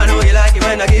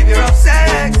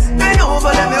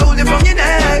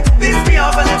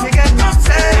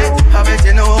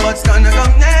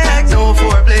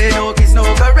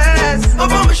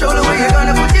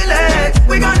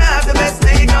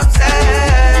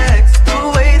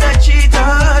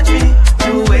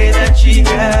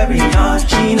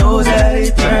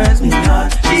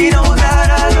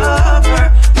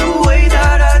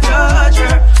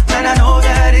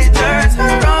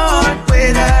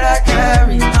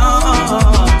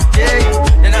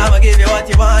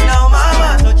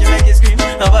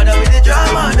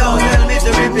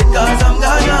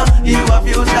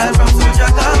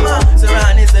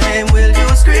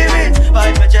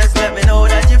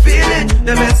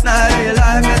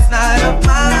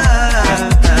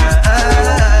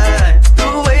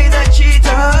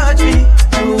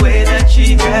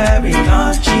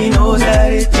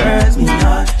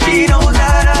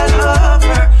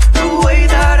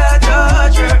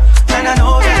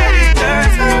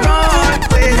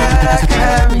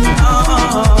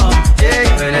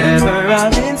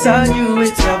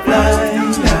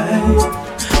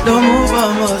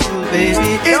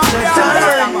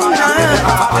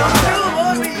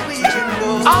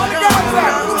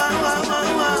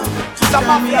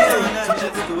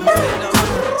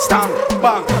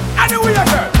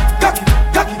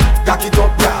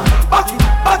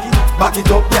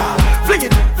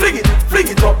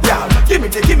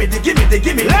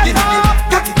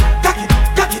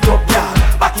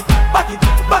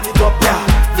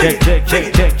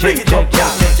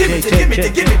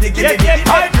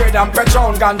High grade and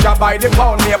Patron, ganja by the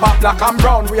pound. Neighbor black and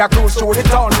brown, we a cruise through the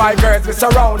town. My girls we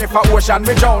surround, if a ocean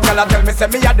we drown. Y'all tell me say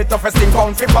me a the toughest thing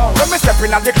pound for pound. When me step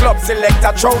in at the club, select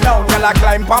a throw down. Y'all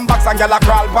climb pan box and y'all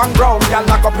crawl pan ground. Y'all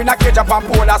lock up in a cage up and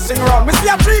pole a sing round. Me see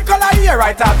a 3 color here,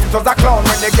 right out it was a clown.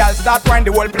 When the girls start wine,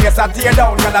 the whole place a tear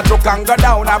down. Y'all a joke and go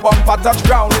down, a bumper touch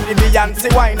ground. In the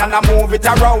Beyonce wine and I move it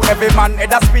around. Every man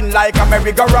head a spin like a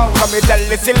merry-go-round. So me tell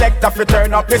the selector fi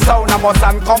turn up the sound. I must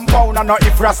and compound and no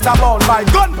if rasta bound. My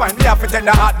gun point me have to take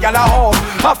the hot gal a home.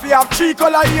 Have to have 3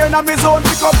 color here in me zone.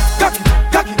 Pick up, cock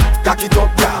it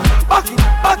up, y'all.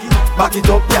 Back it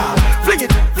up, y'all. Fling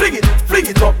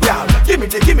it up, y'all. Give me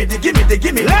the. Cock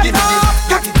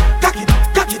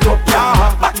it up,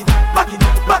 y'all. Back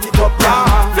it up,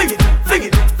 y'all.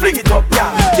 Fling it up,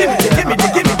 y'all. Give me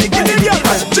the.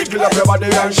 Jiggle up your body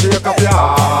and shake up your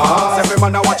ass. Every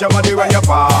man a watch your body when you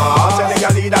pass. Any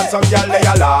girl lead and some girl lay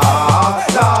a la.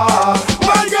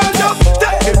 My girl just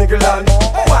take the niggle and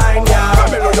wine ya.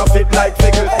 Come in on your feet like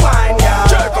fickle, wine ya.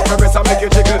 Jerk up your wrist and make you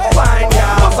jiggle, wine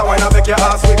ya. Pass a wine and make your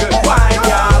ass wiggle, wine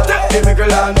ya. Take the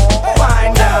niggle and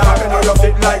wine ya. Come in on your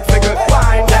feet like fickle,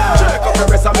 wine ya. Jerk up your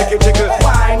wrist and make you jiggle,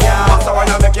 wine ya. Pass a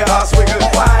wine and make your ass wiggle,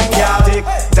 wine ya. Tick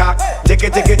tock, tick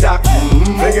it tock.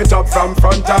 Bring it up from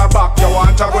front or back. You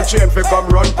want a good chain fi come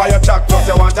run for your jack. Plus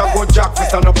you want a good jack fi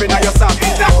stand up in your sack.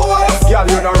 Girl,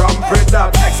 you no ramp with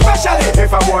that. Especially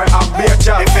if a boy have beer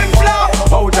chat. If him flop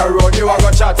out the road, you a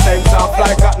go chat. Same soft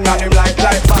like cotton and him like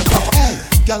that.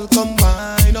 Girl, come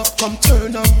wine up, come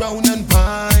turn around and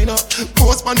wine up.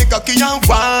 Post on the cocky and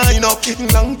wine up.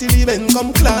 Long till the men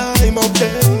come climb up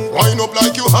there. Wine up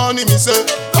like you honey, me say.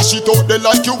 Cash it out there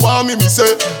like you want me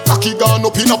say. Cocky gone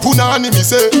up in a punani, me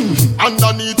say.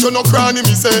 Underneath you no cranny,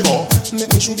 me say. Make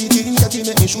me shoot it in, catty,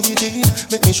 make me shoot it in.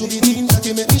 Make me shoot it in,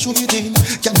 catty, make me shoot it in.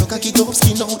 Can you cock it up,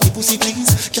 skin out the pussy,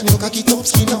 please? Can you cock it up,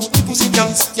 skin out the pussy,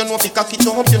 please? You know if you cock it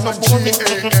up, you're not boring.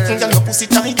 Can you pussy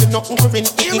tight, you're not boring.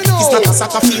 It's not a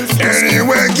soccer field.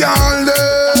 Anyway, girl,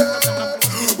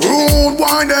 rude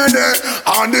boy there,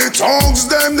 and the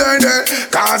tongues them there.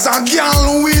 Cause a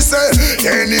girl we say,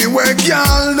 anyway,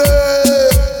 girl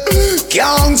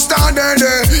can't stand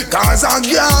there. Cause a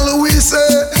girl we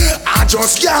say, I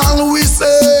just girl we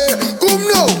say. Come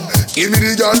now. Give me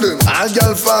the girl them, all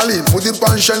girl falling. Put it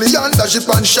on Shelly and dash it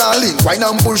on Charlene. Wine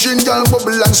and pushing, girl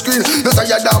bubble and scream. Not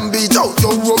tired and beat out,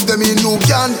 you rub them in, you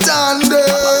can't stand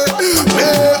it.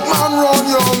 Make man run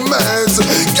your mess.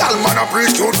 Girl man a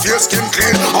pretty cute, face skin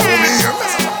clean. How me here?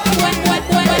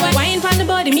 Wine from the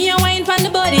body, me a wine from the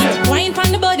body. Wine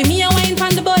from the body, me a wine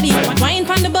from the body. Wine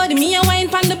from the body, me a wine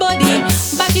from the body.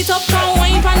 Back it up, come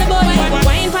wine from the body.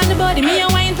 Wine from the body, me a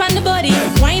wine from the body.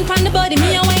 Wine from the body,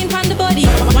 me a wine from the body.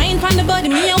 Wine from the body,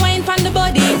 me a wine from the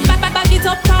body. Back it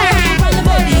up, come wine from the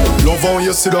body. Love how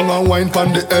you sit down and wine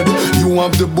from the head. You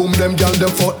have the boom, them gal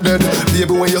them fuck dead.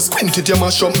 Baby when you squint it, you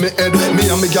mash up me head. Me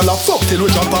and me gal a fuck till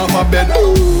we jump off a bed.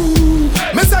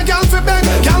 Me say gal fi beg,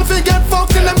 gal fi get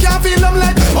fucked till them can't feel them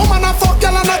leg. Woman a fuck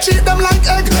gal and a treat them like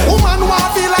egg. Woman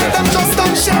want feel like them just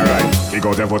done shit. Alright, kick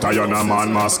out the foot of your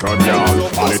man mascot, y'all.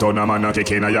 All it on a man a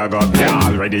kick in a your gut,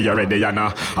 y'all. Ready, you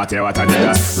know. I tell you what I do.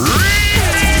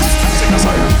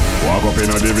 Walk up in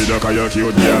a video cause you're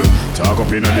cute, girl. Talk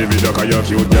up in a video cause you're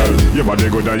cute, girl. Your body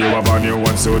good and you have a new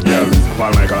one suit, girl.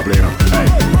 Paul Michael play now. Hey,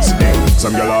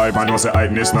 some girl hype and know say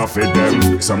hypeness not fit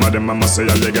them. Some of them I must say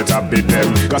a leg get a bit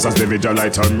them. Cause as the video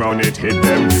light turn round it hit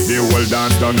them. The whole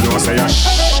dance done know say a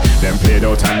shh. Them played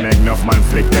out and make enough man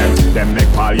flick them. Them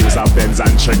make Paul use a Benz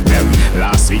and trick them.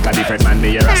 Last week a different man the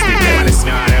year a stick them. And it's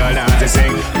not the whole dance to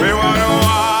sing. We wanna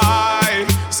why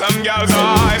some girls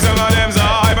are hype, some of them's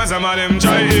hype, and some of them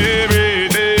try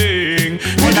everything.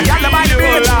 When the girl by the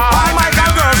beach, all my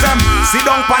girl girls them. Sit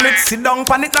down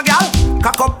pan it, no girl.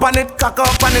 Cock up pan it, no girl.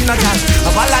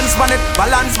 Balance pan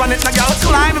it, no girl.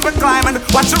 Climb and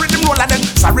watch the rhythm roll and then.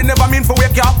 Sorry never mean for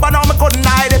wake you up, but now me couldn't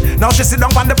hide it. Now she sit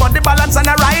down pan the body balance and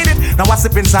I ride it. Now I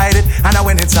sip inside it and I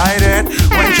went inside it.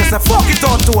 When she said fuck it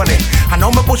out Tony, I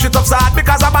know me push it up so hard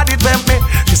because her body tempt me.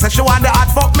 She said she want the hard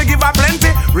fuck, me give her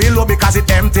plenty. Real low because it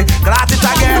empty, glat it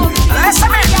again. Listen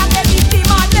me.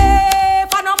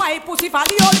 My pussy for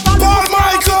the old one. Oh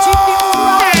my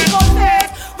God!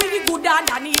 Really good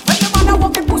underneath. When the man a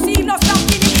walk the pussy, no stop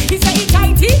in it. He say he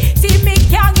tighty, see me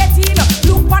can't get in.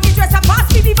 Look on the dress, I pass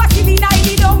me the Vaseline,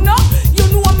 I don't know. You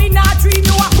know me not dream,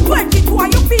 you are 22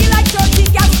 and you feel like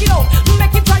 30 gas kilo.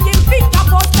 Make it try and think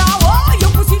about now. Oh,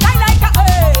 your pussy die like a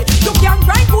you can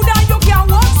grind good and you can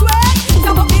walk sweat.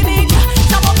 Some of the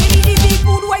big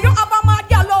food where you have a mad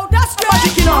girl out that's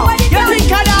straight.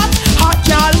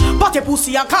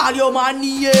 and call your man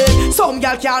name. Some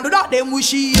girl can't do that, them wish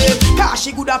she cause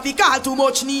she could have call too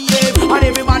much name. And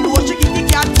every man knows she get the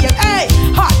cat game. Hey,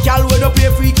 hot girl when you play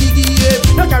freaky game.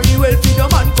 Not carry well for the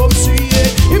man come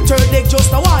straight. Him turn leg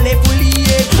just a wall fully.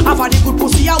 I've had the good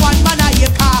pussy a one man a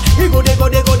car. He go they go.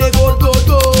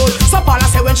 So Paula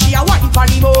say when she a wine for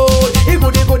the mood. He go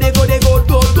they go.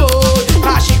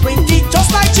 Cause she bring it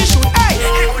just like she should. Hey,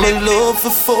 me love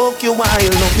for fuck you while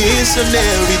no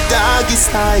missionary doggy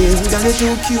style. Girl you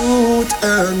too cute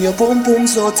and your pum pum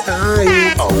so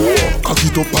tight. Cock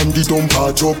it up and the dump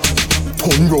a drop.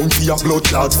 Turn round for your blood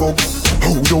clot fuck.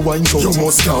 How you wine so you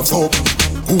must can't fuck.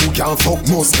 Who can fuck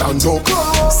must stand up.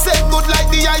 Set good like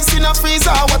the ice in a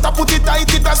freezer. What I put it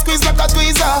tight, it a squeeze like a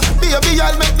tweezer. Baby,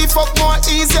 I'll make the fuck more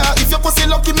easier. If your pussy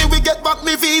lucky me, we get back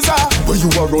me visa. When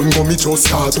you are run, go me just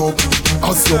start up.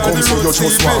 As you come, so you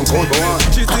just want cut.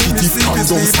 Cock it if can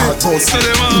don't start us.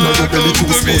 Inna your belly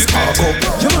juice must spark up.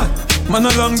 Man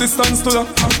a long distance to la,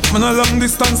 man a long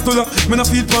distance to la. Me na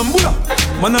feed bambula.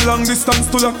 Man a long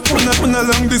distance to la, man a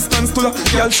long distance to la.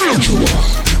 Girl show you.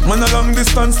 Man a long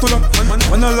distance to la,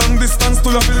 man a long distance to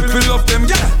la. We love them,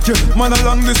 yeah. Man a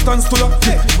long distance to la,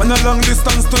 man a long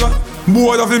distance to la.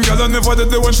 Boy of him, girl, I never did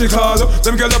the one she call.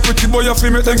 Them girl a pretty boy, you feel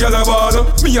me, them girl a ball.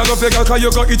 Me a love your girl, cause you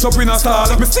got it up in a stall.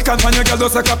 Me stick and pan your girl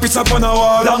just like a picture on a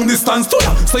wall. Long distance to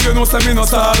la, so you know say me no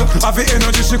stall. Have the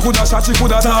energy, she coulda shot, she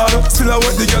coulda tall. Still I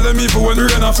wait the girl, them even when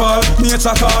rain a fall.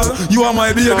 Nature call, you are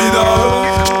my baby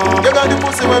doll. You got the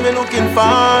pussy when me looking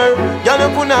for. Y'all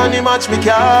no punani match me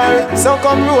car. So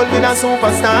come roll with a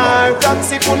superstar.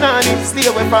 Taxi punani, stay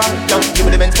away far. Give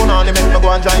me the Benz punani, make me go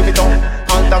and drive it on.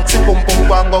 And taxi pum pum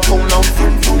go and go cool now.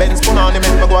 Benz punani,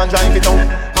 make me go and drive it on.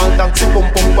 And taxi pum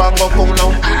pum go and go cool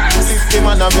now. 50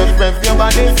 man a rev your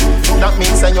body. That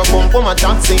means that you pum pum a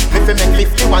taxi. Me fi make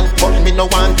 51, but me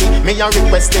no want it. Me a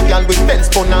request the girl with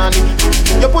Benz punani.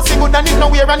 Your pussy good and it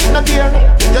no wear and it no tear.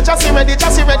 You just ready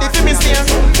for me steer.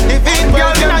 The vein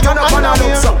girl inna your hand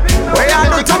here. Where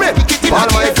you do to me? Paul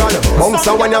Michael, bounce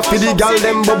a when you feel the girl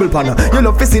them bubble pan. You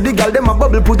love to see the girl them a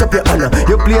bubble, put up your hand.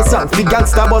 You play song fi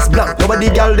gangsta bus blank.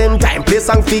 Nobody girl them time, play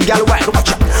song fi girl wild.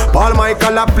 Watch out. Paul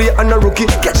Michael a play on a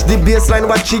rookie. Catch the baseline,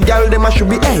 watch the girl them a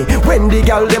should be. Hey, when the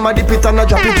girl them a dip it and a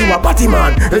drop it, you a party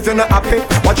man. If you not happy,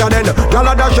 watch out then. Girl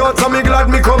a dash out, so me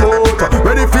glad me come out.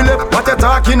 Ready Philip, what you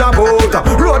talking about?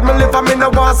 Road me live and me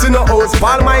no want see no house.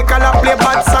 Paul Michael a play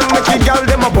bad song, make the girl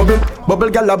them a bubble. Bubble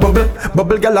gal a bubble,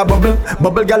 bubble gal a bubble,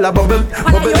 bubble gal a bubble,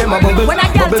 bubble them a bubble,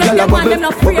 bubble gal a bubble,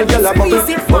 bubble gal a bubble,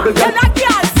 bubble gal. When a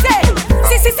girl say,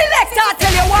 "Sissy selector,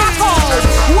 tell you walk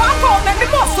out, make me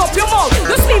bust up your mouth.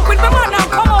 You sleep with me man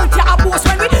and come out your boss.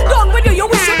 When we done with you, you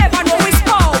wish you never know we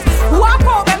spout. Walk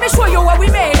out, let me show you what we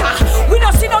made. We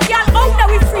don't see no girl out there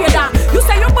we afraid. You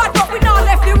say you bad, but we not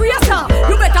left the racer.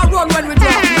 You better run when we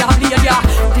drop the lady.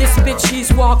 This bitch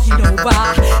she's walking over,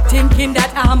 thinking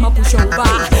that I'm a pushover.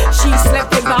 She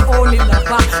slept with my only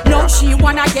lover. Now she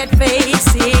wanna get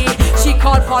facey. She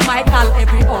called for Michael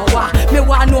every hour. Me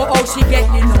wanna know how she get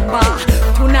the number.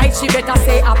 Tonight she better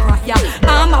say a prayer.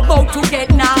 I'm about to get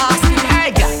nasty.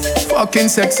 Hey, fucking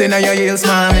sexy in your heels,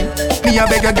 mommy. Me a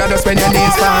beg you, girl, just spend your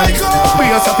knees for me.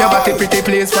 Brace up your body, pretty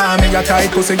please for me. Your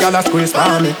tight pussy, girl, a squeeze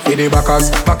for me. For the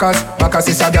backers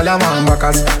is a girl a man.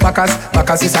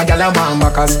 Backers is a girl a man.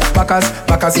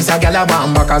 Backers is a girl a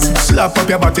man. Backers, slap up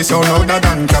your body so louder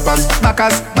than clappers.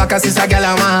 Backers is a girl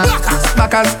a man.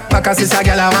 Backers is a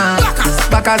girl a man.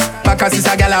 Backers is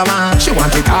a girl a man. She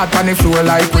want it hard on the floor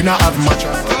like we not have much.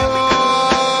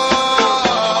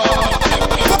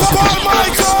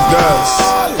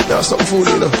 Girls, there's some food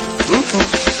in there.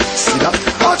 See that?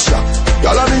 Watch that.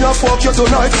 Y'all a me a fuck you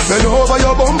tonight. Bend over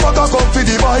your bumper, cock up for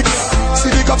the bike. See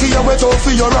the coffee you wet up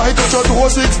for your right. Touch your toe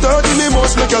 6:30, me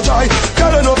must make you dry.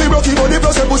 Girl, I know be rocky, but the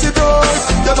plus a pussy tight.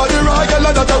 You got the right, girl,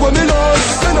 that's what me like.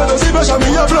 Then I don't see pressure,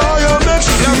 me a fly and make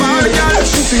she feel it. Make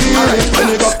she feel it. When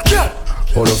you go,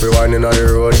 hold up your wine inna the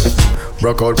road.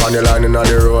 Broke out on the line inna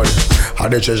the road. Had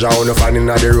the treasure on the fan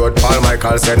inna the road. Paul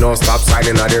Michael said no stop sign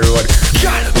inna the road.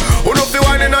 Girl, hold up your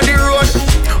wine inna the road.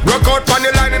 Broke out on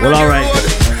the line inna the road.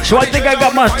 So I think I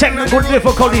got my technical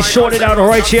difficulties sorted out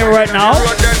right here, right now.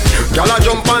 Y'all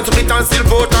jump on split and still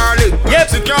vote early. Yep.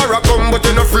 Secure a come but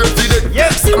you no afraid to it.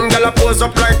 Yep. Some y'all pose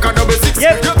up like a double six.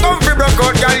 Yep. You come for broke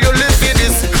out, y'all you live for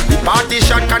this. The party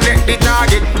shot connect the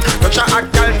target. Touch a hot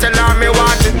girl, tell her me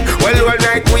want it. Well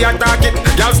night we attack it.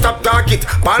 Y'all stop talk it.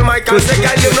 Paul Michael say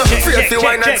girl you know afraid to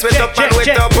wine and sweat up and wet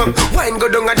up. Wine go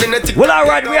down and then it. Well,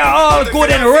 alright, we are all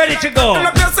good and ready to go. Turn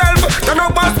up yourself, turn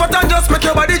up boss but and just make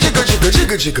your body jiggle jiggle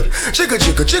jiggle jiggle jiggle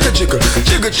jiggle jiggle jiggle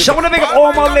jiggle. So I want to make up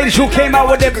all my ladies who came out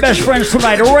with their best friends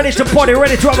tonight, ready to party,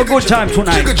 ready to have a good time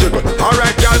tonight.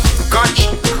 Alright, y'all, catch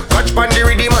pan the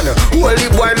rhythm man. Holy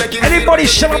boy make it. Anybody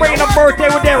celebrating a birthday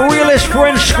with their realest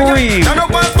friend scream? Stand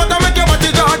up and spot and make your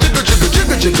body go jiggle, jiggle,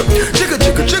 jiggle, jiggle,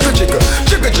 jiggle, jiggle, jiggle,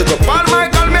 jiggle, jiggle. Paul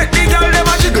Michael make the girl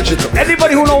never jiggle, jiggle.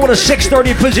 Anybody who know what a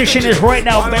 630 position is right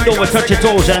now, bend over, touch your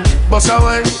toes, and Boss a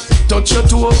wine, touch your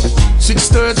toe.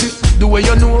 6:30, the way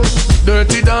you know.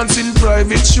 Dirty dancing,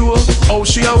 private show. How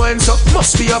she a wine, so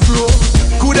must be a pro.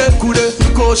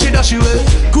 Kude, go she dash away.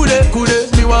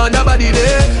 Kude, me want a body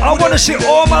there. I want to see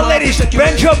all my ladies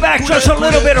bend your back just a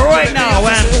little bit right now,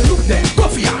 man. Look there, go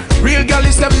for ya. Real girl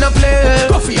is them not play.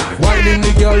 Go for ya. Whining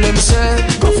the girl them say.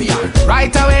 Go for ya.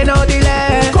 Right away, no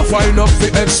delay. Go wine up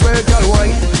the X-way, girl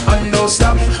wine and don't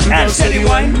stop. And steady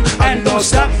wine and don't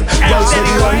stop. And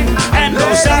steady wine and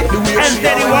don't stop. And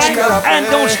steady wine and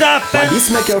don't stop. Why this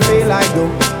make you feel like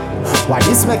though? Why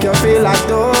this make you feel like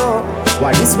though?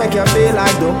 Why this make you feel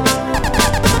like though?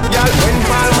 Girl, when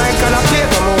Paul Michael a play,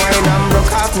 come wine and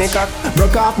broke off me cock,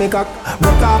 broke off me cock,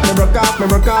 broke off me, broke off me,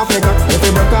 broke off me cock. If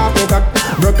you broke off me cock,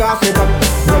 broke off me cock,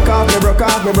 broke off me, broke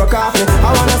off me, broke off me.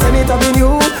 I wanna send it up in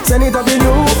you,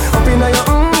 up in your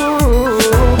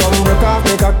come broke off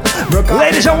me cock, broke off.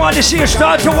 Ladies, I want to see you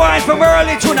start to wine from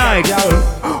early tonight.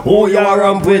 Oh, you are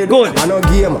rump with good. I no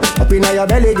game, up in your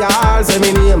belly, girl, say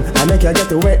me name. I make you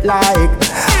get wet like,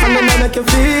 and then I make you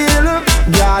feel,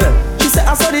 girl.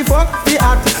 I saw the fuck, the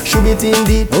act, should be team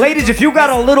deep. Ladies, if you got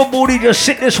a little booty, just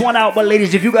sit this one out. But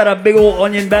ladies, if you got a big old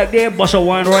onion back there, bust a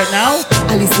wine right now.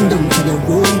 I listen down to your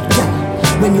roll it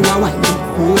down. When you are whining,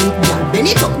 hold it down, bend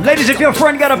it up. Ladies, if your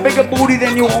friend got a bigger booty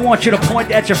than you, I want you to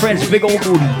point at your friend's big old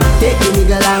booty. Take the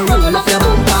nigga and roll off your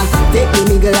bumper. Take the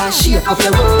nigga and shake off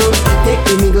your roll. Take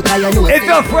the nigga cause you know. If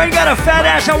your friend got a fat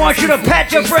ass, I want you to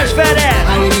pat your friend's fat ass.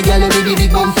 How many girl me the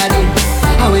big bumper then?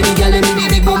 How many girl me the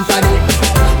big bumper then?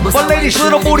 But ladies,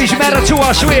 little booties matter too,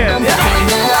 I swear. Me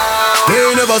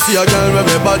never see a girl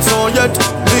with a bad song yet.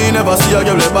 Me never see a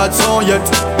girl with a bad song yet.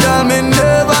 Girl, me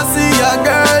never see a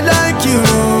girl like you.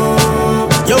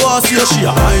 You want to see a she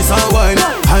a ice and wine,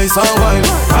 ice and wine.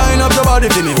 Wind up your body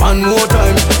for me one more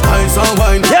time. Ice and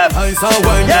wine, yep. Ice and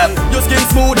wine. Yep. Your skin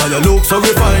smooth and your look so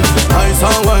refined. Ice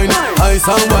and wine, ice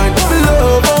and wine.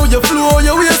 Love how you flow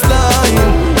your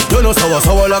waistline. You know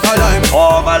sour like a lime.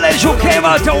 All my ladies who came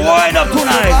out to wind up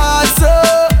tonight.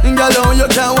 Girl, you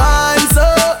can wine so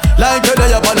like you're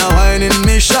there upon a whining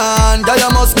mission. Girl, you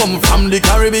must come from the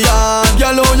Caribbean.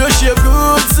 Girl, you shape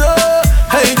good so.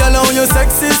 Hey, girl, you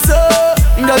sexy so.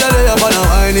 Girl, you're there upon a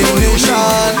whining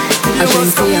mission. You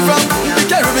must come from the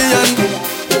Caribbean.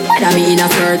 Whether me in a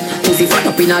skirt, pussy fuck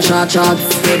up in a short shorts.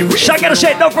 So I gotta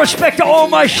say enough respect to all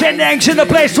my shenanigans in the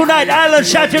place tonight, Island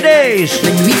Saturdays.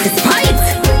 When we the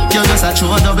spite. You're just a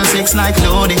true double six like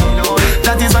loading.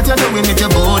 That is what you're doing with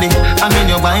your body. I mean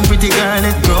your wine pretty girl,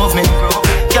 it drove me.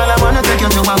 Girl, I wanna take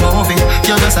you to a movie.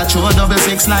 You're just a true double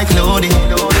six like loading.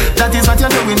 That is what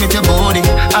you're doing with your body.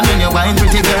 I mean your wine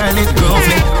pretty girl, it drove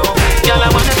me. Girl,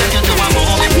 I wanna take you to a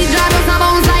movie. These drivers are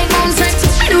bounce like bounce sex.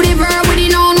 I do the verb with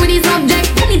the noun with the subject.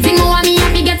 Anything you want me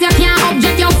happy get you can't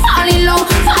object. You fall in love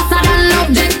faster than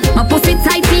love jet. My pussy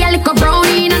tight see a little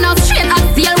brownie. And a straight as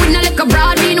steel with a little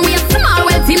broad bean. We a small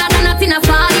well thinner than a thinner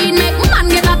sardine. Make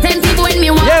man get attentive when me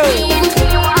walk in.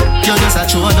 You're just a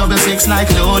true double six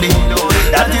like loading.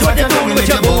 That is what you're doing with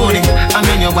your body. I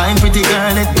mean your wine pretty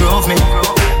girl, it drove me.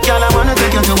 Girl, I wanna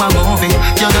take you to a movie.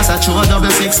 You're just a true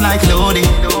double six like loading.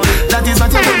 That is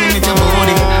what you're doing with your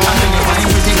body. I mean your wine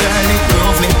pretty girl, it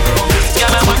drove me.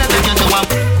 Girl, I wanna take you to a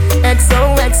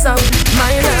XOXO,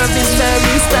 my love is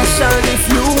very special. If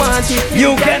you want it,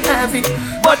 you can have it.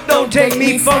 But don't take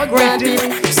me for granted.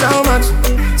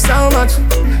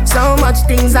 So much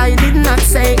things I did not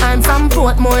say. I'm from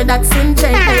Portmore, that's in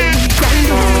J. Hey, we can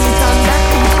do it on that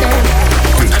each day.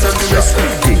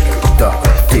 Tick tock,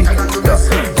 tick tock,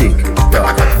 tick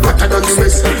tock. What I done to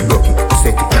this? Broke it,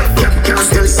 set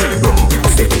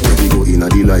it, when we go in a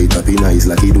delight, happy nice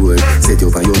like it would. Set you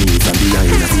up on your knees and behind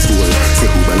a his door.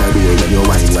 Set you on a door when your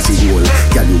wine watch it roll.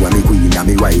 Girl, you are me queen, and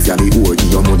me wife, and me whore.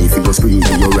 Give your money for your screen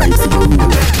and your right for your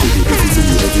rule. Put it to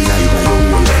you every night like your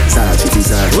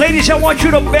whole. Ladies, I want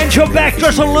you to bend your back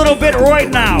just a little bit right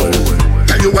now.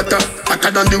 Tell you what,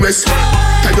 hotter than the rest.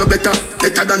 Tell you better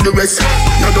than the rest.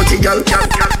 No dirty girl,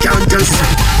 can't test.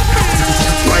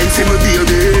 Wine for me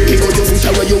baby. Kick out your foot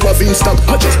where you have in stock.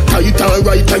 I just tight and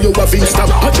right and you have in stock.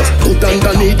 I just put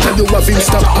underneath and you have in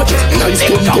stock. I just nice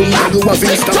come and you have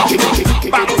in stock.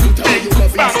 Kick out your foot where you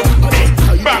have in stock. I just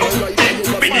tight and right and you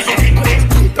have in stock.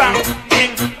 Bam,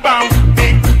 bam,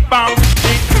 bam.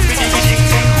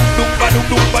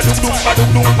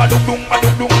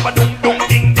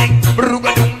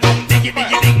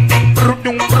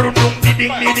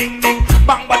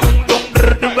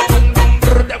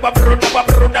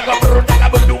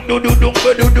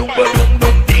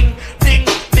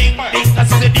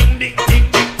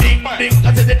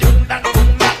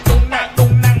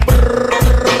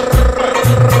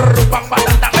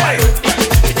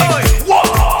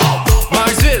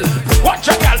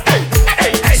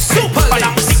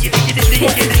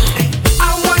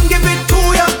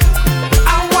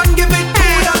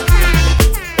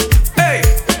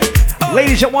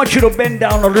 Ladies, I want you to bend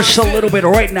down just a little bit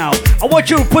right now. I want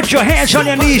you to put your hands on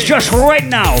your knees just right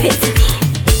now.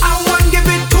 I want give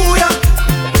it to ya.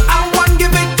 I want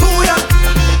give it to ya.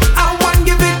 I want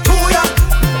give it to ya.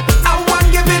 I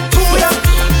want give it to ya.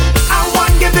 I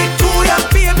want give it to ya,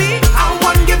 baby. I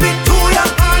want give it to ya,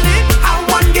 honey. I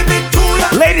want give it to ya.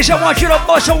 Ladies, I want you to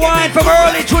bust a wine from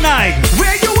early tonight.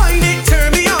 Where you whine it,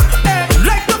 turn me on.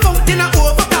 Like the fountain I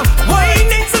overcome.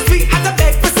 Wine it so sweet as a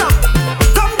beg for some.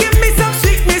 Come give me some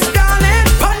sweetness, darling.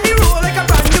 Pon the roll like a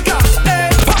brand new car.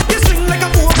 Pop your swing like a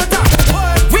overtop.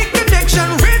 We connection,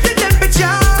 raise the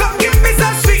temperature. Come give me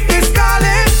some sweetness,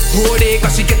 darling. Hold it,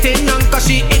 cause she getting on, cause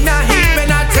she in a heat when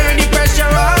I turn the pressure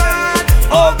on.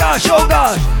 Oh gosh,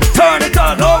 turn it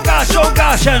on, oh gosh,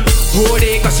 and hold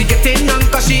it, cause she getting on,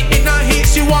 cause she in a heat,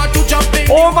 she want to jump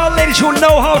in. All my ladies who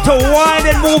know how to whine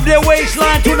and move their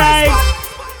waistline tonight.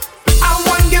 I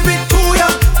want give it to ya.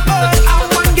 I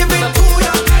want give it to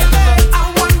ya. I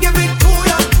want give it to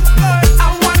ya.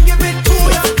 I want give it to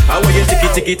ya. I want you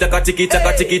tiki taka tiki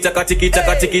taka tiki taka tiki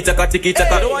taka tiki taka tiki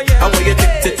taka. I want you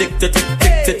tick tick tick tick tick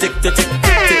tick tick tick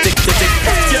tick tick tick.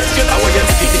 I want you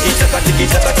tiki taka tiki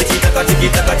taka tiki taka tiki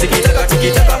taka tiki taka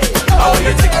tiki taka. I want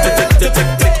you tick tick tick tick tick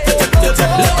tick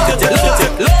tick tick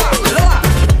tick.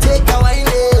 Take a wine,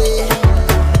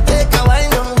 take a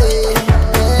wine on me.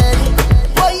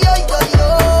 Boy, yo, yo, yo.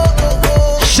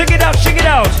 Shake it out, shake it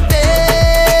out.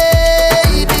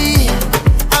 Baby,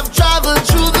 I've traveled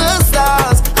through the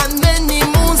stars and many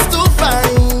moons to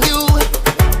find you.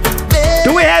 Baby,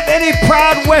 Do we have any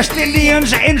proud West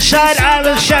Indians inside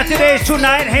Island Saturdays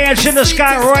tonight? Hands in the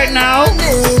sky right now.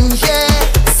 yeah.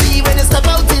 See when you step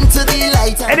out into the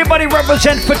light. Anybody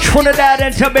represent for Trinidad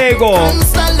and Tobago?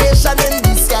 Constellation in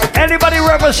the sky. Anybody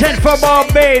represent for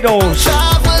Barbados?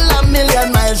 Travel a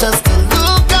million miles just to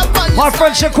look up on My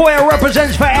friend Sequoia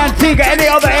represents for Antigua. Any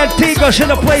other Antiguas in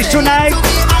the place tonight?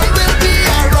 I will be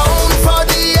around for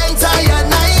the entire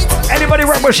night. Anybody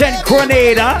represent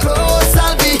Grenada? Close,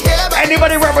 I'll be here.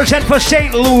 Anybody represent for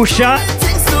St. Lucia?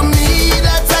 Things to me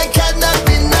that I cannot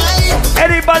deny.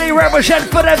 Anybody represent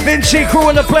for the Vinci crew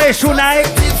in the place tonight?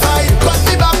 Cut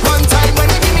me back one time when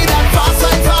you give me that fast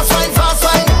wine, fast wine, fast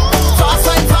wine, fast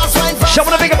wine, fast wine, fast So I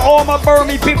want to pick up all my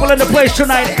Burmese people in the place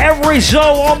tonight. Every Zoe,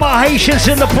 all my Haitians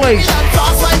in the place.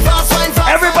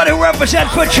 Everybody who represent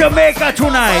for Jamaica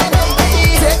tonight.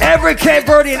 Every Cape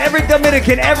Verdean, every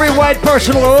Dominican, every white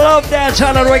person who love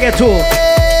dancehall and reggae too.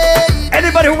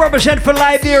 Anybody who represent for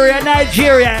Liberia,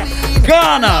 Nigeria,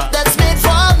 Ghana. That's made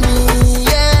for me,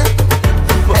 yeah.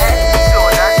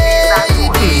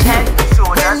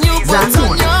 When you put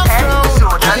on your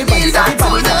frown, I need that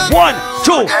to 1,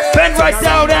 2, bend right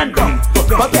down and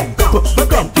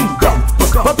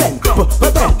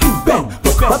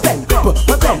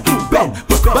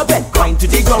Wine to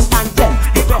the ground and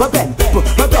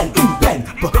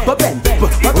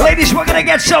ladies, we're gonna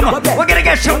get some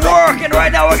working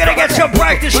right now. We're gonna get some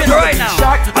practicing right now.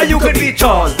 And you could be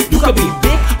tall, you could be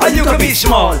big, and you could be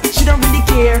small. She don't really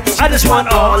care. I just want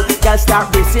all. Girl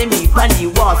start racing me on the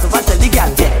wall, so I tell the girl,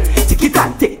 tick it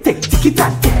and tick, tick it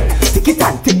and tick, tick it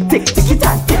and tick, tick it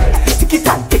and tick, tick it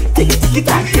and tick, tick it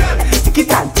and tick, tick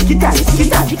it and tick it and tick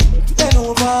it and tick. Bend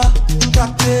over,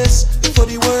 practice for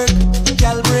the work,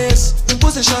 gal brace,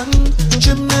 position,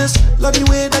 gymnast, love the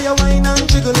way that you whine and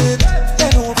jiggle it.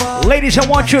 Bend over. Ladies, I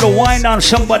want you to whine on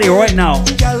somebody right now.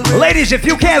 Ladies, if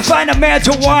you can't find a man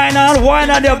to whine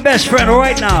on your best friend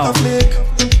right now.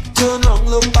 Turn around,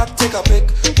 look back, take a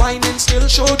pic. Whine and still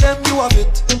show them you have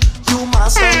it. You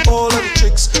master all of the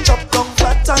tricks. Chop down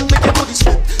flat and make your body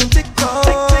split. Tick tock,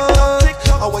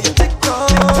 how are you tick tock?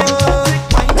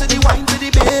 Wine to the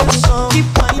bass song. Keep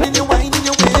whining your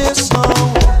waist now.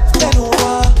 Bend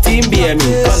over. Team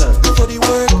BME, for the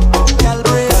work, gal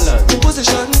brace,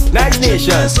 position. Nice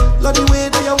Nation. Love the way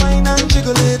that you whine and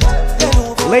jiggle it. Bend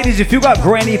over. Ladies, if you got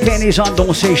granny panties on,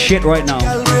 don't say shit right now.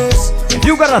 If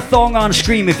you got a thong on,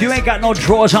 scream. If you ain't got no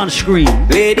drawers on, scream.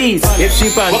 Ladies, if she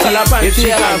panty, if she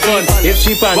have fun, if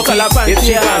she panty, if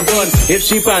she have fun, if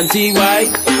she panty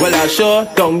white, well I sure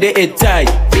tongue the it tight.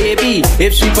 Baby,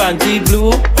 if she panty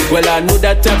blue, well I know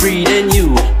that I'm breathing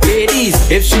you. Ladies,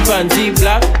 if she panty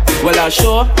black, well I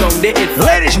sure tongue the it.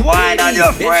 Ladies, whine on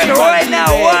your friend right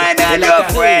now. Whine on your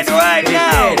friend right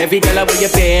now. Every girl I wear you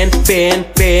bend.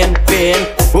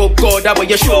 Oh God, I wear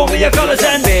you show me your colors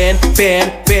and bend.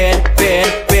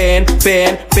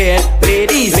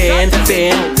 Ladies,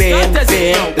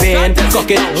 bend. Cock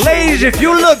it. Ladies, if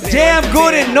you look damn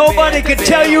good and nobody can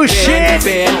tell you shit.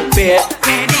 Ladies,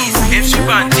 if she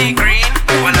want tea green,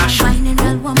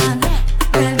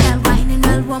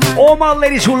 all my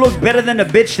ladies who look better than the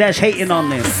bitch that's hating on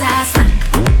them. Is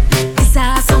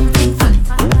that something fun?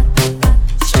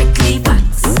 Strictly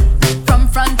facts. From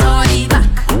front or the back.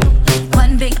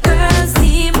 One big girl's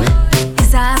team.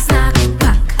 Is a snack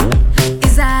pack.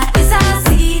 Is a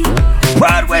scene.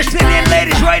 Proud West Indian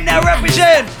ladies right now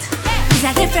represent. It's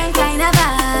a different kind of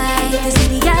vibe. You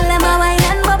see the girl them a wine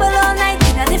and bubble all night.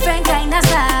 It's a different kind of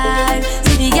style.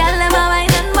 See the girl them a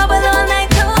wine and bubble all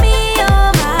night. To me,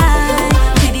 oh my.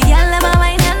 See the girl them a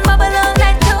wine and bubble all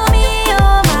night. To me,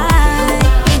 oh my.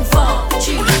 In 4,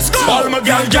 3, let's go. All my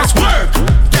girl just work.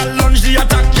 Girl lunge the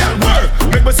attack, girl work.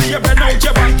 Make me see you bend out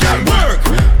your back, girl work.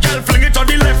 Girl fling it on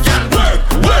the left, girl work.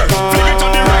 Fling it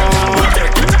on the right, girl work.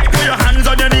 Put your hands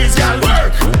on your knees, girl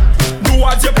work. Do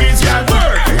what you please, girl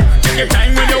work. Take your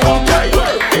time when you walk, girl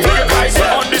work. Put your eyes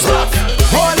on the spot.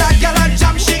 Hold that girl and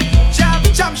jam shit, jam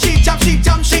shit.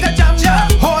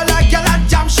 Hold that girl and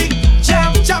jam shit,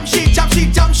 jam shit.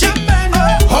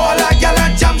 Hold that girl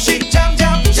and jam shit, jam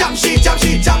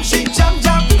shit.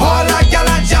 Hold that girl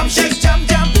and jam shit, jam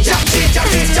shit.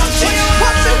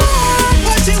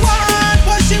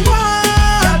 What she want?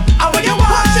 I want you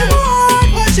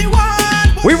what she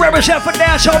want? We represent for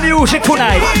dancehall music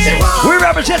tonight. We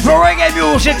represent for reggae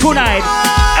music tonight.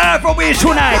 Afrobeats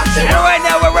tonight. And right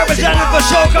now we're representing for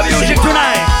soca music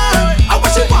tonight. I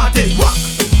what you want is rock.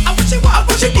 I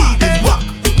what you need is rock.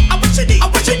 I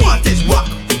what you want is rock.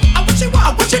 I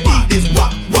what you need is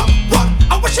rock.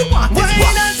 I what you want is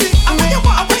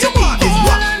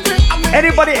rock.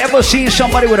 Anybody ever seen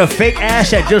somebody with a fake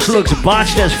ass that just looks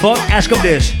botched as fuck? Ask them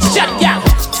this.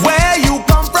 Where you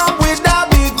come from with that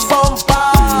big bumper?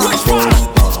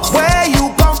 Where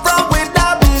you come from with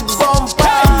that big bumper?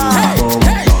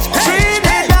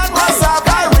 Trinidad that must have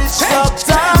a rich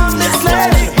doctor. This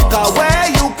lady, where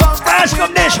you come from? Ask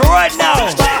them this right now.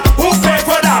 Who pay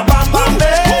for that bam bam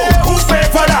day? Who pay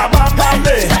for that bam bam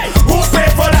day? Who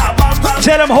pay for that bam bam?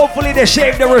 Tell them hopefully they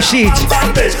save the receipt.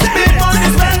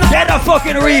 Get a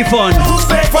fucking refund. Who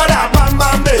pay for that bam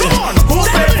bam day? Who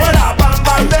pay for that bam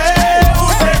bam day?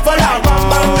 Who pay for that bam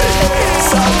bam day?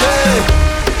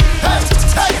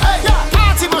 Hey,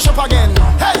 party mash up again.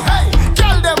 Hey,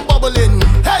 girl them bubbling.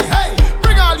 Hey,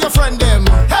 bring all your friend them.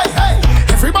 Hey,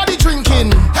 everybody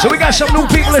drinking. So we got some new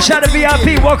people inside the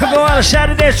VIP. Welcome to all the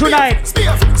Saturdays tonight.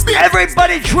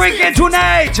 Everybody drinking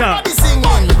tonight.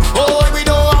 Singing. Oh, we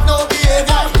don't have no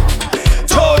behavior.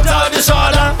 Total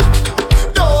disorder.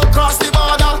 Don't cross the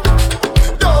border.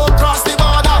 Don't cross the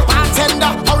border.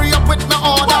 Bartender, hurry up with my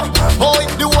order. Oh,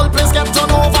 the whole place get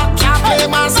turned over. Can't play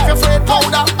mass if you're afraid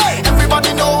powder.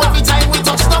 Everybody know every time we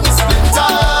touch down we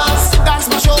splinters. Dance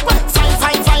mash up.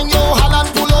 Fine, yo, Holland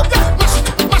pull up.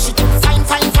 Mash it, fine.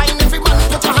 Every man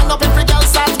put your hand up, every girl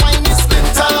start whining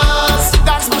splinters.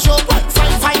 Dance mash up.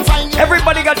 Fine.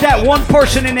 Everybody got that one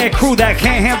person in their crew that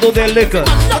can't handle their liquor.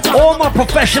 All my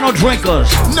professional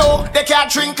drinkers. No, they can't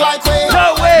drink like we.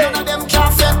 No way. None of them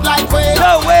can't fit like we.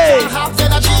 No way. Can't have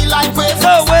energy like we.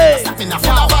 No way. Stepping up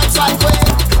in our vibes like we.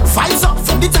 Vibes up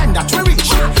from the time that we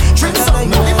reach. Drinks up,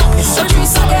 no the man is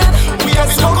drinks again. We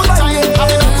having a good time, we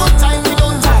don't time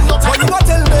no time. What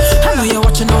tell me? I know you're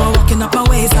watching, now walking up my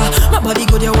ways. My body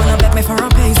good, you wanna bet me for a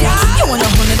pace. You wanna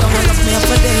hold it down and lock me up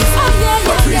for days.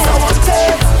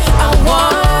 I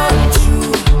want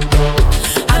you,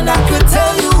 and I could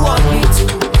tell you want me to.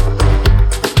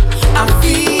 I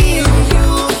feel you,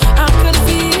 I could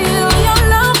feel your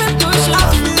love and push. I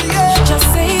feel you, just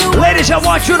say you. Ladies, I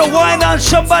want you to whine on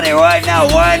somebody right now.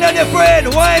 Whine on your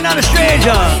friend, whine on a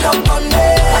stranger. Wind up on me,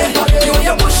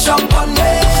 you push up on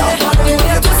me,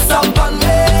 you twist up on me.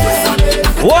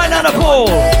 Whine on the pole.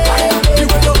 You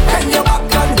will bend your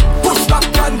back and push back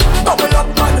and bubble up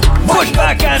and push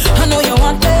back and. I know you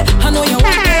want it, I know you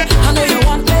want it, I know you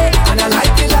want it, and I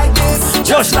like it like this,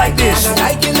 just like this. I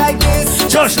like it like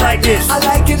this, just like this. I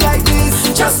like it like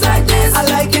this, just like this. I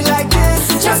like it like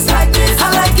this, just like this.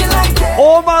 I like it like this.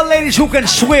 All my ladies who can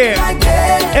swear,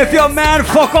 if your man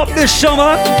fuck up this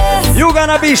summer, you're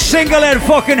gonna be single and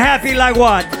fucking happy like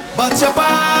what? But your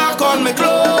back on me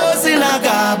clothes in a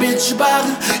garbage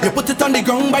bag. You put it on the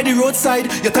ground by the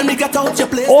roadside. You tell me get out your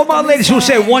place. All my ladies who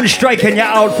say one strike and you're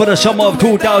out for the summer of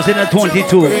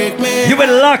 2022. You've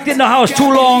been locked in the house too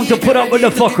long to put up with the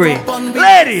fuckery.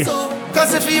 Ladies!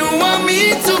 Cause if you want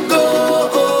me to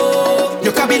go,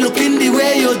 you can be looking the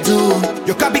way you do.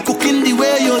 You can be cooking the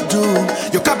way you do.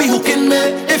 You can be hooking me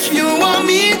if you want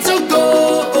me to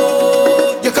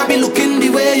go. You can be looking the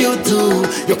way you do.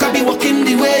 You can be walking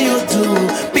the way you do.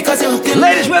 Because you're hooking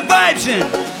Ladies with vibes in.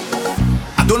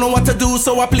 I don't know what to do,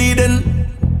 so I'm pleading.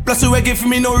 Plus you give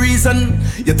me no reason.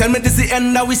 You tell me this the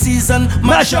end of we season.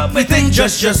 Mash up me thing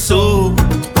just so.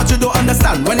 But you don't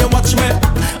understand when you watch me.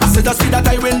 I said just be that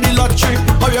I win the lottery.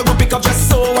 Or you go pick up just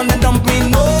so and then dump me.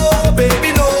 No,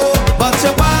 baby, no. But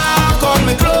you back on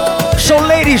me close. So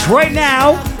ladies, right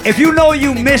now, if you know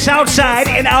you miss outside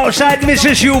and outside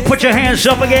misses you, put your hands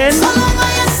up again. Give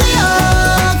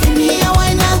me a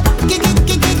wine up. Give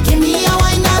me a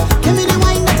wine up. Give me the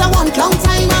wine that I want. Long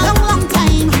time, long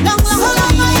time, long time.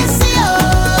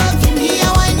 Give me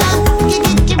a wine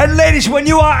up. And ladies, when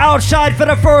you are outside for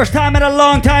the first time in a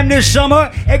long time this summer,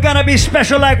 it's gonna be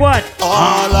special like what?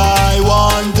 All I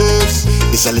want is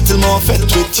a little more fete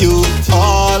with you.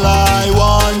 All I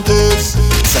want is a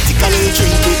little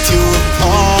drink with you.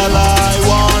 All I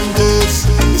want is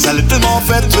a little more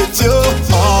fete with you.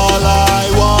 All I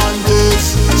want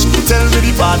is so tell me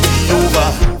the party over.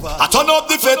 I turn up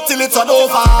the fete till it's over. I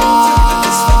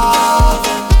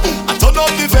turn up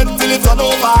the fete till it's over.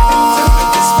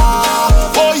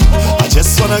 Boy, I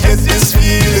just wanna get this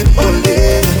feeling all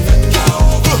day.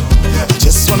 I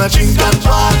just wanna drink and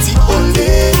party all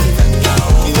day.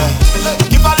 Yeah.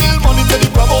 Give a little money to the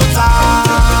promoter.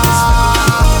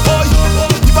 Boy,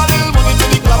 give a little money to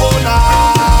the promoter.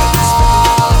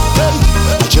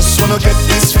 I just wanna get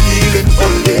this feeling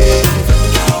all day.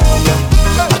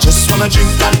 I just wanna drink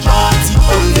and party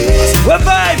all day. We're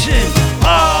vibes in.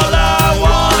 All I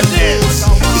want is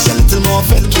a little more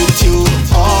fete with you.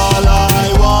 All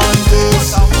I want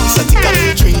is a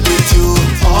little drink with you.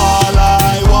 All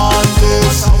I want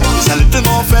is a little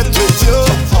more fete with you.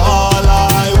 All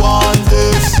I want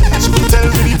is so tell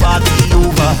me the party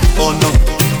over. Oh no.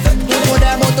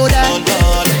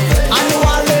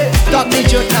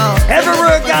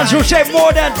 Everywhere girls who say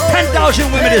more than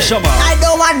 10,000 women this summer. I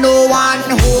don't want no one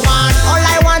woman. All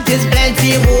I want is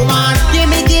plenty woman. Give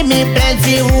me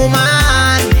plenty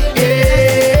woman.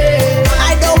 Yeah.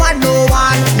 I don't want no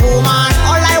one woman.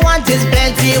 All I want is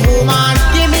plenty woman.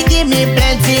 Give me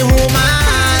plenty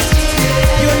woman.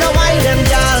 You know why them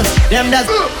girls, them does.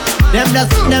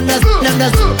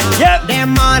 Yep.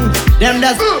 Them man, them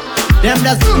does. I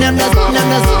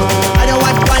don't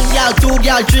want 1 girl, 2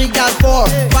 girl, 3 girl, 4,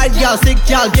 5 girl, 6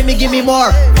 girl. Give me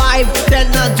more. 5, 10,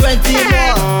 and 20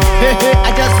 more. I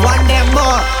just want them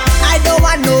more. I don't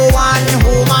want no one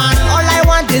woman. All I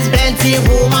want is plenty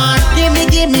woman. Give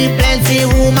me plenty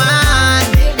woman.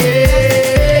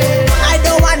 Yeah. I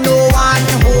don't want no one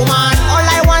woman. All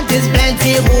I want is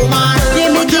plenty woman. Give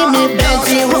me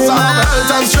plenty woman.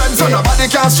 And strength so nobody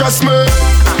can stress me.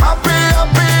 I'm happy.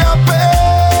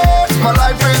 My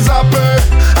life is happy.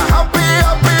 I'm happy.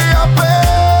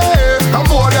 I'm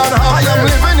more than happy. I am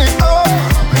living it up,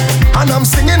 and I'm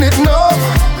singing it now.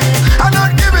 I'm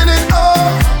not giving it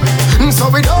up, so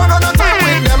we don't have no time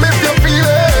with them. If you feel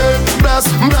it, bless.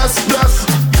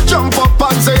 Jump up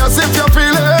and say as if you're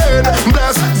feeling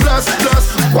bless.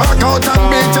 Walk out and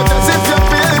beat your chest if you're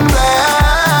feeling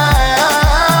blessed.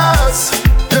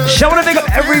 So I want to pick up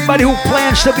everybody who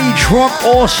plans to be drunk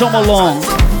all summer long.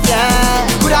 Yeah,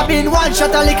 could have been one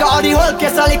shot of liquor or the whole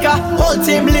case of liquor. Whole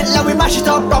team lit, like we mash it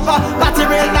up proper. Party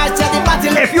real nice, yeah, the party.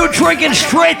 If you're drinking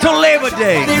straight to Labor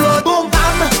Day, the road, boom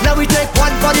bam. Now we take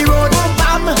one for the road, boom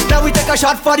bam. Now we take a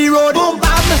shot for the road, boom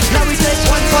bam. Now we take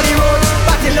one for the road.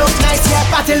 Party look nice, yeah,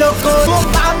 party look good, boom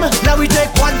bam. Now we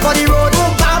take one for the road,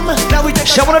 boom bam. Now we take.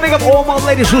 So I want to pick up all my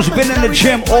ladies who's been in the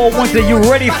gym all winter. You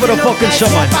ready for the fucking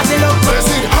summer?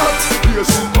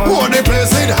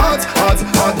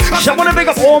 So I want to pick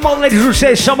up all my ladies who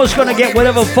say summer's gonna get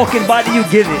whatever fucking body you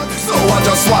give it. So I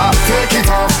just want take it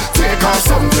off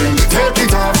something, take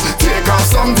it off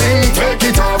something, take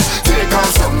it off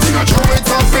something. I throw it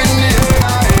up in the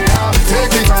air.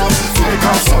 Take it off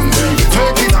something,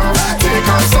 take it off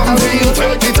something,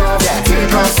 take it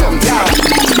off something.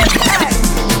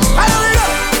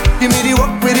 Give me the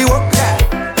work with the work, yeah.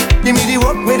 Give me the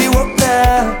work with the work,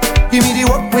 yeah. Give me the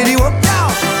work with the work, yeah.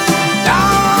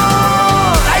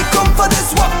 I come for this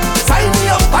work. Sign me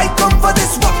up, I come for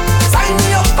this work. Sign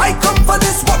me up, I come for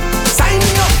this work. Sign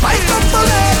me up, I come for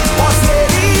it. Boss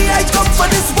lady, I come for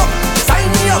this work. Sign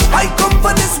me up, I come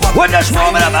for this work. We're just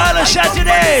warming up all the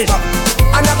Saturdays.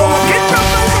 I never work it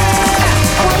properly.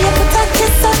 I want you to put a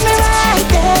kiss on me right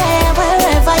there.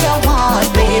 Wherever you want,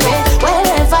 baby.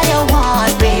 Wherever you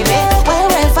want, baby.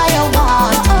 Wherever you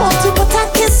want. I want you to put a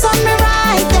kiss on me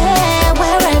right there.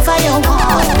 Wherever you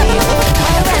want, baby.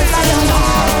 Wherever you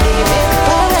want,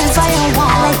 baby.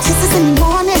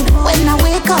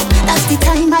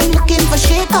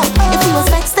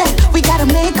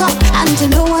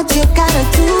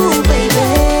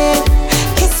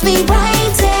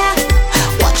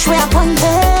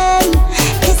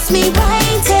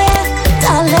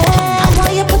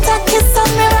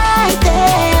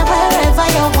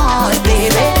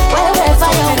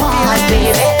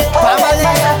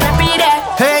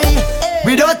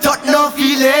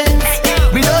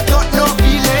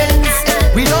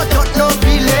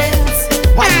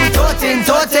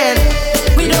 totin'.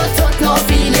 We don't talk no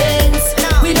feelings.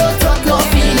 We don't talk no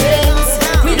feelings.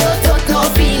 We don't talk no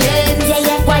feelings. Yeah,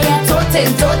 yeah, quiet,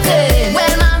 totin', totin'.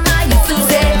 Well, mama used to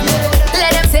say,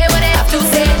 let them say what they have to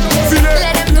say.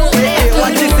 Let them know what they have to do.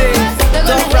 What you say?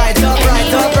 Top right, top right,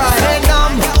 top right. Hey,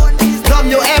 nom,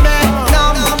 you aime,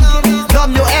 nom,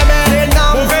 you aime.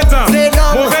 Say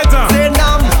nom, say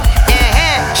nom.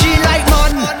 Yeah, she like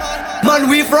man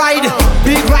we fried.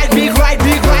 Big right, big right,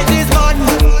 big right. This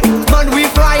man we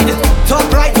fried.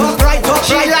 Top right, top right, top right.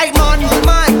 She like man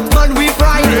we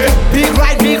fried. Big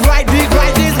right, big right, big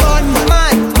right. This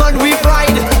man we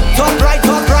fried. Top right,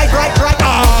 right.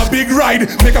 Ah, big ride.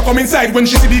 Make her come inside when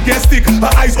she see the gas stick.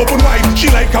 Her eyes open wide. She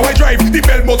like how I drive the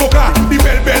bell motorcar. The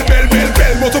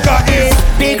bell motorcar is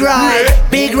big ride.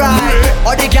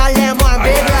 Or the gal them want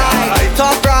big ride.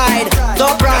 Top right.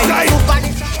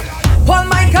 Paul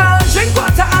Michael, drink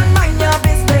water and mind your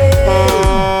business.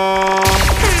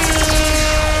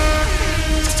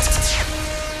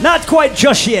 Not quite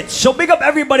just yet. So big up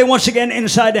everybody once again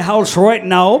inside the house right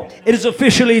now. It is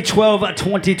officially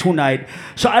 12:20 tonight.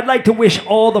 So I'd like to wish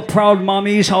all the proud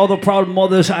mommies, all the proud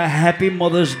mothers a happy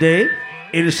Mother's Day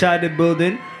inside the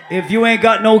building. If you ain't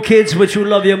got no kids but you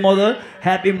love your mother,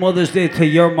 happy Mother's Day to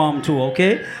your mom too,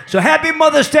 okay? So happy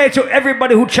Mother's Day to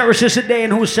everybody who cherishes the day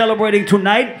and who's celebrating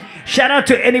tonight. Shout out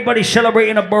to anybody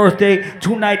celebrating a birthday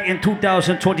tonight in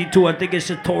 2022. I think it's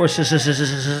the Taurus.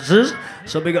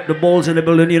 So big up the balls in the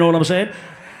building, you know what I'm saying?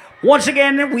 Once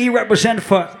again, we represent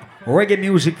for reggae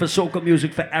music, for soca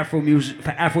music, for Afro music,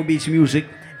 for Afrobeats music,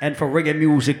 and for reggae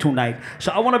music tonight.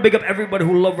 So I want to big up everybody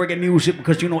who love reggae music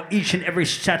because, you know, each and every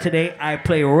Saturday I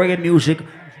play reggae music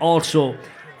also.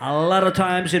 A lot of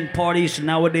times in parties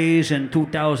nowadays in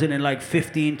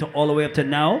 2015 to all the way up to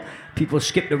now, people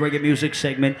skip the reggae music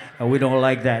segment and we don't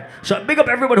like that. So big up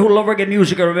everybody who love reggae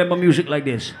music and remember music like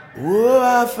this. Oh,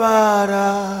 our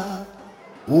Father,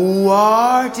 who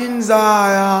art in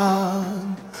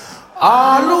Zion,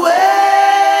 always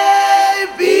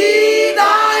be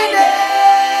thy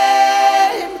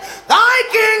name. Thy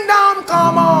kingdom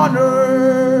come on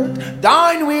earth,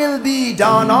 thine will be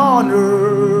done on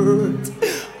earth.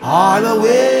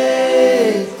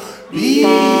 Always be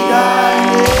thy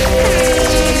name.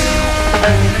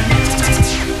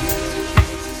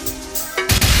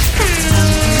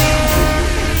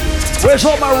 Where's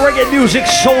all my reggae music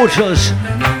soldiers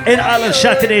in Island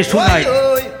Saturdays tonight?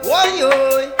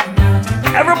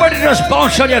 Everybody just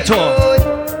bounce on your toe.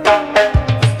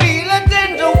 Feel it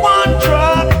into one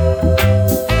drop,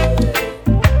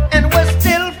 and we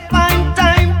still find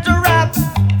time to rap.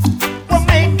 We're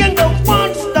making the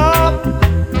one stop.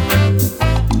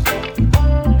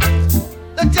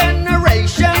 The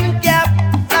generation gap,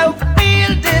 I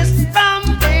feel this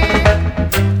thumping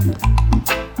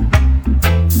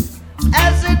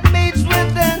as it meets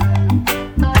within,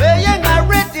 playing a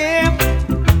rhythm.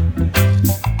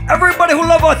 Everybody who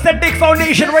love authentic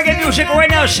foundation reggae music right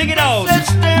now, sing it out.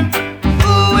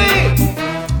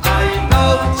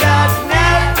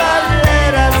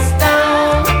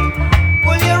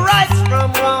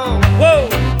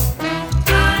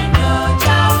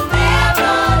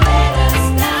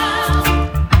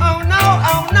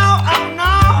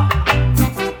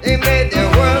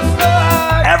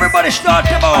 Everybody start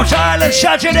to bounce, Island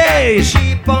Saturdays.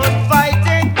 Keep on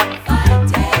fighting.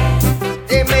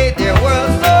 They made their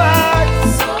world so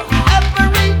hard.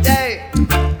 Every day,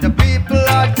 the people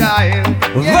are dying.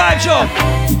 Vibes up.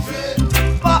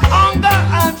 For hunger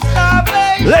and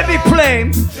starvation. Let me play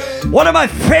one of my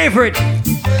favorite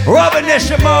Robin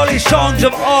Nesta Marley songs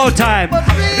of all time.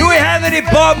 Do we have any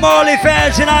Bob Marley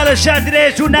fans in Island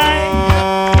Saturdays tonight?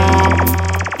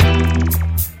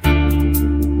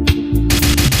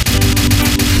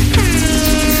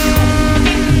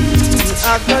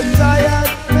 I got tired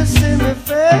missing my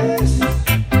face.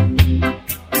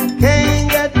 Can't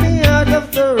get me out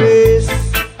of the race.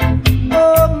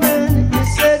 Oh man, you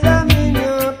said I'm in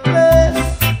your place,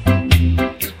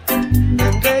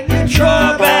 and then you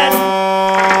drop it.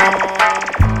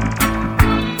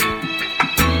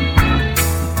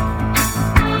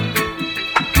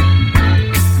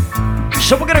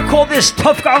 So we're gonna call this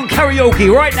Tough Ground Karaoke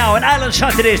right now in Island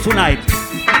Saturdays tonight.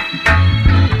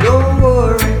 Don't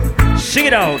worry. Sing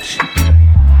it out.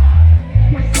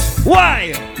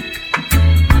 Why?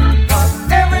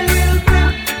 Every little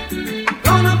bit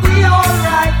gonna be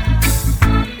alright.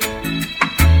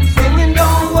 Singing,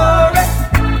 don't worry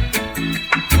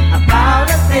about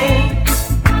a thing.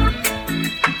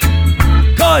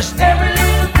 'Cause every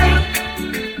little thing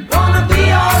gonna be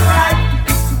alright.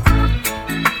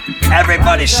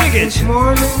 Everybody sing it.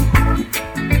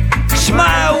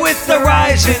 Smile with with the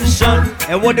rising sun.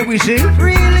 And what did we see?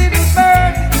 Three little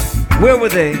birds. Where were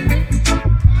they?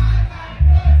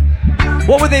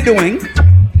 What were they doing?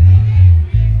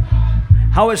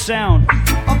 How it sound?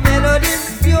 A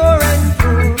melody's pure and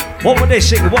true. What were they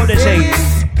singing? What were they saying?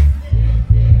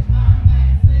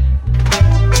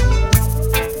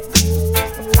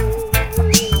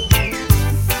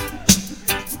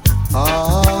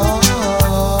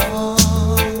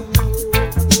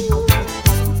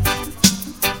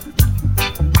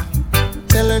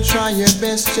 Tell her try your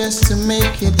best just to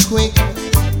make it quick.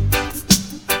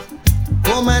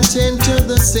 Come and tend to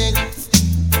the sick.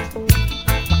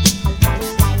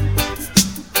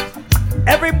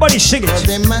 Everybody sing it. Well,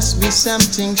 there must be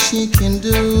something she can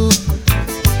do.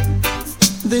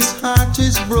 This heart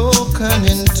is broken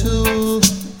in two.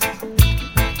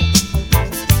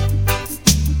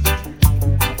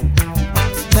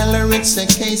 Tell her it's a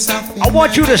case of I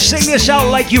want you to sing this out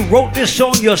like you wrote this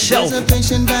song yourself. There's a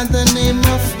patient by the name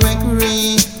of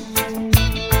Gregory.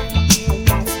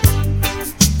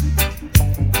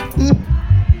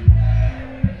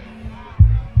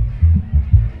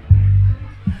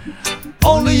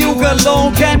 Only you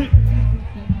alone can.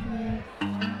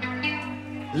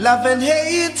 Love and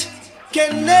hate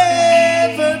can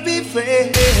never be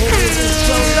friends.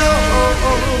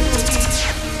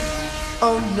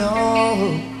 Oh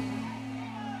no.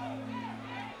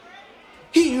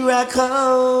 Here I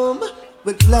come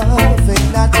with love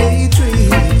and not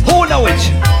hatred. Who know it?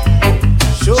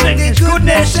 Sing His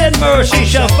goodness and mercy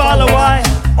shall follow I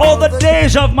all the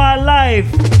days of my life.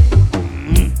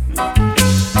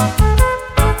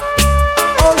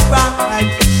 Alright.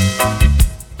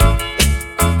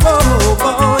 Oh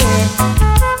boy.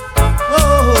 Oh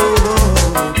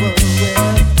yeah.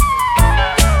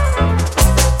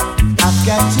 I've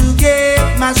got to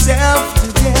get myself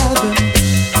together.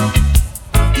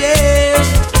 Yes.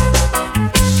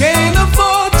 Can't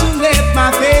afford to let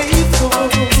my faith go.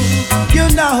 You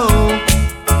know,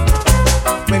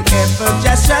 whenever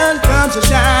just sun comes a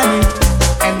shining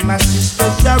and my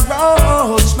sisters are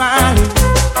all smiling.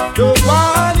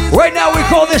 Right now we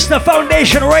call this the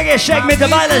Foundation Reggae segment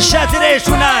of Island Saturdays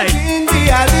tonight. We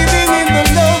are living in the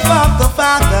love of the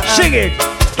Father. Sing it.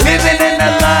 Living in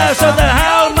the lives of the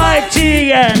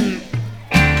Almighty and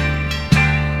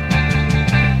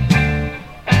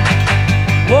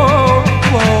whoa,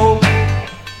 whoa,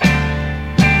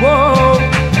 whoa.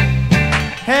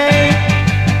 Hey,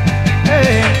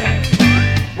 hey.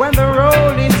 When the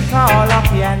road is tall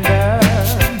up yonder,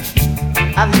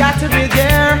 I've got to be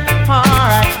there,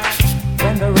 alright.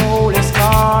 When the road is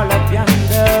tall up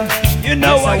yonder, you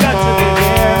know I got to be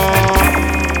there.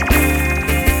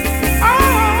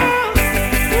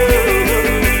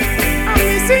 I'm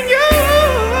missing you,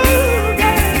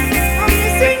 I'm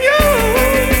missing you.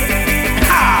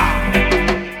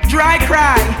 Dry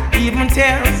cry, even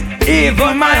tears,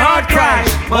 even my heart cries,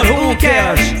 but who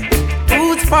cares?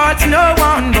 Whose fault's no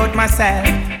one but myself.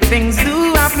 Things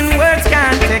do happen, words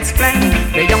can't explain.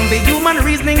 Beyond the human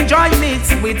reasoning, joy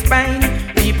mixed with pain.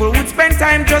 People would spend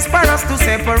time just for us to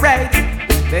separate.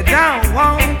 They don't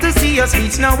want to see us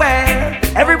reach nowhere.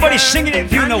 Everybody sing it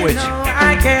if you know it.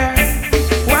 I care.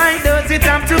 Why does it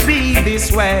have to be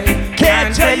this way?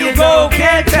 Can't tell you go,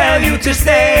 can't tell you to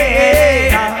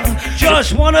stay.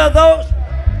 Just one of those.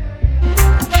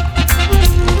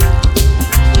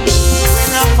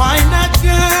 When I find that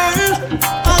girl,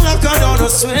 all I got on, I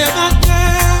swear that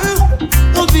girl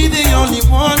will be the only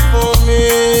one for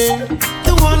me,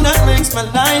 the one that makes my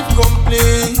life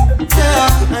complete.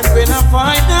 Yeah, and when I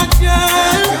find that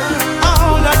girl,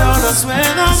 all I got on, I swear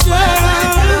that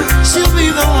girl, she'll be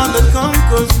the one that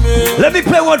conquers me. Let me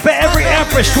play one for every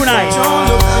empress tonight.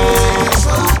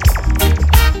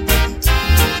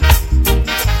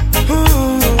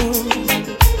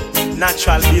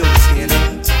 Natural beauty, you know.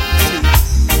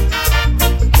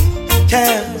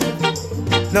 Yeah,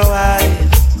 no,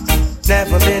 I've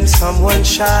never been someone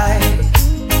shy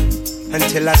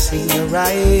until I seen your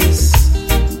eyes.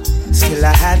 Still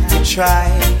I had to try.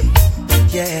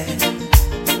 Yeah.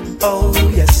 Oh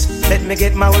yes. Let me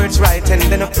get my words right and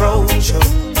then approach you.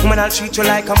 Woman, I'll treat you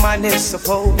like a man is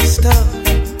supposed to.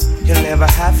 You'll never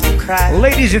have to cry.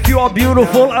 Ladies, if you are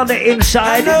beautiful on the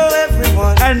inside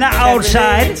and the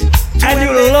outside, and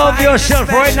you love yourself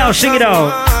right now, sing it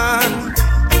out.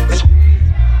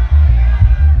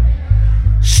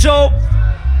 So,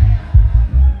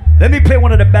 let me play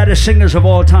one of the baddest singers of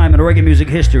all time in reggae music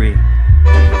history.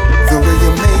 The way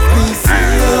you make me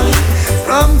feel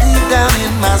from deep down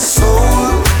in my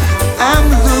soul, I'm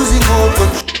losing hope.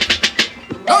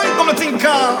 How you gonna think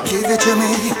of? Give it to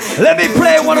me, Let me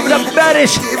play one of the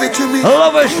baddest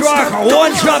lovers rock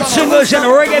one-drop singers in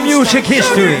reggae music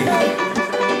history.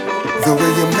 The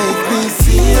way you make me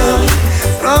feel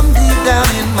from deep down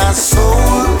in my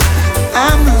soul,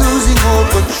 I'm losing all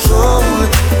control.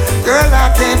 Girl,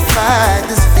 I can't fight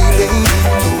this feeling.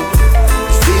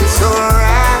 It feels so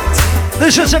right.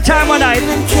 This is a time of night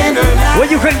when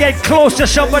you can get close to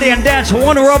somebody and dance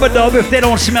one rubber dub if they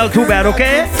don't smell too bad,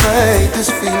 okay?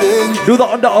 Do the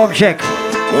object.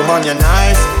 Woman, you're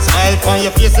nice. Smile on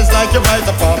your face is like you're right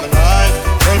upon the night.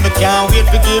 Girl, me can't wait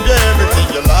to give you everything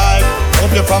you like.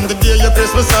 Hope you from the day your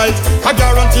Christmas sight. I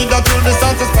guarantee that you'll be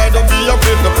satisfied. Don't be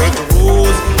afraid to break the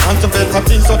rules. And to better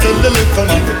things, so tell the little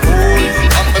man to cool.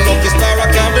 I'm a lucky star, I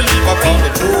can't believe I found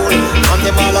the truth. And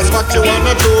them all ask what you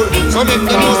wanna do. So make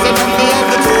them know that I'm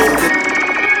the truth.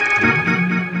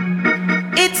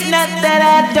 It's not that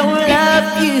I don't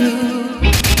love you.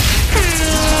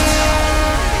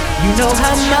 You know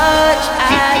how much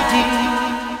I do.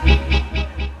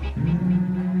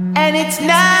 And it's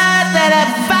not that I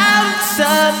found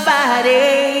somebody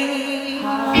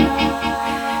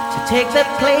to take the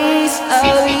place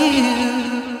of you.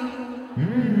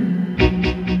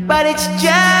 But it's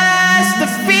just the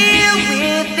feel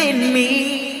within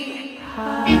me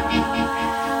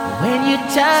when you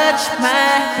touch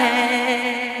my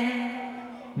hand,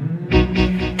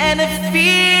 and a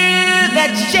fear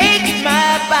that shakes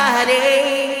my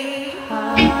body,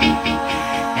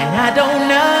 and I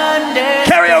don't understand.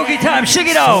 Karaoke time, sing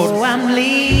it out. So I'm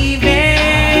leaving.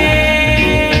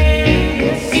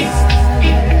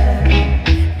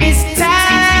 This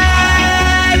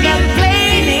time I'm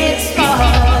playing it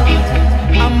smart.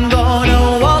 I'm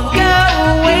gonna walk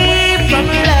away from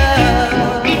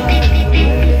love.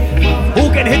 Who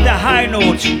can hit the high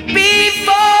notes?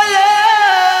 Before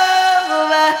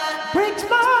love breaks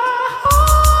my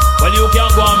heart. Well, you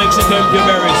can't go and mix it up your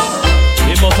berries.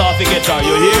 You must have to get her,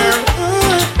 you hear?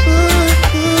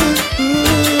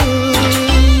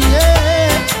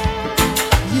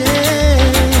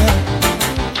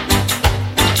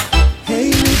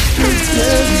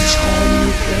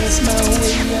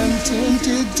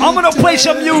 I'm gonna play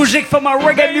some music for my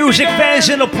reggae music fans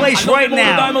in the place right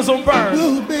now.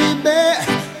 Oh, baby,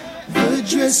 the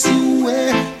dress you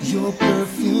wear, your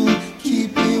perfume,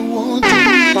 keep me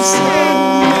wanting so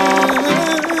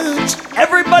much.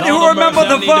 Everybody who remember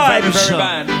the vibes.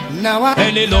 Now I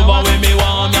any lover with me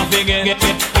want me forget, get.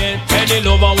 Any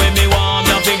lover with me want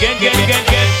me forget, get.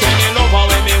 Any lover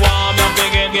with me want me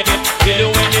forget, get. You do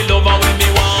any lover with me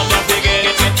want me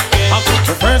forget, get.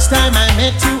 The first time I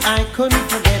met you, I couldn't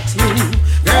forget you.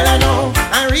 Girl, I know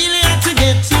I really had to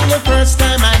get you. The first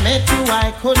time I met you,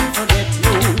 I couldn't forget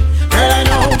you. Girl, I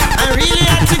know I really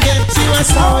had to get you. I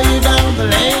saw you down the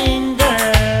lane,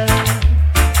 girl.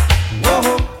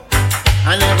 Whoa,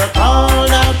 I never called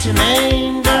out your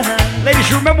name, girl.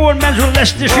 Ladies, remember when men were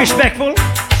less disrespectful?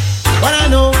 But I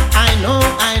know,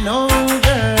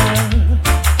 girl.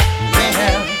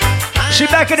 See,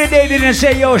 back in the day, they didn't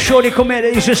say, yo, shorty, come here.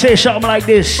 They used to say something like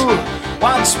this.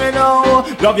 Watch me now,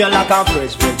 love you like a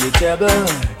fresh vegetable.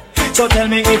 So tell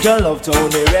me if you love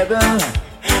Tony Rebel.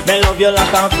 Me love you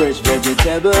like a fresh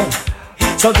vegetable.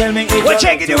 So tell me if we're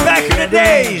taking you back in the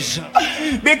days.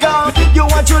 Because you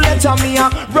want to let me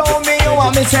roll me, you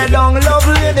want me say down, love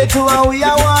lady to how we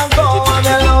I want go. And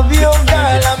I love you,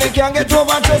 girl, and me can't get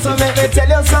over to. So make me tell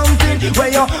you something where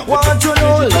you want to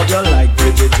know. Love you like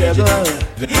vegetable.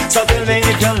 So tell me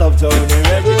if you love Tony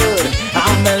Rebel.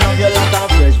 And me love you like a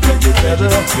fresh vegetable.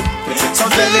 So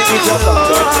tell me if you love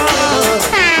Tony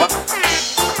Rebel.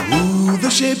 ooh, the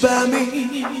shape of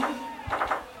me.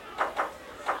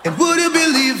 And would you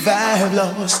believe I've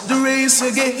lost the race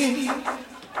again?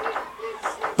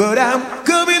 But I'm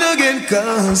coming again,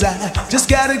 cause I just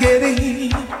gotta get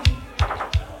in.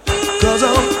 Cause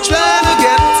I'm trying to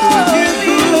get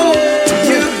to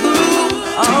you.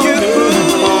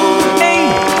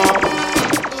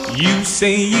 You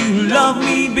say you love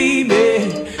me,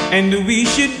 baby, and we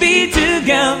should be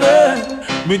together.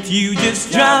 But you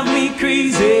just drive me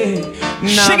crazy.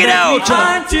 Now sing it that out. We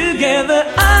are together,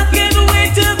 I can't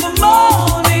wait till the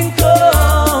morning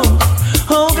comes.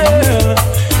 Oh girl,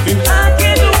 and I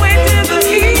can't wait till the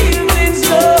evening's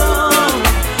come.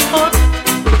 Oh,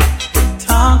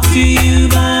 talk to you,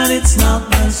 but it's not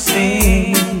the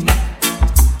same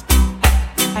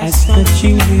as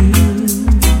touching you.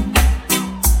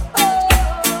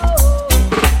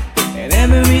 And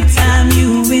every time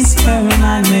you whisper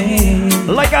my name.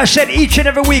 Like I said, each and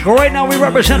every week, right now we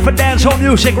represent for dancehall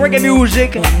music, reggae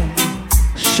music,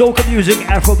 soca music,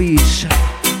 Afrobeats.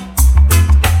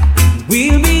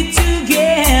 We'll be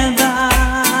together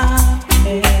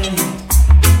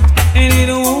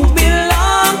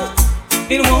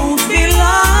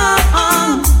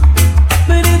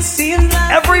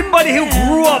Everybody who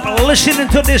grew up listening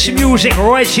to this music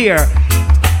right here,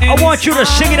 I want you to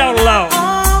sing it out loud.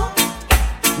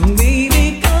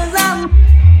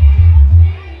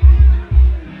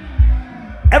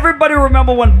 Everybody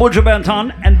remember when Buju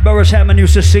Banton and Boris Hammond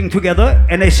used to sing together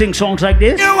and they sing songs like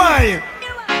this? Yeah, why?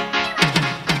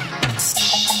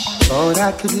 Thought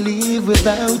I could live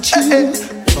without you.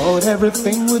 Thought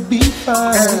everything would be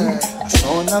fine. I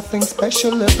saw nothing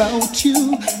special about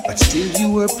you, but still you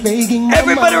were plaguing my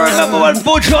Everybody mind. remember when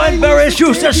Buju and Boris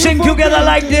used to sing together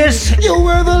like this? You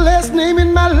were the last name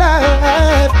in my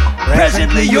life.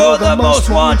 Presently you're the most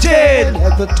wanted.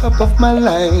 At the top of my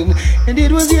line. And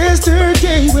it was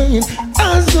yesterday when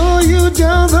I saw you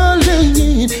down the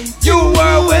lane. You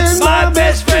were with my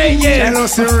best friend, yeah. My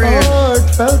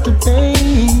heart felt the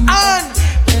pain.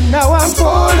 And now I'm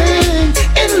falling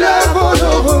in love all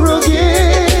over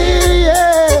again.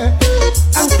 Yeah.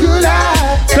 I'm good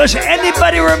at. Does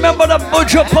anybody remember the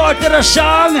Buju part of the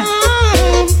song?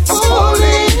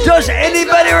 Does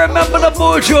anybody remember the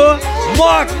Buju,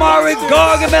 Mark Murray,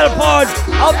 Gargamel part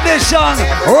of this song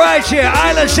right here?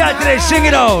 Island Saturday, sing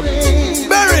it out.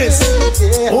 Berries.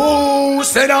 Oh,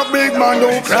 said that big man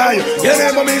don't cry. You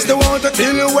never miss the water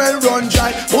till you well run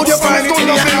dry. Put your find it in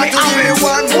your heart to be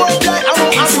one more day. I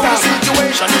won't ask the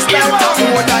situation. It's time to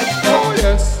more like. Oh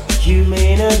yes. You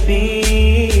may not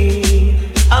be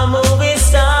a movie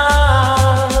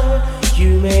star.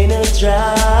 You may not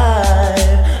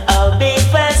drive a big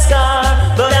fast car,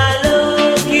 but I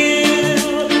love you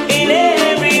in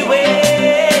every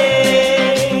way.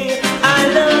 I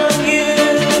love you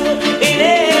in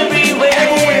every way.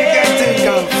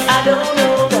 I don't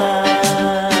know why.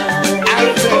 I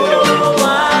don't know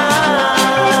why.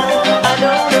 I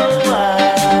don't know why.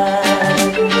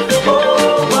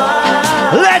 Oh,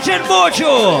 why. Legend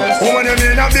Buju. Woman, you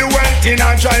need to be wealthy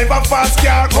and drive a fast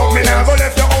car. Come in and go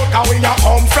left your out and we you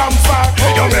come from far.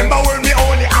 You remember when we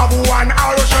only have one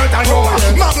arrow shirt and you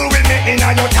muggle with me in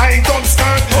your tight up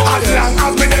skirt. As long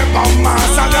as me there from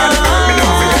Mars and God, me no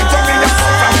forget to me you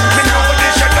come from. Me no go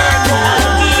dish your dirt.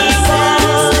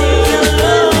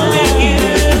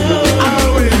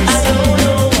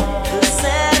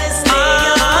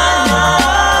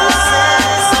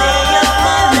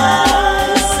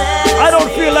 I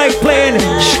don't feel like playing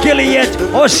Skilly yet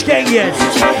or Skeng yet.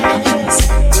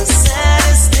 The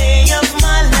saddest day of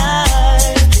my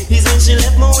life is when she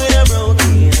left me with a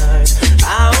broken heart.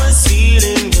 I was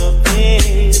feeling the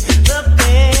pain, the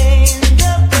pain,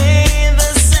 the pain, the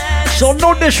saddest. So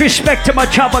no disrespect to my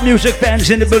Chopper music fans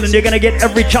in the building. You're gonna get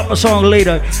every Chopper song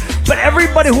later. But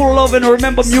everybody who love and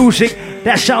remember music,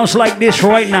 that sounds like this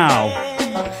right now.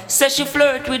 Says she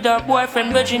flirt with her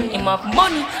boyfriend, virgin him of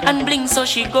money and bling, so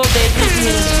she go bed with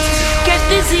me. Get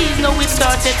disease, now it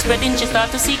started spreading. She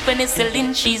start to seek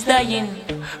penicillin, she's dying.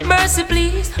 Mercy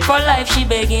please, for life she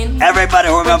begging. Everybody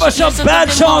remember some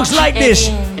bad songs like this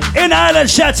in Island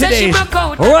Saturdays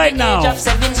right now. Age of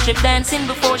 7, strip dancing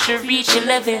before she reach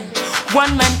 11.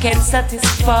 One man can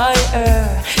satisfy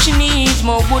her. She needs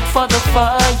more wood for the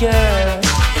fire.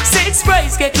 Sex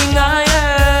price getting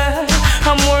higher.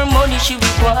 And more money she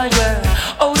require.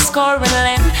 Oh, score and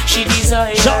land she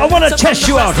desire. So I want to test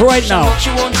you out right now. She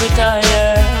won't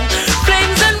retire.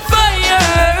 Flames and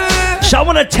fire. So I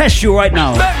want to test you right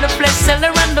now. Burn the flesh, sell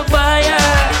her and the buyer.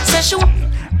 Says she.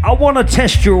 I want to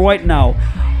test you right now.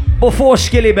 Before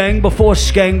Skilly Bang, before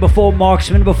Skeng, before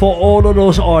Marksman, before all of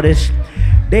those artists,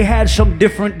 they had some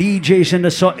different DJs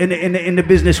in the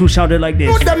business who sounded like this.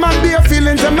 Put them and their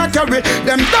feelings them not carry.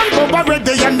 Them done over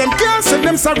ready and them can't say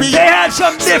them sorry. They had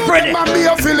some different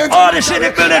artists in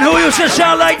the building who used to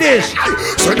sound like this.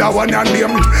 So that one and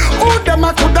them, oh them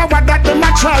a coulda what that them a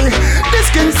try.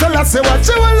 This king seller say what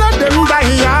you will let them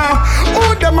die.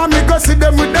 Oh them a me go see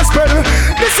them with the spell.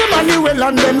 This Emmanuel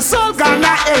and them soul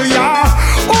gonna area.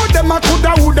 Oh them a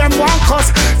coulda who them want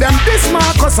cause. Them this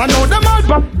Marcus I know them all.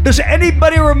 Does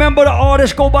anybody remember the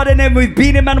artist go by the name of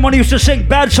Beanie Man when he used to sing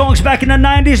bad songs back in the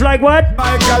 90s? Like what?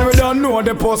 Michael, we don't know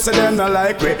the post of them not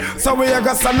like me. So we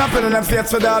got stand up in them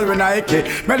face with all we Nike.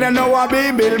 But they know what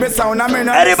be build me sound. I mean,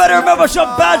 anybody remember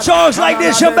some bad songs like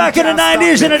this from back in the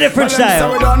 90s in a different style?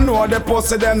 So we don't know the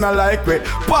post of them not like me.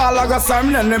 Paul I got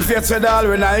some in them face with all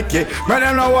we Nike. But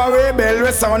they know what we build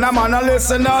me sound. I'm on a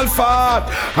listen all fat.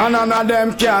 And none of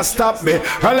them can't stop me.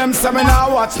 Well them say me now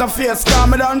watch the face.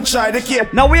 Come me don't try the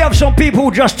kid. Now we have some people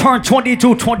who just turned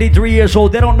 22, 23 years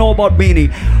old. They don't know about Beanie,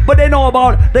 but they know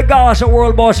about the Gaza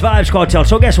World Boss Vibes Cartel.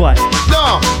 So guess what?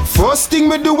 No, first thing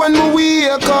we do when we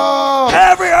wake up.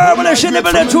 Every herbalist in the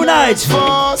building tonight.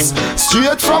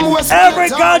 Straight from West. Every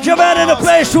ganja man in the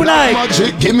place tonight.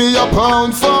 Magic, give me a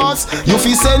pound fast. You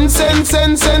fi send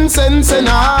send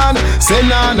on.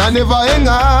 Send on, I never hang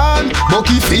on.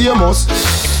 Bucky famous.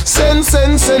 Send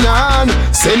on.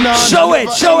 Send on. Show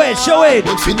it.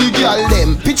 But for the girl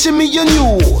them, picture me and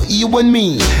you and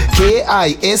me.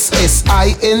 KISSING.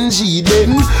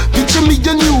 Then picture me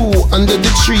and you under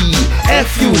the tree.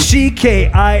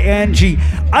 FUCKING.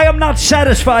 I am not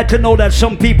satisfied to know that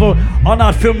some people are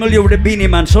not familiar with the Beanie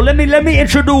Man. So let me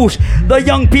introduce the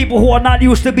young people who are not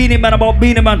used to Beanie Man about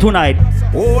Beanie Man tonight.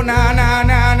 Oh na na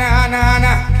na na na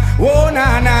na. Oh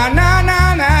na na na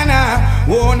na na na.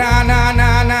 Oh na na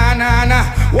na na na na.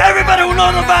 Everybody who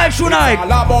knows the vibes tonight. All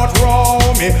about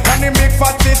Romy and the big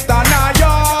fat sister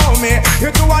Naomi. You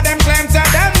two of them claim to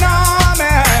them know me.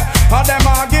 All them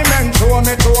argument to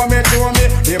me.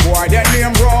 The boy that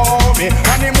name Romy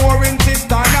and the more in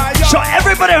sister Naomi. So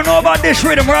everybody who know about this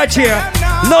rhythm right here,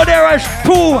 know there are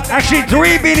actually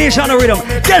three beanies on the rhythm.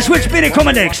 Guess which beanie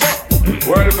coming next?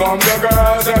 Welcome the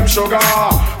girls, them sugar.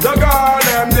 The girl,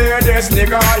 them near this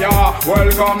nigga, yeah.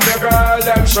 Welcome the girl,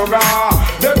 them sugar.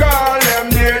 The girl, them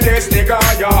near this nigga,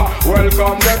 yeah.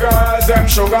 Welcome the girls, them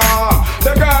sugar.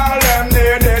 The girl, them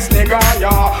near this nigga,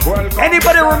 yeah. Welcome.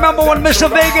 Anybody remember when Mr.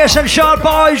 Vegas and Sean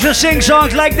Paul used to sing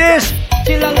songs like this?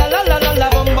 La la la la la la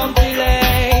bum bum chile.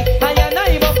 I know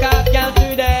you book up girl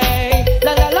today.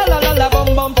 La la la la la la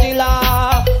bum bum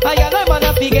chila. I know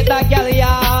man fi get that girl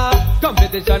ya.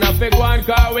 Competition a big one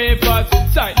car we first.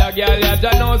 Sight the girl ya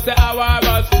just know say our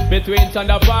bus. Between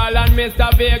Thunderfall and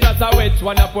Mr. Vegas, a which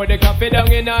one a put the coffee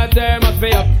down in a thermos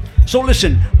for up. So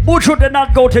listen, Buju did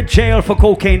not go to jail for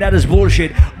cocaine. That is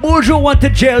bullshit. Buju went to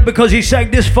jail because he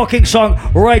sang this fucking song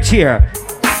right here.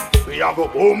 We have a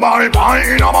boom my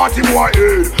pie in a party boy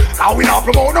head. Now we not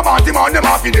promote the party man, them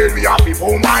happy dead. We happy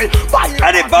boom my pie.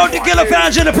 And it bound to killer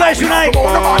fans in the place tonight.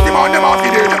 Promote the party man, them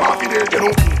happy dead, you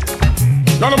know.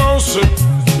 None of mercy,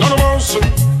 none of mercy,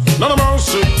 none of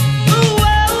mercy.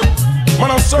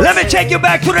 Let me take you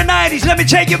back to the 90s. Let me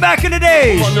take you back in the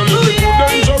days. Man, you're living too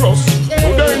dangerous,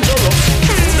 too dangerous,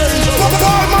 too dangerous.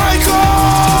 Oh my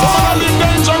God! Woman, I live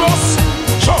dangerous.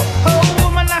 Sure. Oh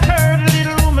woman, I heard a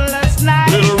little rumor last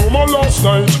night. Little rumor last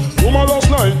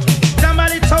night.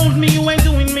 Somebody told me you ain't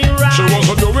doing me right. She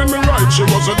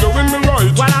wasn't doing me right.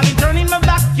 While I've been turning my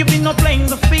back, you've been no playing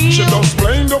the field. She just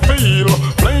playing the field.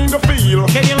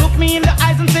 Can you look me in the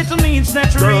eyes and say to me it's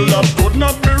not Girl, real? that could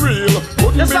not be real.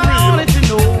 That's all I wanted to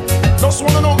know. Just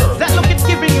wanna know, girl. That look is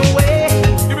giving you away.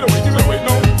 Give it away,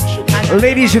 no.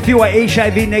 Ladies, if you are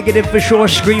HIV negative for sure,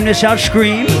 scream this out,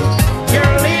 scream. You're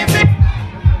living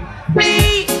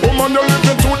me. Woman, you're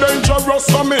living too dangerous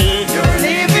for me. You're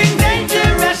living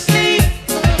dangerously.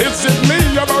 Is it me,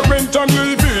 you're rent and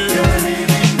leaving?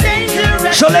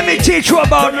 So let me teach you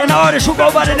about an artist who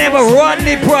go by the name of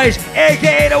Rodney Price,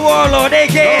 aka the Warlord,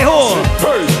 aka who?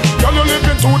 Hey, girl, you're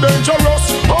living too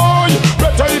dangerous. Boy,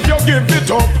 better if you give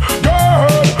it up,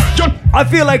 girl. I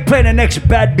feel like playing the next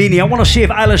Bad Beanie. I want to see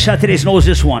if Island Saturdays knows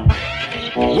this one.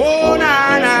 Oh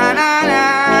na na na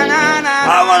na na na.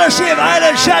 I want to see if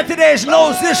Island Saturdays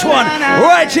knows this one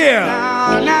right here.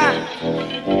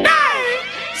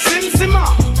 Sim-Sima,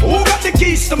 who got the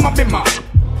keys to my bimmer?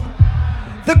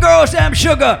 The girls am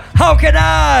sugar. How can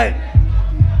I?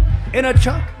 In a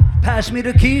truck, pass me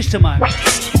the keys to my.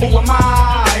 Who am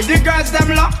I? The girls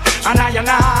them lock, and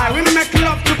I, we make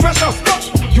love to pressure.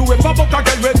 You a bubble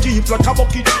get red deep like a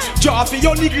bucket.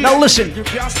 Now listen,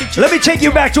 let me take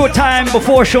you back to a time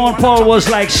before Sean Paul was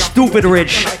like stupid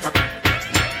rich.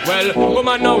 Well,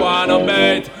 woman no wanna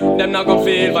bait. Them not gonna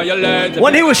feel violent.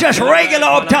 When he was just regular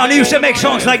uptown, he used to make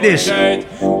songs like this.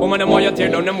 Woman them want you tear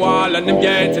down them wall and them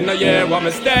gates in the year what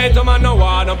mistake. Woman no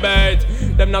wanna bait.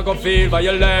 Them not gonna feel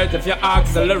violent if you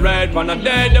accelerate. On a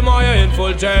day, them want you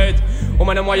infiltrate.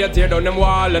 Woman them want you tear down them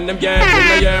wall and them gates in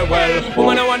the year. Well,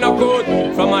 woman I wanna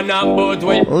good from a not both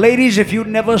way. Ladies, if you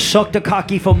never sucked a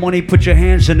cocky for money, put your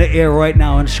hands in the air right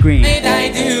now and scream.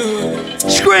 I do.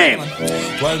 Scream!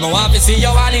 Well, my want to see you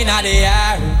all in the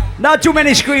air. Not too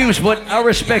many screams, but I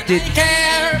respect it.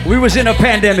 We was in a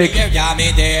pandemic.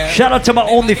 Shout out to my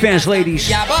OnlyFans ladies.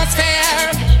 Yeah, but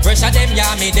fair. Pressure them,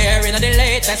 yeah, me there in the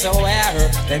latest aware.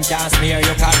 Them can't smear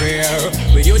your career.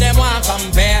 With you, them want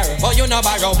compare. But you no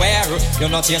borrow where. You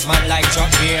no chase man like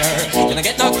Chuck here. You no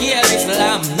get no kill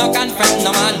Islam. No confront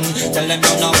no man. Tell them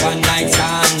you no one night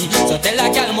stand. So tell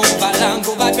a girl move along.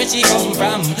 Go back where she come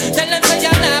from. Tell them say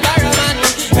you're not borrow man.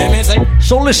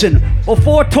 So listen,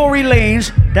 before Tory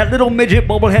Lanez, that little midget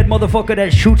bubblehead motherfucker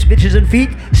that shoots bitches in feet,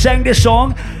 sang this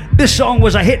song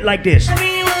was a hit like this. You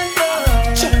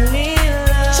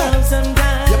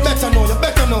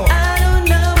better know. I don't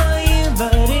know about you,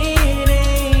 but it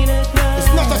ain't a crime.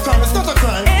 It's not a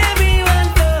crime. Everyone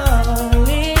fall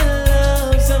in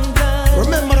love sometimes.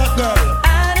 Remember that girl.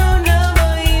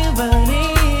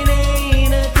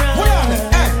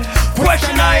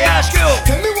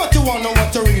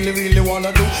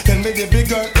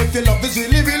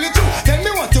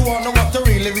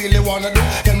 wanna do?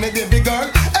 Tell me, baby girl.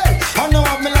 Hey, I know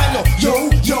I'm like yo.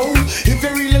 If you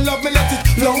really love me, let it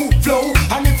flow.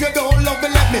 And if you don't love me,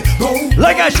 let me go.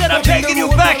 Like I said, I'm taking you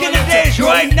back in the days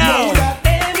right now.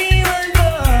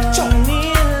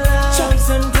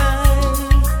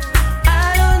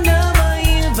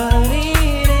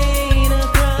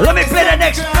 Let me play the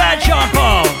next bad jump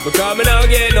on. Because me now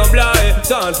get no blind.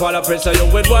 Don't fall a pressure you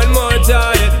with one more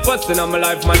time. Busting on my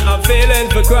life, man, I'm feeling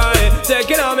for crying.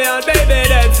 Taking on me on, baby,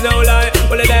 that's no lie.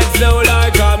 Well, that's no lie.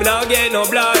 Cause me now get no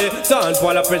blind. Don't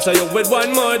fall a pressure you with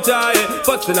one more time.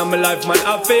 Busting on my life, man,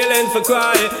 I'm feeling for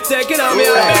crying. Taking on me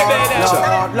on, baby, that's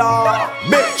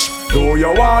bitch. Do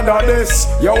you wanna this?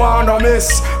 You wanna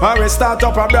miss? I will start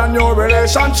up a brand new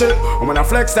relationship. I'm gonna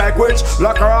flex like witch,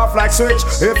 lock her off like switch.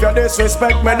 If you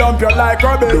disrespect me, dump you like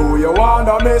rubbish. Do you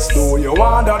wanna miss? Do you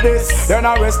wanna this? Then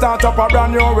I will start up a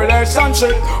brand new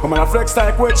relationship. I'm gonna flex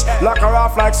like witch, lock her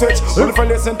off like switch. If you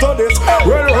listen to this,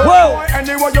 well,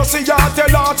 anyway you see her,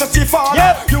 tell her to see fall.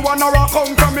 You wanna rock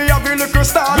home from me, have a little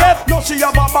star. No, she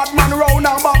have a bad man round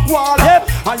her back wall.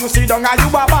 And you see down and you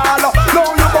a ball. No,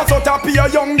 you bust out a pure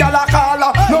young gal.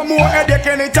 No more headache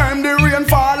anytime the rain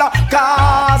fall.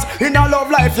 Cause in a love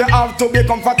life you have to be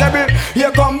comfortable. Here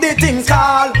come the things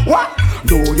called what?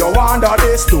 Do you wonder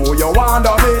this? Do you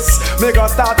wonder this? Make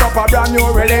us start up a brand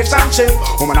new relationship.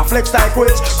 I'm gonna flex like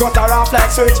witch, cut her off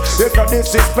like switch. If you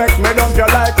disrespect me, dump you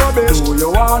like rubbish. Do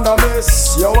you wonder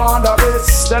this? You wonder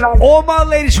this? Then all my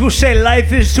ladies who say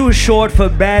life is too short for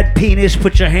bad penis,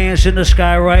 put your hands in the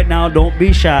sky right now. Don't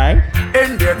be shy.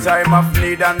 In their time of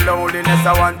need and loneliness,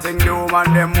 I want thing the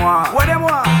woman them want. What them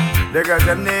want? The girls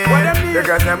them need. What them need? The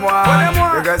girls them want. What them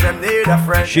want? The girls them need a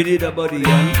friend. She need a buddy,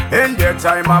 yeah. In their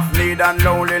time of need and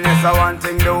loneliness, I want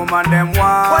thing the woman them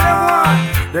want. What them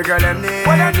want? The girl them need.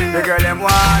 What them need? The girl them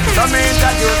want. So me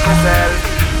introduce myself.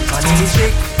 My name is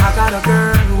Vic. I got a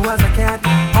girl who was a cat,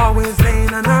 always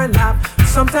laying on her lap.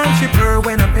 Sometimes she purr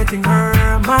when I'm petting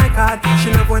her. My God,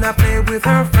 she love when I play with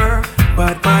her fur.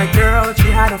 But my girl, she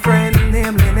had a friend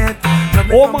named Lynette.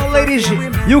 All my ladies,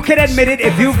 you can admit it.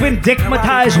 If you've been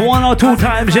dickmatized 1 or 2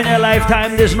 times in your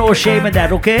lifetime, there's no shame in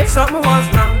that, okay? Something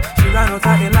was wrong. She ran out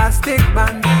of elastic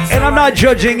band. And I'm not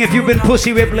judging if you've been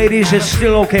pussy whipped, ladies. It's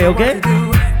still okay, okay?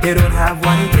 They don't have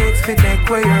what it takes to take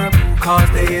way up.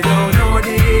 Cause they don't know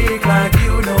Dick like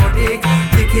you know Dick.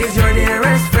 Dick is your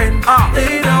dearest friend.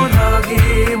 They don't hug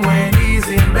him when he's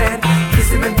in bed.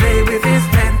 Kiss him and play with his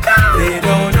pen. They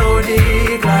don't know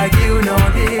Dick like you know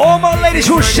Dick. All my ladies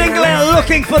who are single and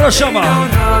looking for the summer. They don't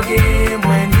hug him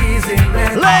when he's in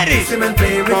bed. Ladies! Kiss him and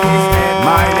play with his pen.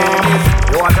 My name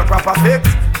is, you want a proper fix?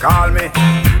 Call me.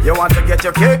 You want to get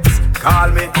your kicks?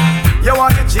 Call me. You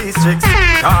want the cheese chicks?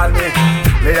 Call me.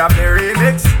 Me have the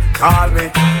remix? Call me.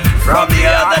 From the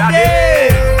other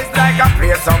days, like I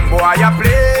play some boy I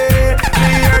play. Me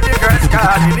hear the girls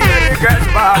calling, hear the girls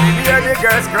bawling, hear the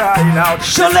girls crying out.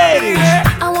 So ladies,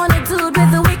 I want a dude with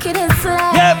the wickedest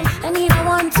slang. I need a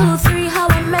 1, 2, 3, how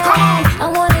a man. I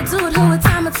want a dude who would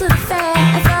time it to the fan.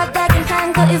 I thought that can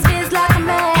handle his biz like a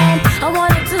man. I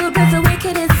want a dude with the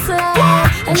wickedest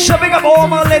slang. summing up all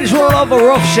my ladies who love a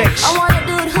rough sex. I want a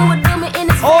dude who would do me in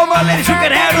his all my ladies who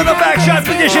can handle the back shot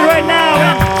position right now.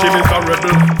 She is a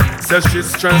rebel, says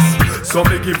she's stressed, so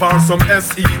me give her some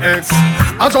sex.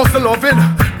 I just loving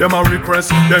them a request.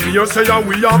 Them here say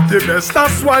we have the best.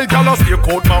 That's why gyal stay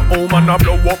out my home and I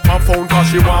blow up my phone, cause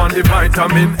she want the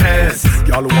vitamin S.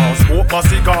 Gyal want smoke my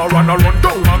cigar and I run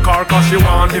down my car, cause she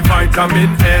want the vitamin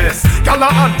S. Gyal a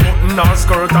unbutton her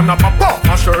skirt and I pop off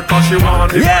my shirt, cause she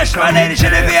want the yes, my ladies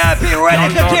in the VIP,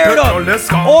 ready to tear it up.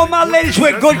 All my ladies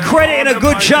with good credit and a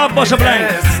good job, bust a blank.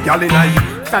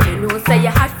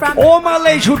 All my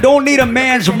ladies who don't need a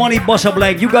man's money, bust a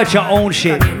blank. You got your own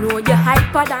shit.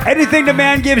 Anything the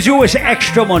man gives you is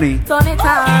extra money. Turn it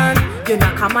on, you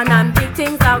know come on and big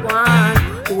things I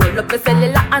want. Hold up the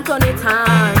cellular and turn it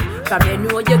on. From you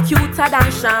know you're cuter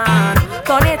than Sean.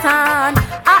 Turn it on,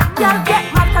 girl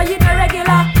get mad cause you the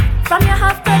regular. From your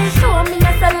house to the show me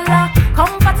your cellular.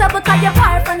 Comfortable cause your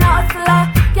boyfriend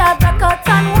hustler. Girl back out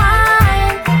and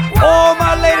wine. All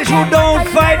my ladies who don't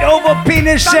fight over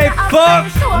penis say fuck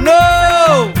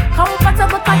no.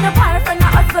 Comfortable cause your boyfriend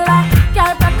hustler.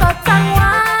 Girl back out and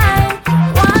wine.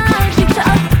 Picture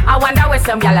us. I wonder where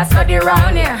some gyal a study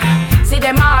round here. See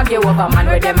them argue over man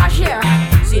where them a share.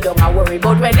 See don't a worry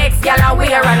about when next gyal a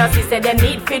wear. And us say them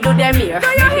need fi do them here. Do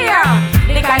you hear?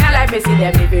 The kind of life me see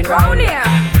them living round here.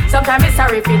 Sometimes it's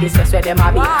sorry for this where them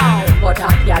a be. But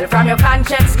hot gyal from your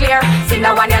conscience clear. See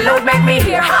now when your load make me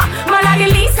hear. Man a the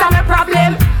least of my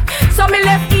problem. So me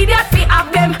left idiot fi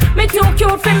have them. Me too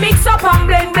cute fi mix up and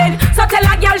blend. So tell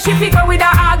a girl she figure with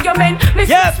her argument. Me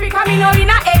speak and me know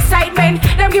in a excitement.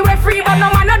 Them give away free but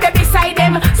no man no dey beside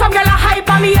them. Some girl a hype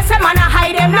on me, yes a man a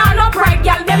hide them. Now no pride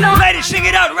girl, them no. Ladies, sing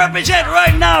it out, represent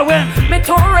right now, man. Me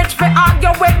too rich for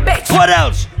argue with bitch. What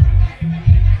else?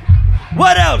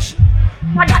 What else?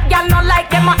 But that girl not like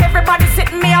them, everybody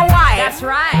sitting me a while. That's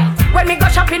right. When me go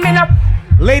shopping, me no.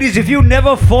 Ladies, if you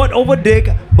never fought over dick,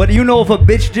 but you know if a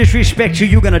bitch disrespects you,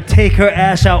 you're gonna take her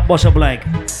ass out, bust a blank.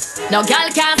 No girl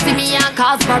can't see me and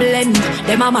cause problem.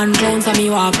 Them a man clowns and me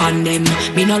walk on them.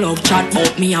 Me no love chat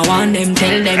but me I want them.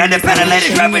 Tell them. Independent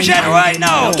ladies represent right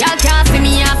now. No girl can't see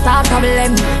me and start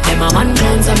problem. Them a man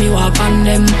clowns and me walk on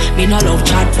them. Me no love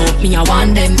chat but me I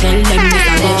want them. Tell them this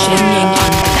a get shaming.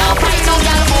 Now fight no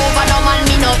girl over no man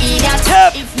me no idiot.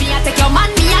 If me I take your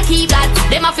man me I keep that.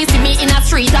 Them a fi see me in a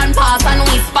street and pass and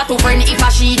whisper to friend if I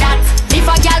she that. If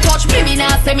a girl touch me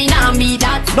nah say me nah be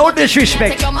that. No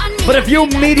disrespect, but if you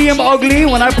medium ugly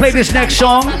when I play this next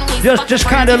song, just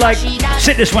kind of like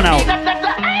sit this one out.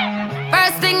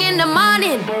 First thing in the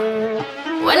morning.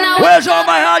 Where's all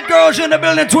my hot girls in the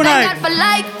building tonight? For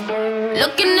like,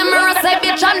 look in the mirror, say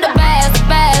bitch I'm the best,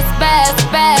 best, best,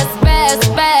 best, best,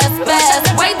 best,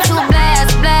 best. Way too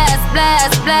blessed, blessed,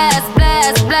 blessed, blessed,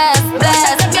 blessed, blessed,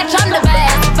 blessed. Bitch I'm the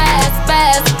best, best,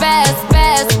 best, best,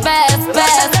 best, best,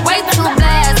 best. Way too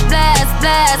blessed, blessed,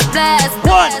 blessed, blessed.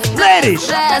 What, ladies?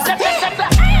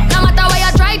 No matter where you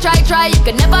try, you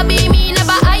can never be me,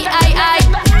 never I.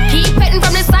 Keep petting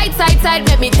from the side.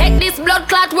 Let me take this blood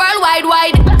clot worldwide,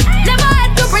 wide. Never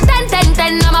had to pretend,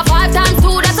 10. I'm a 5 times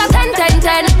 2, that's a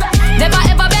 10. Never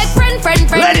ever beg friend.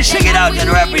 Ladies, sing it out and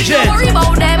represent. Don't worry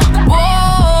about them.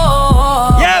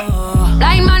 Whoa. Yep.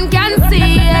 Blind man can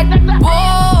see it.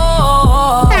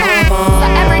 Whoa. So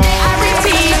every day I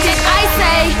repeat it. I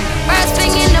say, first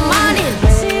thing in the morning,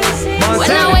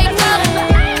 when I wake up,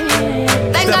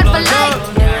 thank God for life.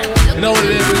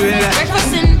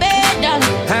 Breakfast in bed done.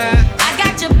 I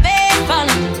got your bed fun.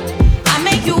 I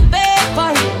make you bed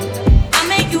fun. I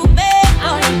make you bed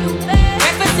fun.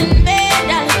 Breakfast in bed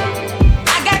done. I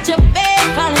got your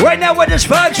bed fun. Right now, we're just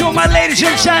vibes with my ladies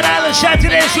inside Island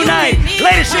Saturdays tonight.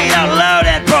 Ladies, sing it out loud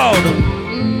and proud.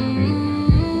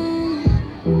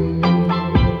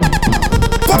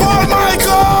 Paul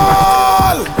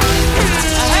Michael!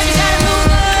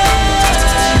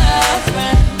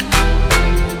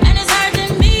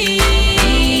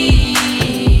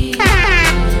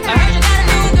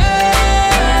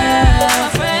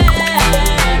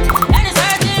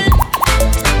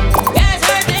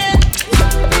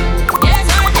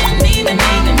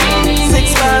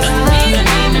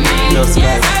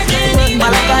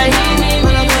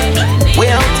 We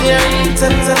out here,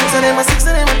 10 them a 6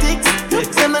 and them a ticks.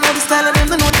 Them know the style and them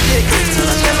know the kicks.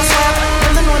 Them a swap,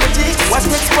 them know the jigs. Watch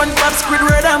next SpongeBob,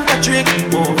 Squidward and Patrick.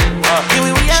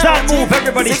 Start move,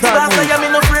 everybody start move.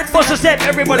 Bust a step,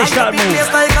 everybody start move.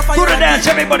 Do the dance,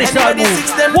 everybody start move.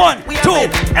 1,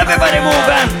 2, everybody move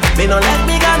and me no let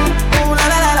me gun. Ooh la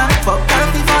la la la. Fuck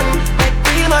coffee fun, make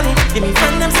real money. Give me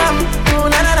friend them some. Ooh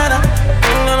la la la la.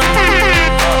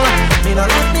 Me no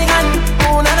let me gun.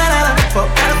 Ooh la la la la. Fuck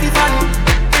coffee fun,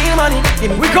 real money.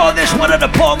 we call this one of the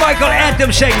Paul Michael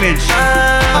anthem segments.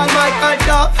 Paul Michael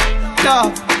top.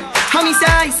 Honey say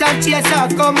ice and chase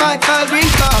out. Come Michael drink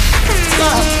up.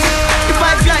 Stop. The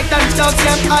vibes like that talk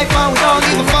them I found. Don't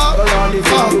give a fuck.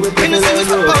 We no see we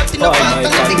support in the past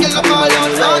and let me get the ball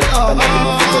out.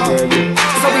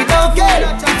 So we don't care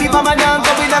if you mama down,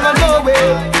 but we never know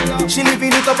it. She living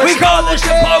it up. We call this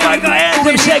the Paul Michael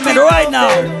anthem segment right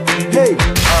now. Hey.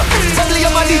 Suddenly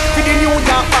your body with the new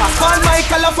York pass. Paul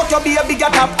Michael, fuck your baby,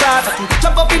 got top class.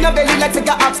 Jump up in your belly like take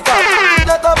a hot spot.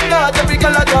 Not up now, every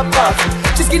girl a drop pass.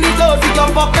 She skinny clothes, we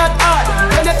can fuck that hard.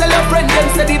 When you tell your friend, them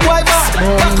say the boy bad.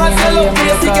 Back and sell up,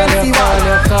 yes, you can see one.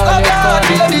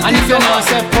 And if you know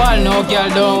say Paul, no girl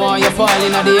don't want you fall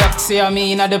in the Oxy, I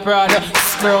mean at the Prada.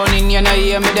 Browning, you know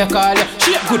hear me they call you.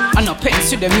 She good and no pens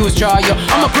to them use draw you.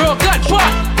 I'm a broke lad, what?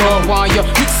 Go want you.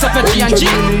 Mix up a G and G.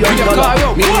 With your car,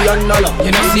 yo, boy. You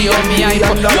know see how me I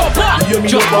put. Yo, boy,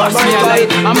 just pass me a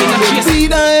light. I'm in a chase. See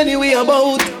that anyway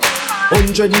about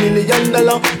 $100 million.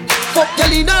 Fuck your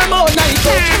leader about night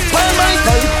out. Well,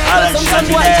 Michael, some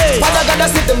white. Father God, I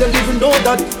see them even know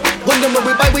that. When them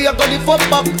we buy, we are gonna fuck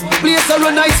back. Place are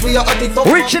run nice, we are at the top.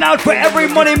 Reaching out for every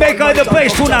money maker in the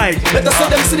place tonight. Let us see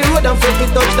them see the road and front we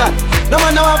touch that. No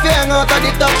man now have hang out at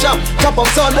the top shop. Chop up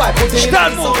sound boy, put it in.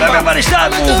 Start move, everybody start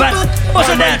moving.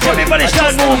 Bust a dance, everybody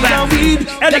start moving.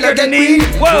 And they got the need.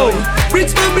 Whoa.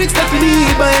 Bricks for bricks that we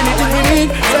need, buy anything we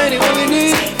need, buy anything we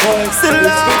need. Still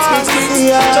bricks.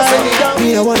 Just send it down.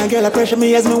 Me I wanna get a pressure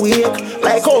me as me wake.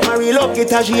 Like how my real up get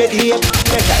as she hit. Give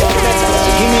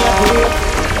me a break.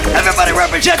 Everybody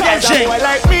represent that shit. Boy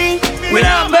like me, we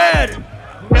not mad.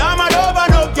 Nah mad over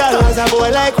no girl. Cause a boy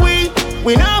like we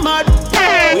not mad.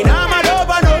 We not mad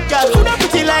over no girl. Coulda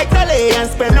pretty like Calais and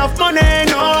spend enough money,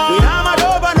 no. We not mad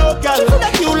over no girl. Coulda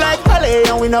cute like Calais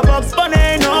and we no Bugs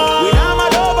Bunny, no. We not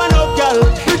mad over no girl.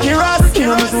 Ricky Ross,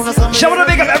 so I want to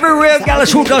make up every real gal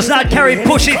who does not carry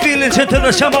pussy feelings into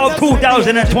the summer of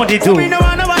 2022. We no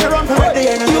wanna run from the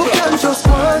end. You can just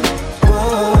one.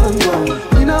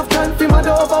 Enough time for my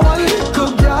over one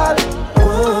little girl.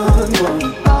 One.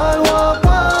 I'll walk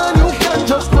one. You can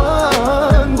just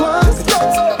one.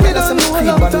 Me don't know a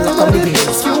long time I did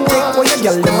this. You take for your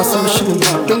girl, them a some shoe.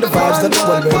 Bring the vibes that the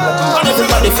world will.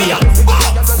 Everybody fear.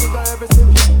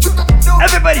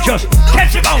 Everybody just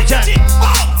catch the mountain.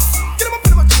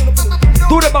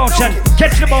 Do the mountain,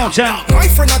 catch the mountain. My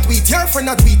friend not weak, your friend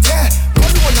not weak, yeah.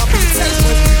 One wanna be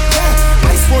self-made, yeah.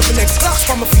 I smoke the next flash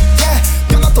from my feet, yeah.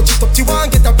 You not touch it up, you want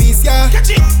get a piece, yeah.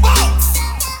 Catch it, bounce.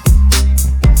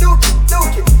 No,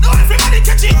 everybody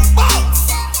catch it,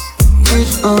 bounce.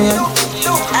 Oh yeah.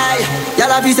 Hey,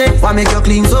 y'all have say, why make you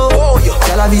clean so?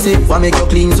 Y'all have say, why make you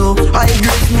clean so? I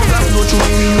grip smoke and blow through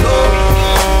the window.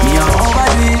 Me a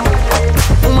overdo it.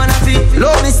 Woman I feel,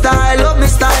 love me style,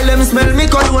 let me smell me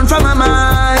cologne from my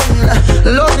mind.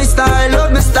 Love me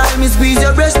style, me squeeze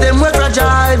your breast, them we're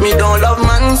fragile. Me don't love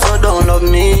man, so don't love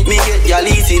me. Me get y'all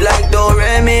easy like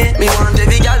Doremi. Me want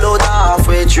every gal out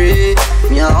halfway tree.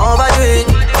 Me a overdo it,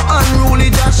 unruly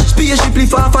dash. Spaceshiply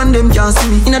far from them can't see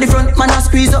me. Inna the front, man I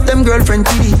squeeze up them girlfriend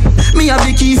TV. Me have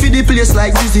the key for the place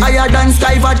like Dizzy. Higher than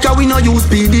Sky Vodka, we no use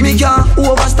PD. Me can't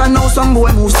overstand now some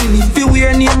boy move silly. Fi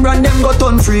wear name brand, them got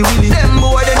on free willy. Them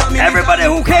boy they know me. Everybody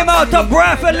who came out to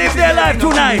breath and live their life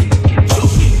tonight.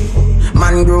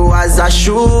 Man grow as a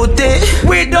shooty.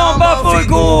 We don't buffalo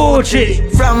Gucci.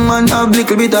 From man have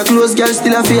little bit of clothes, girl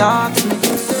still a fear.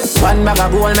 One bag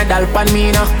of gold medal pan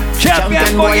me now.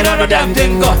 Champion boy, you know the damn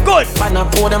thing go good. Man a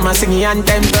pour them a singing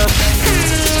anthem.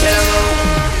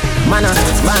 Man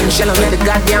shell on the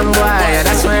goddamn boy.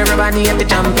 That's why everybody at the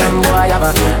champion boy. Have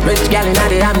a rich gal in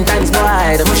the Hamptons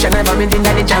boy. The bush never been in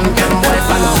the champion boy.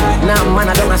 Now man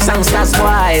I don't a songsters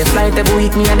boy. Flight every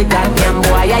week me and the goddamn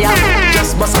boy. Yeah.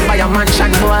 Just bust up by a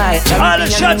mansion boy. All the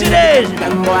shots it is.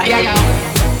 Yeah.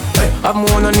 I'm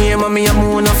more no name and me I'm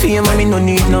more no fame and me no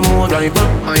need no more hype.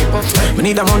 Me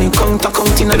need a money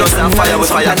counting. They don't stand fire with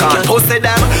fire can't toast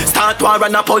them. Start war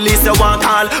and the police they want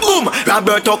call. Boom,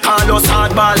 Roberto Carlos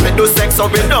hardball. Me do sex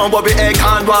up with down but we egg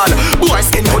can't wall. Boy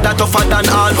skin coulda tougher than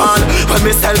all wall. When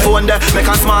me cell phone there make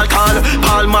a small call.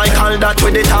 Paul Michael that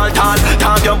with the tall.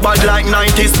 Talk your bad like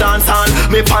 90s dancehall.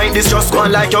 Me pint this just go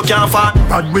like you can't fall.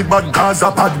 Bad we bad Gaza,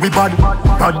 bad we bad.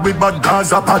 Bad we bad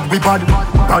Gaza, bad we bad.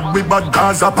 Bad we bad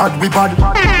Gaza, bad we bad.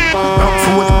 Black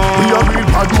foot, we a real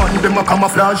bad man. Them a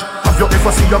camouflage. Have you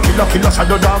ever seen a killer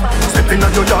shadow dog? Step in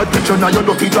your yard, picture now your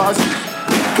dirty jaws.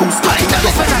 Two steps.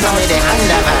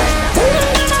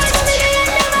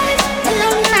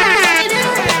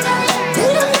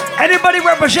 Anybody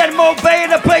represent Mobay in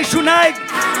the place tonight?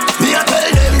 Me a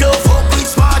tell them no fuck with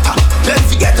smarter. Them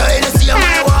forget to Hennessy and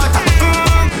my water.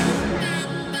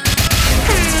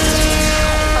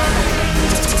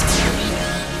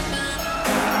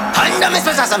 Under me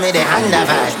special so me the under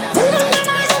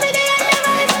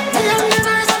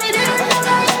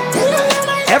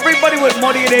Everybody with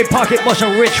money in their pocket must a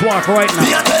rich walk right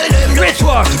now. Rich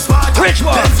walk.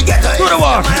 Do the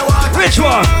walk. Rich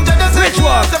walk.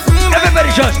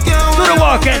 Everybody just do the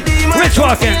walking. Rich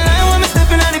walking.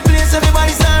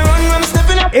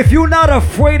 If you're not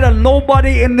afraid of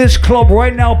nobody in this club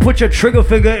right now, put your trigger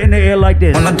finger in the air like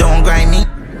this. Don't grind me.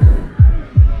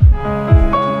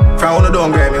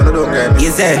 Don't grind me.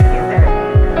 You say.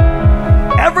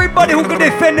 Everybody who can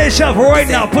defend themselves right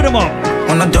now, put them up.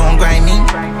 Don't grind me.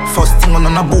 First thing on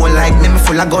a bowl like me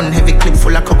full of gun, heavy clip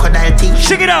full of crocodile teeth.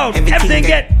 Shake it out. Everything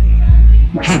get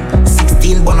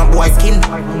 16 bun up boy skin.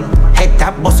 Head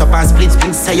tap, bust up and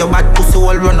split. Say your bad pussy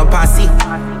all run up and see.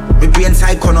 My brain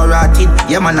side corner rotted.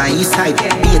 Yeah man on east side,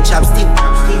 be a chapstick.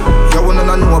 You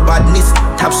wanna know badness.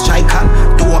 Top striker,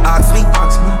 don't ask me.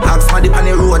 Ask my dip on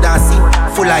the road I see.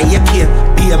 Full of AK,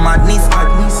 be a madness.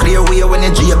 Clear way when the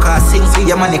J car sing. See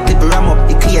your man the clip ram up,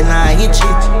 the clear now hit you.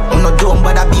 I'm not dumb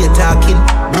but I be a talking.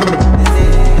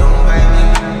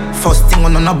 First thing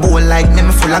on a bowl like me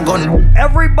full of gun.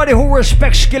 Everybody who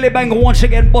respects Skilly Bang once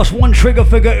again bust one trigger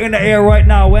figure in the air right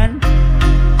now when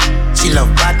she love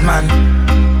Batman.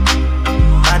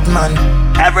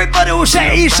 Everybody who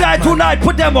say Eastside tonight,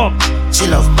 put them up. She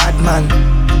love Batman.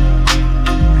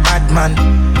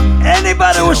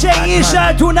 Anybody who say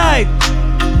Eastside tonight,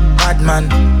 Batman.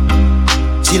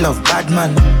 She love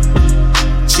Batman.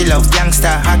 She love gangster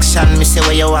action. Me say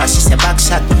where you are, she say back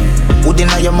shot. Hood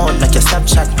inna your mouth, make your stop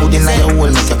shot. Hood inna your hole,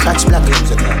 make your catch black.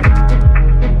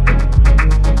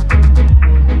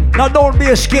 Now don't be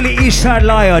a skilly Eastside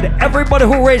lion. Everybody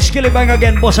who raised skilly bang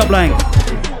again, boss a blank.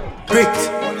 Brick,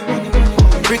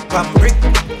 brick pam brick,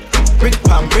 brick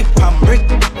pam brick pam brick,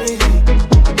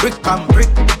 brick pam brick,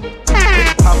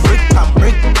 brick pam brick pam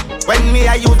brick. When me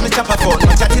I use me chopper phone,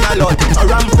 no chatting a lot.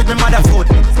 Around with me mother phone,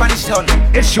 Spanish town.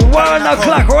 It's 1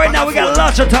 o'clock right now. We got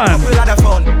lots of time.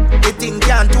 The thing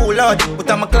can't too loud, but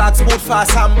I'm a clock boot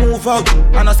fast and move out.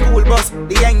 On a school bus,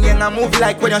 the young I move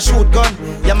like when you shoot gun.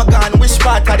 Yeah, my gun, which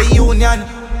part of the union?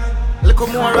 Look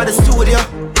more at the studio.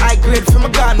 I grade from a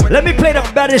gun. Let me play the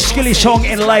baddest skilly song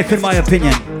in life, in my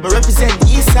opinion. I represent the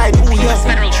East Side. The U.S.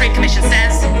 Federal Trade Commission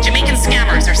says Jamaican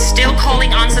scammers are still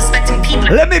calling unsuspecting people.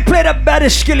 Let me play the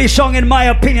baddest skilly song in my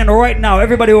opinion right now.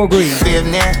 Everybody will agree. Give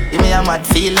me a mad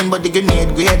feeling, but the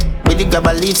grenade great. With the grab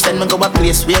a leaf, send me go a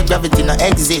place where gravity no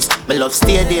exist. My love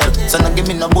stay there, so no give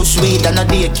me no bushweed and no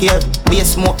daycare. Be a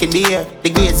smoke in the air. The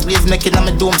grades blaze making on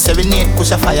my dome serenade.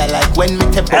 Push a fire like when me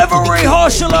tap up. Every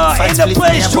hustler in the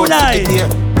place tonight.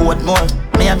 Boat more.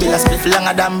 Me a bill a split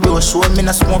longer than bro. Show me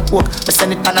no smoke pork. Me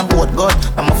send it on a boat god.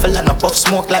 I'm a fella no puff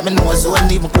smoke like me nose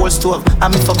zone. Even cold stove. I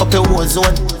me fuck up a war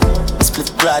zone.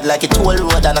 Split broad like a toll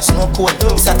road and a snow cone.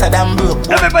 It's hotter than broke.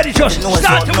 Everybody just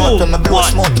start to move.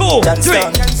 1, 2,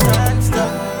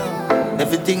 3.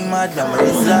 Everything mad,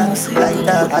 memories lost. Like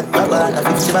that, at Baba and a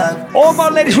 50 bag. All my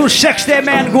ladies will sex their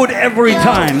man good every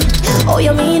time. Oh,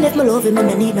 you mean if me love him, I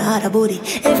need no other body.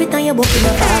 Every time you book in a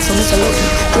pass, so me so lucky.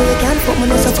 Oh, you can't fuck me,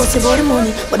 no so fussy about the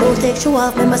money. But don't take you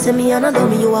off, remember say me and a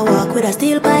dummy. You a walk with a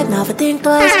steel pipe, now for think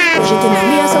twice. Push it in a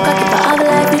me, so cocky for have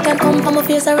life. You can come from my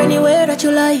face or anywhere that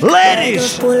you like. Ladies!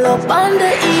 Just pull up on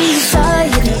the east side.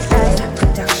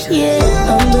 Yeah,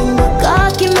 I'm doing the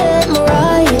cocky, make me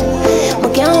ride.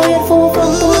 I can't wait for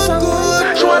fun to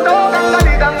someone. She want a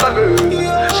gangali.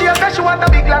 She a say she want a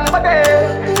big long body.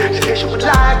 She say she would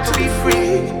like to be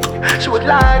free. She would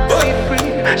like to be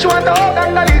free. She want a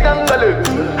gangali.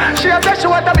 She a say she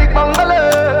want a big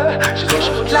bungalow. She say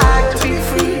she would like to be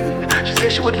free. She say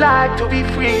she would like to be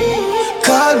free.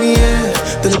 Call me, yeah.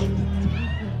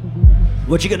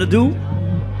 What you gonna do?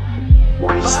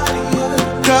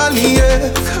 Call me,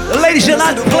 yeah. The ladies are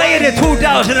not playing in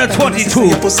 2022.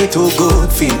 Your pussy too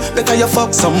good, feel better you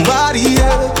fuck somebody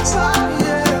else.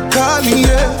 Call me,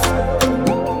 yeah.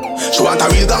 She want a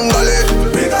real gangali.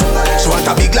 She want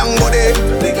a big long body.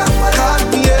 Call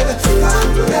me, yeah.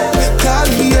 Call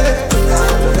me, yeah.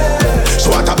 She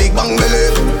want a big bang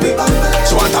belly.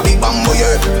 She want a big bamboo,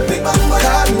 yeah.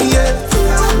 Call me, yeah.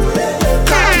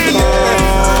 Call me, yeah.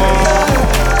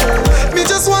 Me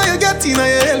just want you get in your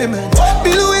element.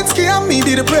 Lewinsky and me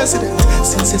be the president.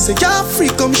 Since you say you're free,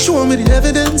 come show me the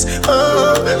evidence.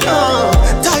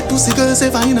 Tight pussy girls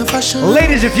ever in a fashion.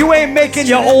 Ladies, if you ain't making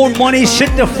your own money,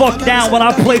 sit the fuck down when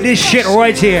I play this shit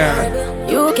right here.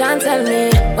 You can't tell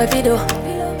me what we do,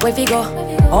 where we go,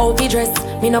 how we dress.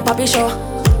 Me no papi show.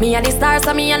 Me and the stars,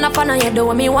 so me and a fan of you. Do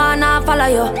what me wanna follow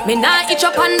you. Me nah itch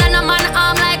up and then a man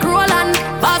arm like Roland.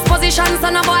 Boss position, so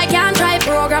no boy can't try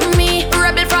program me.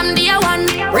 Rebel from day one.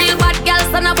 Real bad girl,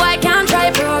 so no boy can't try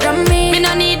program me. Me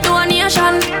no need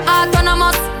donation.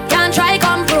 Autonomous, can't try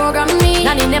come program me.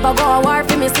 Nanny never go a war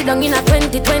for me. Sit down in a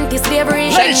 2020 slavery.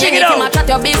 Let's check it out. You chat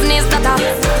your business that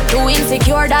too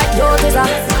insecure that you is a.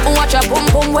 Watch your boom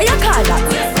boom, where you call that?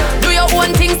 Do your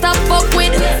own thing, stop fuck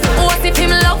with. What if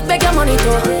him love beg your money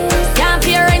too? Can't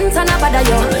pay rent and a bother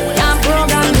you. Can't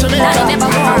program me. Nanny never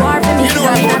go a war for me. Sit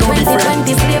down in a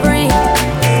 2020 slavery.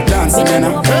 Dancing me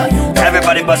now.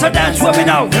 Everybody bust a dance with me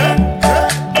now.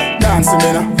 Dancing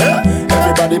me now.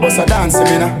 Everybody bust a dancing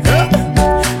me now.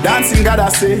 Dancing God I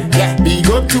say, big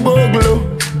up to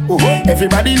Boglo.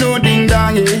 Everybody know ding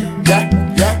dong,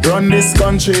 yeah. Run this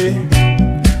country.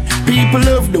 People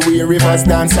love the way rivers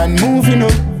dance and move, you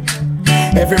know.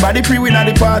 Everybody pre-win at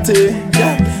the party.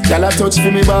 Y'all a touch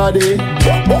for me body.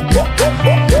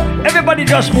 Everybody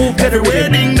just move to the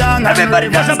rhythm. Ding dong. Everybody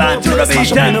just a band to the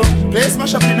beat. Play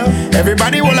smash up, you know.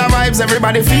 Everybody all our vibes.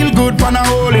 Everybody feel good. Pan a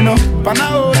hole, you know. Pan a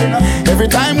hole, you know. Every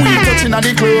time we touching at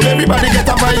the club, everybody get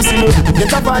a vibes, you know.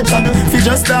 Get a vibes, you know. Fi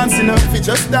just dance, you know. Fi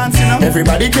just dance, you know.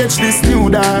 Everybody catch this new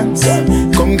dance.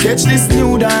 Come catch this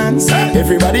new dance.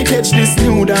 Everybody catch this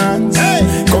new dance.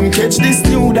 Come catch this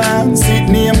new dance. It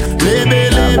name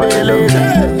Lebe, Lebe, Lebe.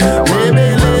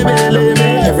 Lebe, Lebe, Lebe.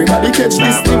 Everybody catch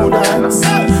this new dance.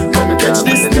 Come catch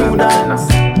this new dance.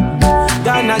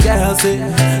 Ghana girl say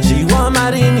she want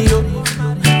marry me yo.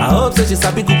 I hope say she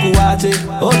sabi kuku wache.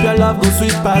 Hope your love go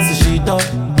sweet past the sheet up.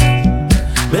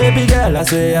 Baby girl, I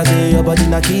say your body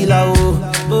na killer,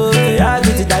 oh. Yeah,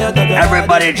 get it diet of your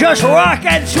Everybody just rock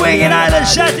and swing in Island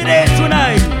Saturday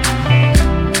tonight.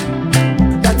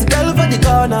 That girl for the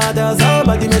corner, there's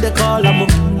somebody made a call, I'm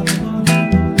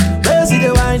where see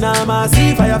the wine, I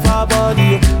see fire for her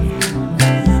body.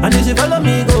 And if you follow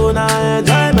me, go now,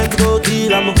 enjoyment go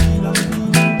kill, I'm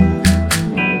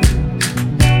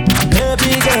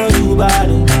baby girl, you bad,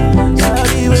 tell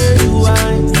me where you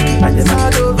wine. I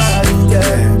demand over you,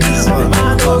 girl. I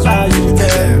demand over you,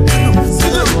 girl.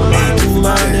 Superwoman,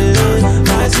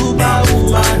 my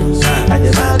superwoman. I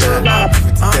demand over.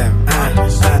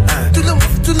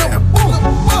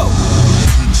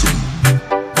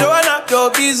 Joanna, your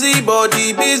busy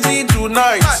body, busy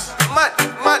tonight.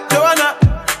 Joanna,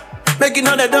 making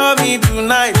all the dummy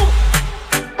tonight.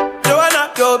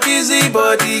 Joanna, your busy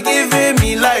body, giving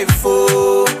me life,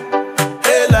 oh,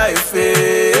 hey life,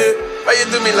 hey. Why you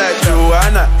do me like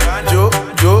Joanna?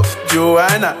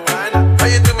 Joanna. Why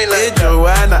you do me like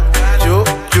Joanna?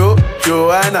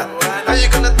 Joanna. How you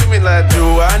gonna do me like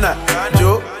Joanna?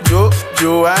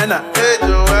 Joanna. Hey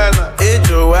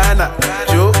Joanna.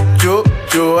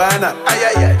 Joanna. Ay.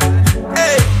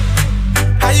 Hey,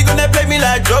 how you gonna play me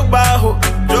like Drogba?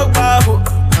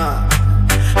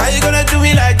 How you gonna do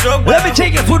me like Drogba? Let me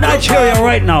take you to Nigeria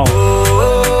right now.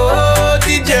 Oh,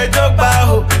 DJ Drogba.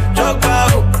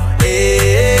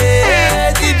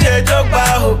 Hey, DJ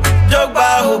Jogbaho.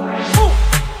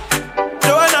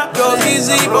 Joanna, your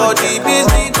busy body,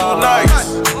 busy tonight.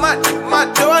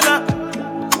 Mad, Joanna,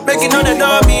 making all the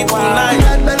dummy tonight.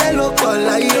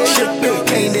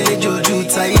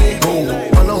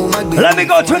 Let me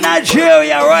go to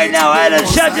Nigeria right now, Island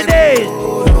Saturday.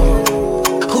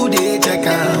 Who did check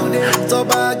out? So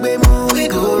back, baby, we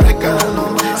go reckon.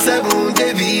 7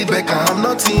 David Beckham,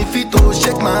 nothing fit to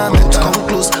shake my mental. Come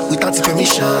close without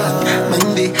permission.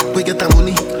 Monday, we get the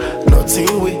money.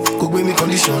 Nothing we could bring me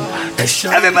condition.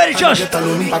 Everybody just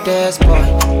Baddest boy,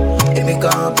 if me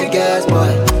come biggest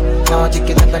boy. Now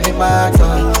chicken up on the bad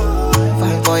boy.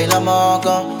 Fine boy, la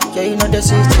mongo. Yeah, you know the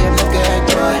system, no get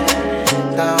joy.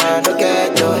 Now I don't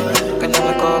get joy. Can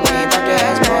never call me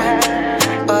baddest boy.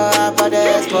 Oh,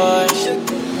 baddest boy.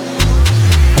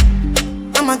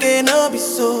 I'ma get no be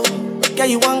so. Yeah,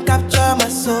 you won't capture my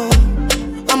soul.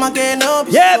 I'ma get no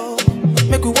be so.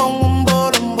 Make you one wumbo.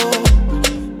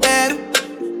 Better,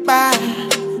 bye.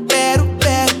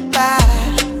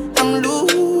 I'm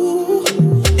loose.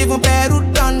 Even better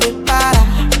done the para.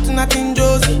 Tonight in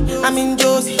Josie, I'm in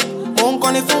Josie. Won't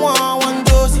call it for one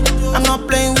Josie. I'm not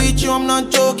playing with you, I'm not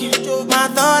joking. My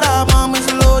thought of mom is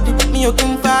loaded. Me, you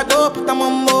can fag up, but I'm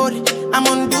on board. I'm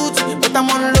on duty, but I'm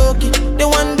on low key. They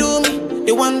want do me,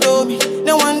 they want do me.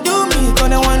 They want do me, cause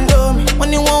they want do me.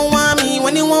 When you won't want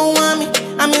me,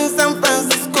 I'm in San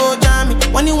Francisco, Jammy.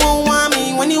 When you won't want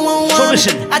me, So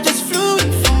listen, I just flew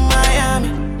in from Miami.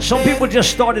 Some people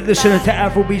just started listening to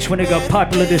Afrobeats when they got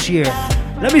popular this year.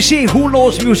 Let me see who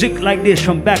knows music like this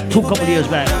from back 2 couple years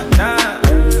back.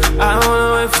 I don't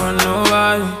wanna wait for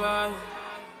nobody.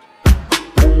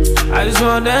 I just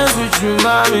wanna dance with you,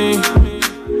 mommy.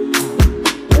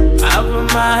 I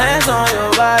put my hands on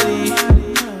your body.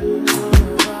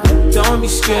 Don't be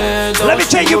scared. Let me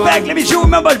take you back. Let me see you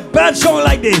remember a bad song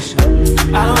like this.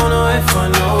 I don't wanna wait for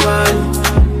nobody.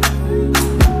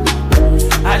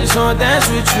 I just wanna dance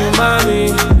with you,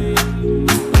 mommy.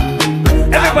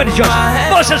 Everybody just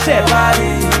bust a step.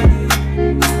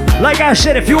 Like I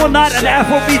said, if you are not an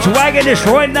Afrobeats wagonist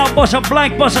right now, bust a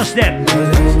blank, bust a step.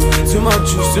 Too much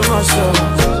juice, too much sauce.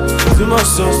 Too much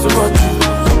sauce, too much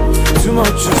juice. Too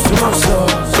much juice, too much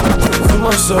sauce. Too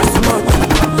much sauce, too much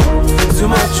juice. Too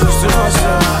much juice, too much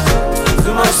sauce.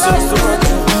 Too much sauce, too much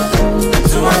juice.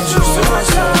 Too much juice, too much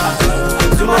sauce.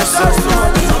 Too much sauce, too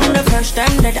much juice. From the first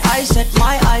time that I set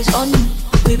my eyes on you,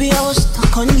 baby, I was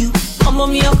stuck on you. I'm on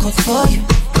me, I cut for you.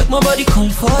 Make my body call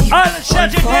for you.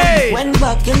 Went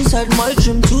back inside my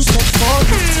dream to set for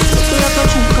you. Feel like a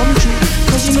dream come true,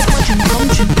 cause you make my dream come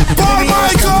true. Baby, I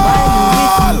was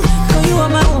by you. Cause you are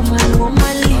my woman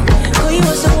lead. Cause you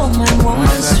was a woman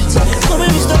sweet. Call me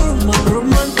Mr.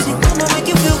 Romantic. I'ma make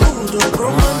you feel good, oh,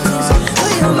 romantic.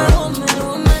 Cause you are my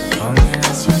woman lead.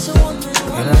 Cause you was a woman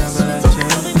sweet.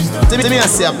 I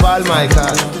say a Paul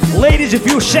Michael. Ladies, if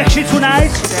you sexy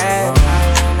tonight,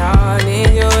 I need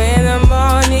you in the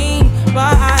morning,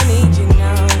 but I need you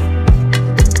now.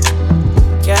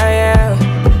 Yeah,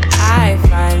 I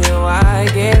find you, I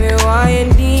give you all you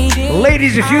need.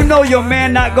 Ladies, if you know your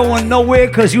man not going nowhere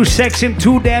cause you sex him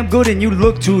too damn good and you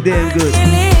look too damn good,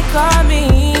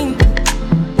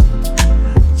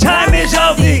 time is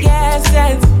of the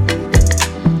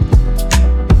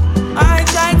I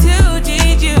try to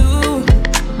teach you,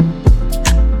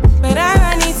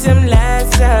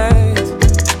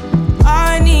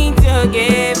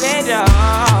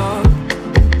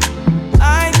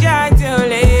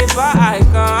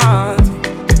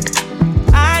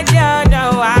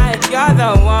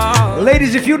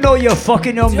 if you know you're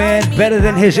fucking your man better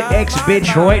than his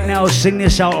ex-bitch right now, sing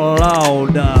this out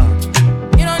loud.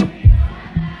 You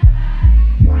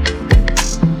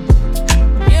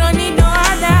don't need no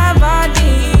other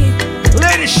body.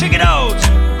 Ladies, sing it out.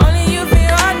 Only you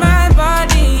feel on my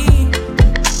body.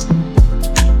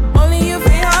 Only you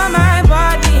feel on my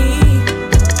body.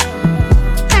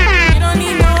 You don't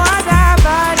need no other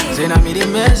body. Say now me the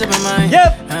mess up my mind.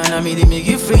 Yep. And I me the make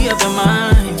you free up your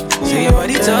mind. Say your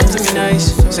body talk to me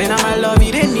nice. Say now my love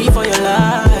you didn't need for your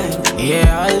life.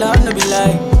 Yeah, I love no be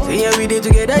like. Say yeah we did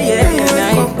together, yeah,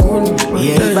 night.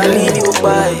 Yeah, if I leave you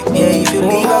by, yeah, if you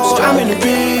leave I'm strong. I'm in a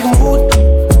big mood.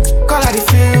 Call I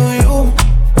feel you.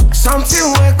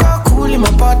 Something wake up cool in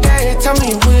my body. Tell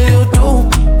me what you do.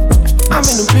 I'm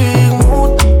in a big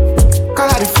mood. Call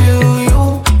I feel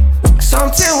you.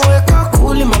 Something wake up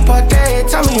cool in my body.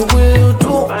 Tell me what you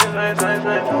do.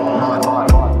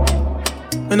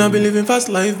 And I've been living fast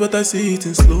life, but I see it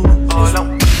in slow. Oh no.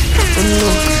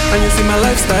 And you see my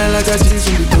lifestyle, I got G's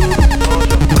in the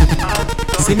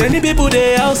dough. See many people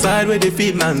there outside where they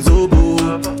feed man's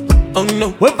oboe. Oh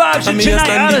no. We're vibing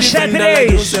tonight on the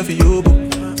Saturdays.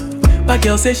 My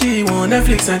girl say she want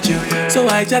Netflix and chill, so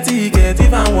I chatty get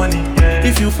even one.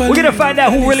 If you we're gonna find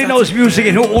out who really knows music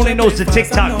and who only knows the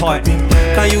TikTok part.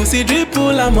 Can you see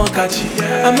dripple? I'm not catchy.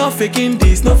 I'm not faking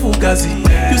this, no fugazi.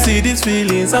 You see these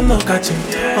feelings, I'm not catching.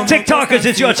 TikTokers,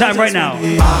 it's your time right now.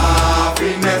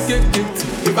 Happiness.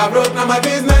 If I broke, now my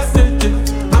business.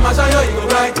 I'ma show you go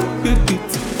right.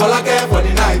 All I care for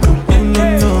the night.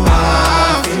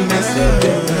 Happiness.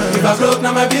 If I broke,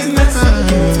 now my business.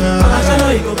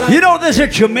 You know there's a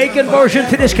Jamaican version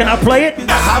to this, can I play it?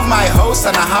 I have my house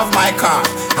and I have my car.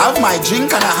 Have my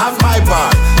drink and I have my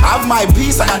bar. Have my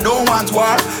peace and I don't want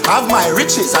war. Have my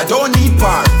riches, I don't need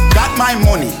bar. Got my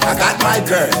money, I got my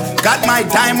girl. Got my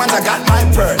diamonds, I got my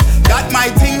pearl. Got my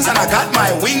things and I got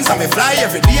my wings. I may fly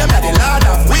every day, I'm the Lord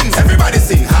of wings. Everybody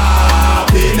sing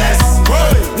happiness.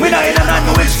 We not in a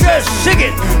no stress, sing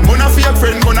it. Gonna feel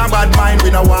friend, gonna bad mind. We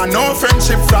don't want no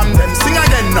friendship from them. Sing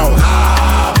again now.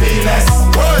 Happiness.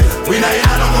 We not in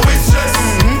a no stress.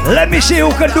 Let me see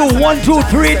who can do 1, 2,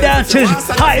 3 dances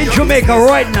hot in Jamaica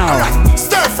right now. Right.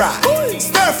 Stir fry,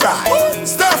 stir fry,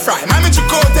 stir fry. Mami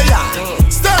Chukote ya.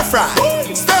 Stir fry,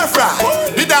 stir fry.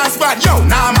 The dance bad, yo,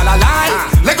 now I'm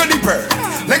alive. Lego the bird,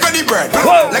 Lego the bird,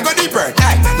 Lego the bird,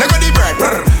 hey, Lego the bird,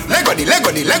 Lego the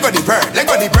bird, Lego the bird,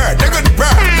 Lego the bird, Lego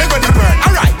the bird.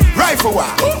 Alright, rifle wa,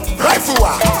 rifle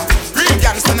wa. Green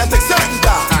gangster not take certain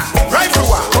dog. Rifle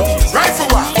wa, rifle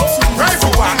wa, rifle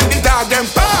wa. And the dog them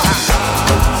pass.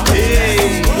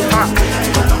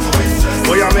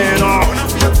 Oh yeah, man,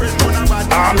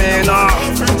 I mean, I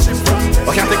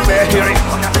can't declare hearing.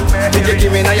 Did you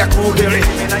give me now your cool hearing?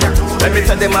 Let me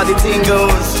tell them how the thing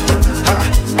goes.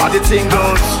 How the thing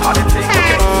goes.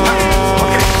 Okay.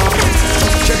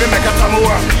 Chevy make a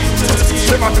tamuwa.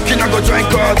 Say my picking I go join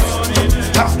cards.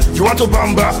 You want to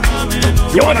bamba?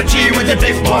 You want to G with the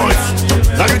big boys?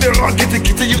 Now you the wrong, get it,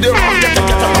 you the wrong, get up,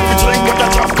 drink with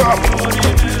that chop cup.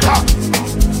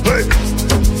 Hey,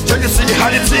 so you see how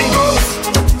the thing goes?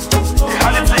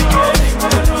 How the thing goes?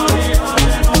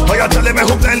 Oh, you're telling me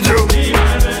who blend you?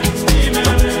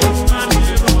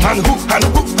 And who?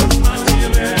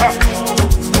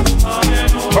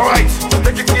 Alright,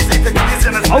 take it easy.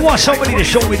 I want somebody to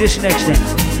show me this next thing.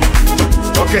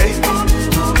 Okay.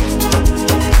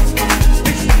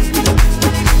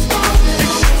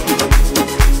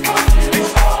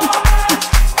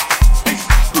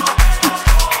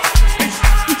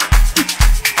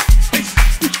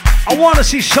 I want to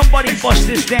see somebody bust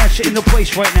this dance in the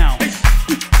place right now.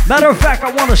 Matter of fact,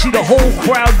 I want to see the whole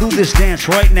crowd do this dance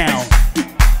right now.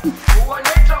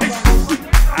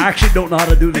 I actually don't know how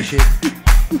to do this shit.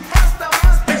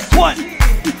 1,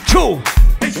 2,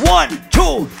 1,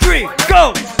 2, 3,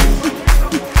 go!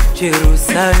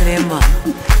 Jerusalem,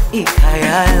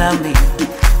 ikayalami,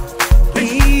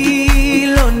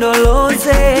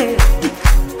 ilondoloze,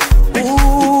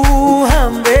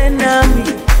 uhambe nami,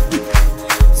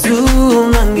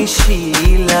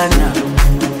 zungangishilana.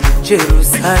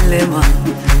 Jerusalem,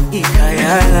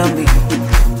 ikayalami,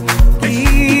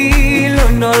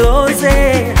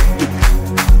 ilondoloze,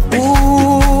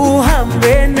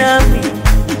 uhambe nami,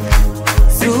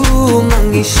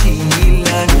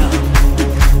 zungangishilana.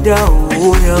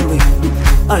 Dawo yami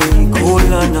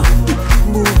ayikholana,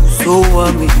 buso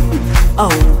wami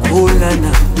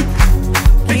awukholana.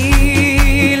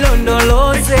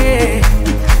 Ilondoloze,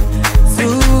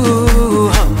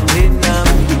 zuhambe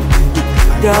nami.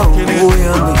 Dawo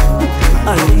yami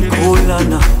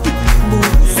ayikholana,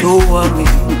 buso wami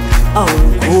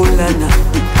awukholana.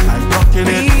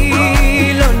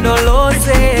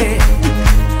 Ilondoloze,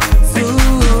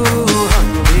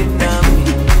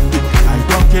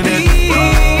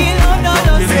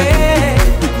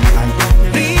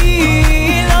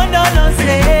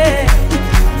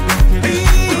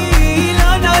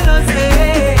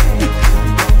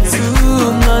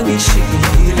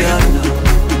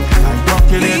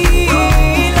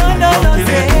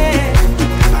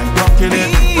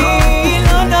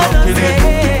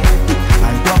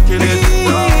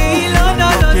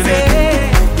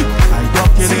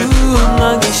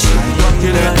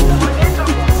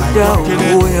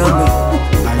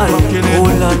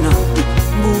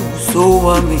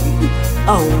 wami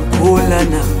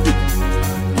awukholana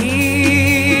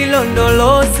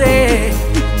ilondoloze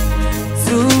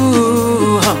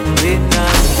zuhambe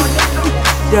nami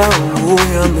dawo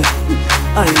yami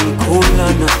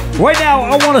ayikholana. Right now,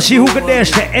 I want to see who can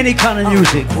dance to any kind of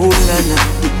music.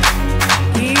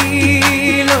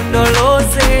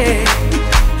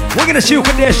 We're going to see who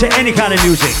can dance to any kind of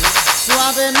music.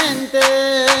 Suavemente,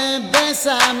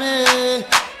 bésame,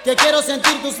 que quiero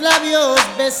sentir tus labios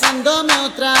besándome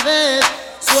otra vez.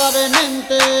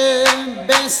 Suavemente,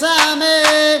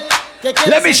 bésame, que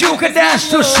quiero. Let me see who can dance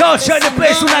to salsa in the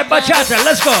place tonight, bachata.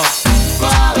 Let's go.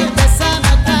 Suave, bésame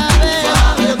otra vez.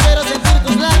 Yo quiero sentir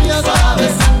tus labios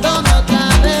besándome otra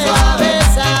vez.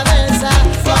 Besa, besa,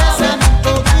 bésame un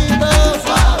poquito.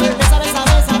 Besa, besa,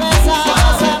 besa, besa,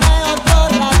 bésame otro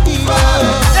ratito.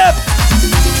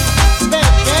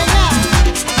 Pequeña,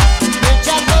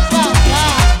 echando pa' acá.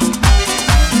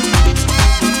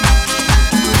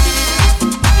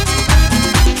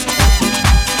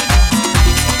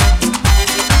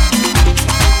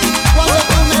 Cuando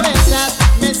tú me besas,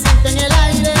 me siento en el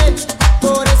aire.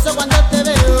 Por eso cuando te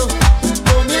veo,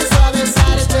 comienzo a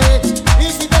besarte. Y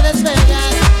si te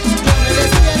despegas, yo me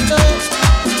despierto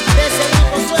de ese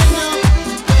rico sueño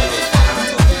que me da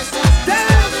tus besos.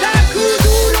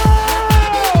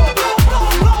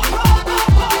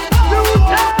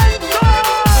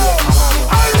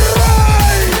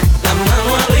 La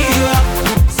mano arriba,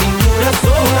 cintura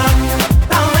sola,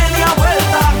 da media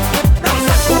vuelta,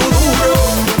 danza tu duro,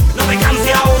 no te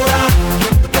canses ahora,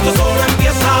 que esto solo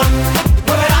empieza,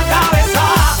 mueve la cabeza,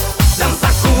 danza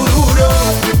tu duro,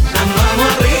 la mano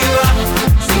arriba,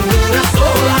 cintura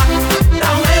sola, da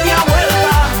media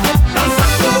vuelta, danza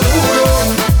tu duro,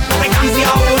 no te canses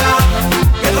ahora,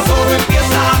 que esto solo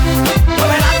empieza,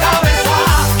 mueve la cabeza,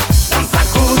 danza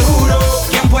tu duro.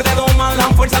 ¿Quién puede domar la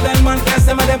fuerza del mar que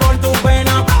se mete por tu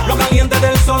pena? Lo caliente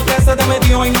del sol que se te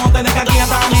metió y no te deja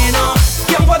quieta, nena.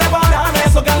 ¿Quién puede parar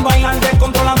eso que al bailar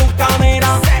descontrola tus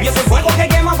caderas? Y ese fuego que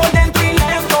quema por dentro y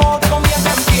lento te convierte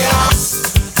en piedra.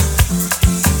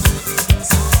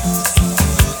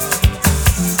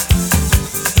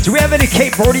 Do we have any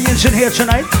Cape Verdeans in here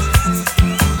tonight?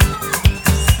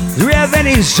 Do we have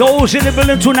any Zoes in the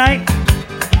building tonight?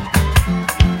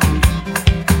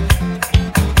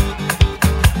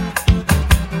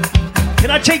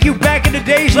 Can I take you back in the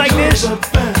days like this?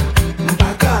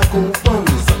 Mpaka kompon,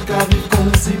 sot ka viv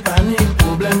kon si pa ni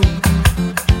problem.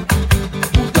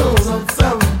 Poutan zot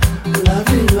sam, la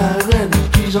vi la ren,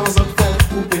 ki jan zot fè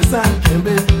pou pe sa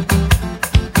kembe.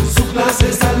 Souk la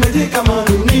se sal medikaman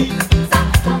nou ni.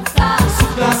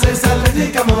 Souk la se sal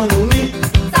medikaman nou ni.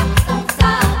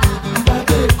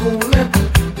 Mpate konen,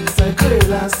 se kre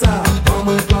la sa, pan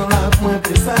mwen plan la mwen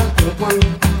pe sa pe pon.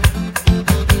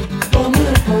 Pan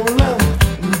mwen plan la,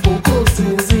 mpoko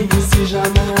sezi si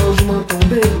jamais je m'en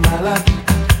tombe malade.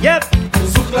 Yep.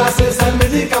 Souk la se sal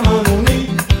medikaman nou ni.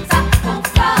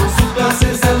 Souk la se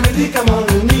sal medikaman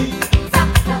nou ni.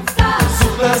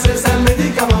 Souk la se sal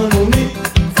medikaman nou ni.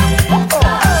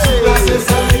 Souk la se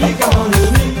sal medikaman nou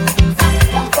ni.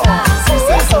 Si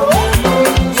se sal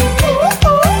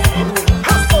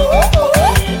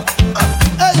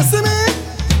Hey, you see me?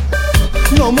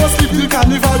 No more sleep till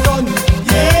carnival done.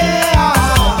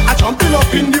 Yeah, I jumping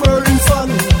up in the burning sun.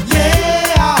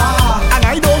 Yeah, and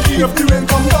I don't care if the rain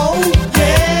come down.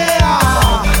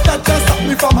 Yeah, that just stop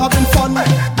me from having fun.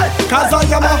 Cause I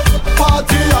am a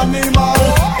party animal,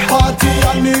 party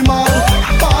animal,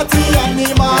 party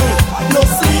animal. No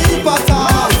sleep at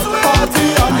all. Party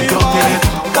animal,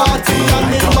 party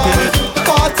animal,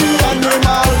 party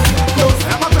animal. No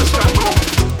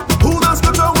who does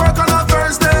go to work on a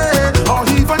Thursday or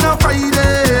even a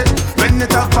Friday when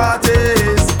it have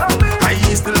parties? I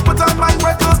still put on my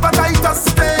wet clothes, but I just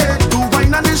stay to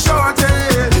wine and the shorty.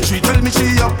 She tell me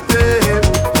she up there.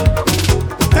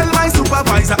 Tell my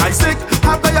supervisor I sick,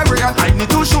 have diarrhea and I need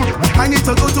to shoot. I need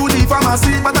to go to the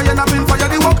pharmacy, but I end up in fire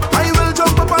the walk. I will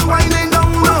jump up and whining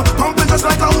down, pumping just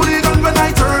like a hooligan when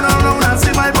I turn around and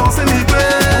see my boss in the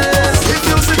place. If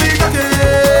you see me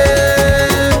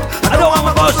again, I don't want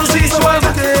my boss to see so I'm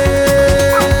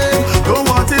again. Don't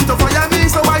want him to fire me,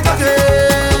 so I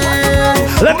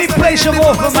again. Let me play some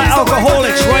more for my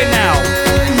alcoholics right now.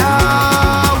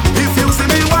 If you see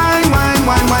me wine, wine,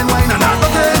 wine, wine, wine, and I'm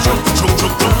again, choke, choke,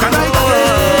 choke, choke, and I again.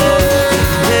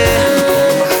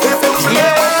 If you see me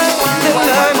wine,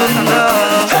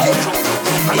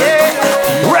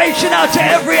 Reaching out to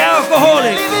every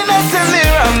alcoholic. Living up till me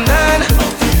I'm done,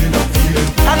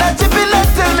 and I tipping up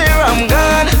till me I'm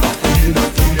gone.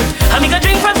 I'm gonna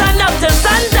drink from sun up till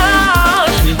sundown.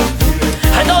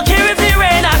 I don't care if the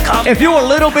rain I come. If you're a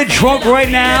little bit drunk right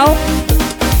now,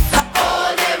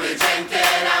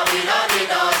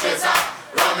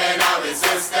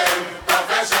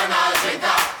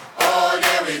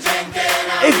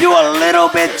 little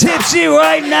bit tipsy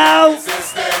right now. Show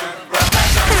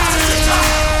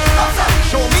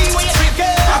me what you're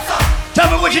drinking.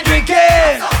 Tell me what you're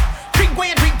drinking. Drink what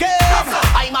you're drinking.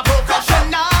 I'm a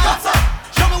professional.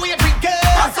 Show me what you're drinking.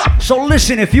 So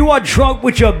listen, if you are drunk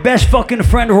with your best fucking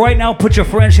friend right now, put your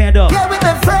friend's hand up. Yeah, with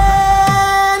my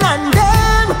friend and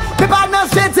them, we partner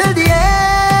straight till the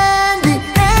end. The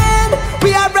end.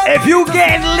 We are ready. If you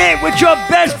getting lit with your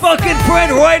best fucking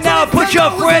friend right now, put your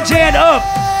friend's hand up.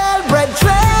 Red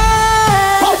train.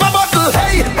 Pop a bottle,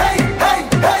 hey, hey, hey,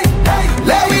 hey, hey.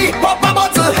 Let me pop a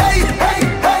bottle, hey, hey,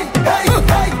 hey, hey,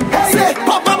 hey, hey. Say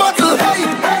pop a bottle, hey,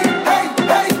 hey, hey,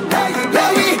 hey, hey.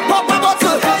 Let me pop a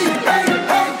bottle, hey, hey,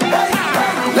 hey, hey,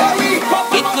 hey. Let me pop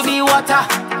a bottle. It could be water,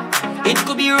 it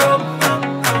could be rum,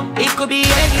 it could be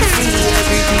anything,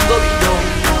 everything going down.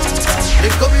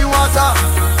 It could be water,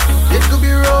 it could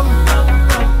be rum,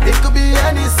 it could be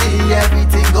anything,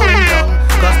 everything going down.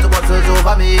 Cause the bottle's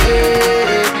over me,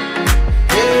 hey,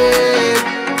 hey.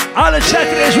 All the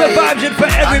Saturdays we're vibing for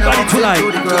everybody tonight.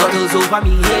 Bottles over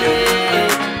me,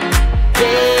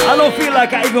 I don't feel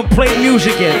like I even play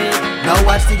music yet. Now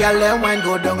watch the girl and wine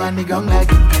go down on the gong like.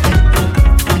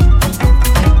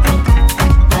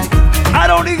 I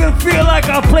don't even feel like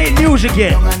I play music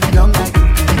yet.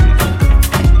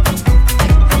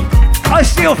 I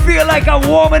still feel like I'm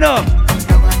warming up.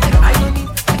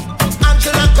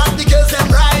 Angela got the girls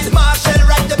and ride. Marshall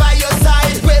right there by your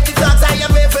side. Wave the flags, I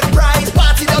am waving pride.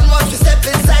 Party done once we step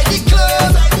inside the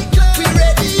club. We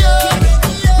ready up.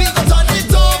 We gon' turn it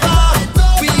over.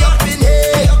 We up in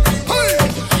here.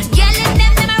 Girl, if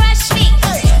them a rush me.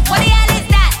 What the hell is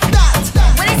that?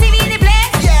 When they see me in the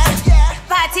place,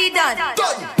 party done.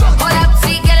 Hold up,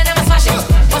 sweet girl, and I'ma smash it.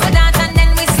 What's a dance and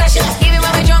then we slash it. Even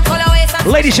when we drunk, all the way.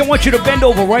 Ladies, I want you to bend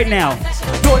over right now.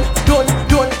 Don't.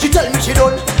 She tell me she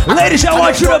don't. Ladies, I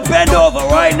want you to bend over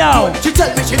right now. She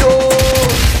tell me she don't.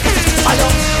 I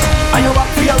am back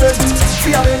for your bed. For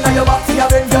your bed, I am back for your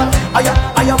bed, girl. I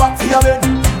am back for your bed.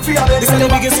 For your bed, This is the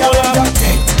biggest solar.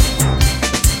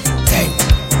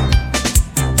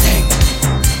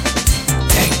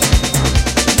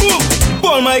 Boom!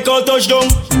 Paul Michael touchdown.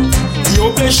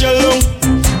 You play shell long.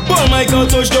 Paul Michael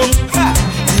touchdown. Ha!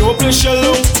 You play shell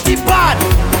long. The bad.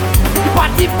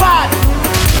 Party bad.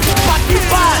 Party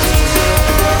bad.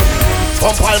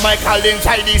 From Paul Michael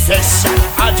inside the session,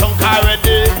 I drunk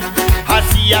already. I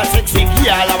see a sexy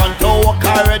girl, I want to walk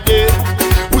already.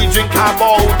 We drink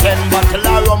about 10 bottles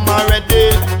of rum already,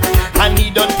 and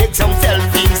he done take some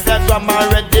selfie Instagram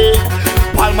already.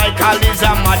 Paul Michael is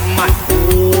a madman.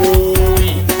 Oh,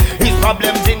 his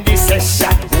problems in this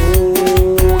session.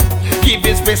 Oh, give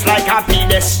his face like a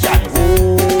pedestrian.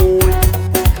 Oh,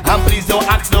 and please don't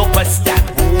ask no question.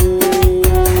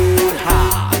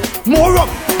 More rum,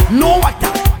 no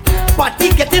water. Party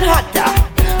getting hotter.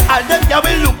 All them that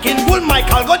will looking good,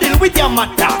 Michael go deal with your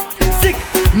matter. Sick,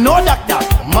 no doctor.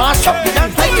 Mash up the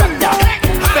dance like doctor.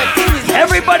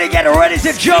 Everybody get ready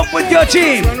to jump with your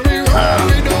team.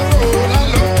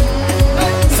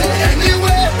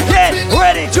 Get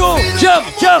ready to jump.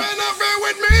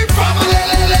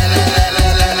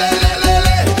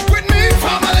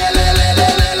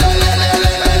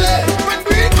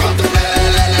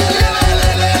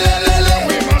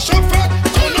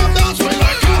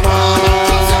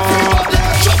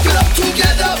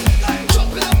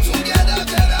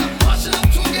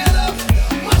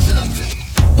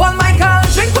 Paul Michael,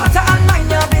 drink water and mind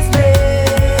your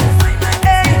business.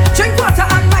 Hey, drink water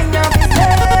and mind your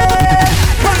business.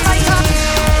 Paul Michael.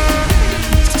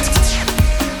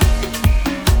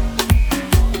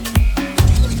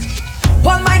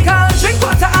 Paul Michael, drink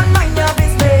water and mind your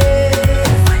business.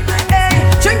 Hey,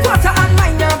 drink water and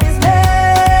mind your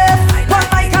business. Paul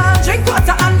Michael, drink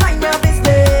water and mind your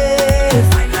business.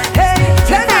 Hey,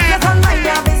 clean up and mind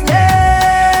your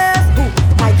business. Who?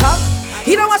 Michael,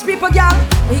 he don't watch people, girl.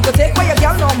 He could take away your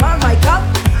girl, no man, Michael.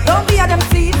 Don't be a them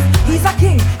thief. He's a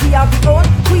king. He have his own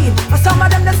queen. And some of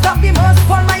them that stop the most.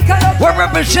 Paul Michael. We're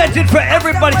represented for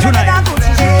everybody tonight.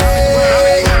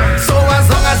 So as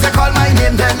long as you call my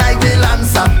name, then I will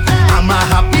answer. I'm a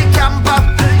happy camper,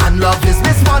 and love is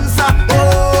my sponsor.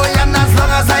 Oh, and as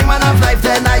long as I'm man of life,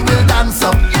 then I will dance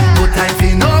up. No time for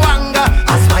no anger,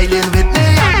 I'm smiling with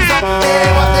me hands up.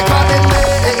 Hey, what they calling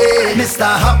me? Mr.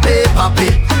 Happy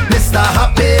Papi, Mr.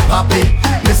 Happy Papi,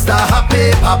 Mr.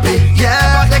 Happy Papi.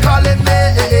 Yeah, what they calling me?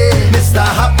 Mr.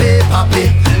 Happy Papi,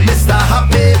 Mr.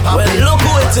 Happy Papi. Well, look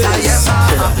who it is.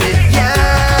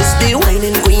 Yeah. It's the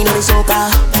whining queen of the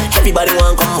soca. Everybody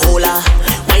want come hola.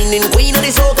 Whining queen of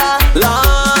the soca.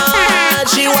 Lord,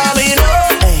 she want me know.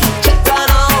 Hey, check her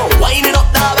now. Winding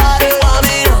up that body, want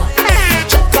me know.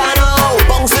 Check her now.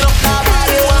 Bouncing up that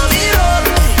body, want me know.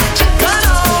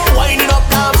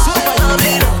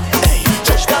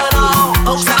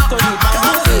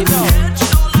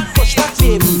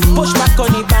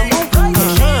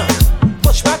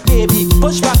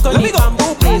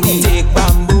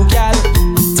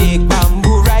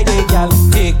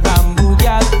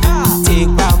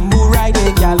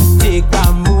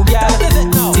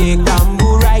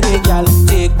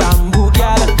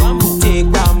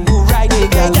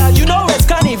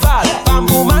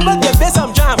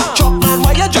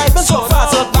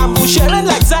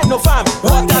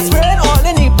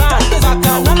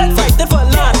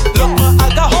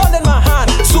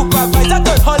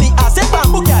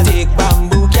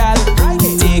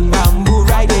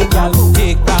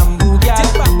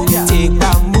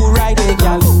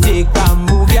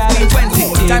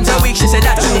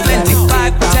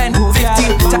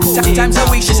 times a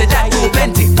week, she said that too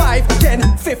plenty. 5,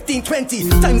 10, 15, 20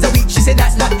 times a week, she said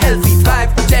that's not healthy.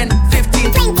 5, 10,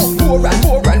 15, 20 more and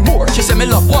more and more. She said me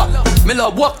love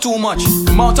walk too much.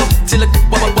 Mount up till it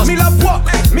bust. Me love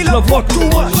walk too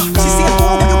much. She said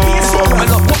oh when you be so me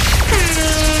love walk.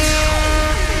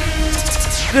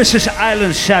 This is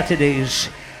Island Saturdays,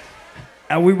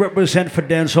 and we represent for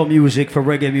dancehall music, for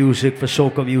reggae music, for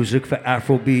soca music, for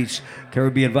Afrobeats,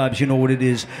 Caribbean vibes, you know what it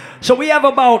is. So we have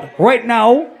about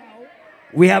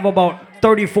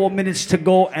 34 minutes to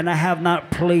go, and I have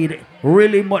not played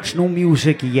really much new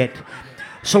music yet.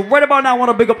 So right about now, I want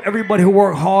to big up everybody who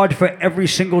worked hard for every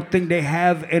single thing they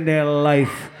have in their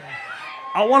life.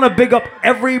 I want to big up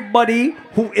everybody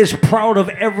who is proud of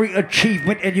every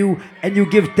achievement, and you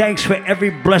give thanks for every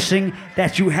blessing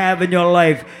that you have in your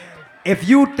life. If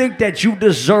you think that you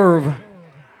deserve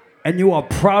and you are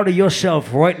proud of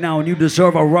yourself right now and you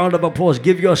deserve a round of applause,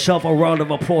 give yourself a round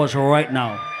of applause right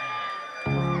now.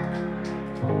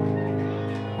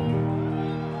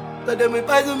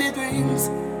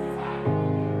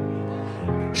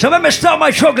 So let me start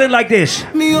my struggling like this.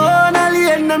 Me own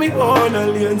alien, na me own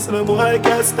alien, so no boy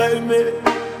can't style me.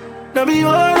 Na me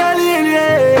own alien,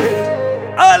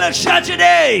 yeah. All of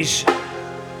Saturdays.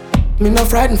 Me no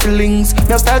frightened feelings,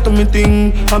 me a start to me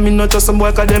thing. And me not just some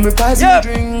boy 'cause them me pass me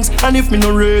drinks. And if me no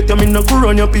rate you, me no go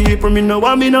run your people. Me no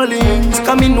want me no links,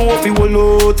 'cause me know if you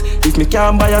will out. If me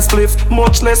can't buy a spliff,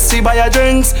 much less see buy a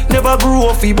drinks. Never grew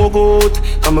up fi bug out.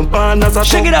 'Cause me born as a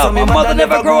check it out, my mother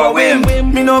never grow a whim.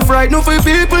 Me no frightened for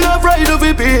people, no frightened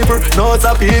for people. No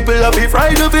some people a be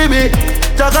frightened for me.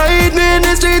 Just hide me in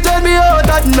the street and me out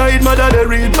at night. Mother they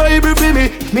read Bible for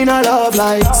me. Me no love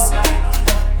likes.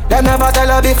 Them never tell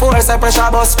her before, say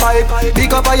pressure bus pipe.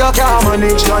 Pick up how you can't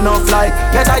manage, you're not fly.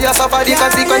 Better you suffer the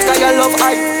consequence 'cause you love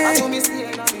hype.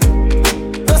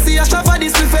 Don't see a shot for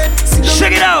this buffet.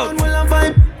 Check it out.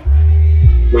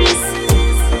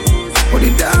 Put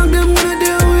it down, them gonna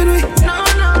deal with me. No.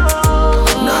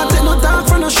 Not take no talk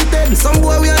for no shit then. Some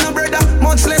boy we are no brother,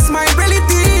 much less my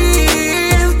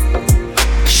relative.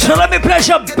 So let me play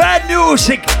some bad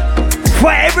music.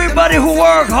 For everybody who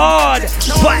work hard,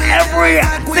 for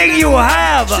everything you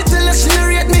have. She tell her she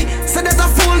narrate me, so that I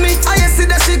fool me. I see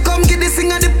that she come get this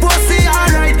thing at the pussy,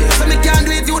 alright. So me can't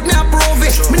do it, youth me approve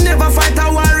it. Me never fight a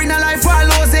war in a life or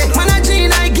lose it. Man a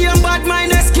gene, I game bad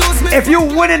mind, excuse me. If you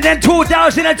win it in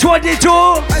 2022,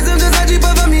 I say there's a jeep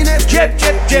over me neck. Jip.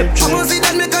 I must see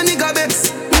that make a nigga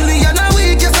vex. Million a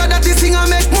week, you saw that this thing I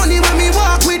make money when me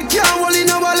walk with can't hold in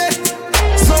a wallet.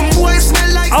 Some boys smell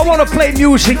like. I want to play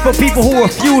music for people who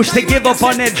refuse to give up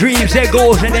on their dreams, their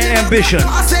goals, and their ambition.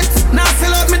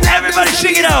 Everybody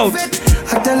sing it out.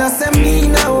 I tell her, say me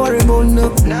now worry about no.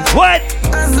 What?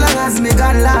 As long as me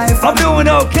got life, I'm doing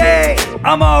okay.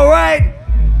 I'm alright.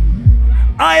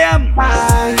 I am.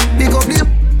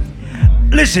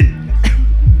 Listen,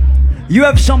 you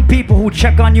have some people who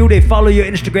check on you, they follow your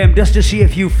Instagram just to see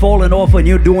if you've fallen off and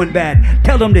you're doing bad.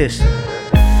 Tell them this.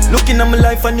 Looking at my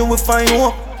life and you will find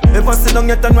hope. Ever sit down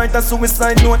yet and write a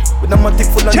suicide note. With a matic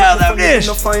full of tell them this.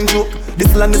 No fine joke.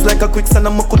 This land is like a quicksand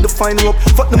and I could find rope.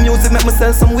 Fuck the music, make me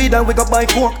sell some weed and we got buy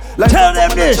coke. Like tell them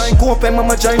this. Giant cope and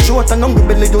mama giant short. And hungry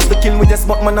belly used to kill me, yes,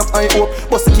 but man have high hope.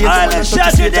 Bust the cage and man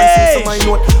Saturday.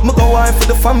 Me go high for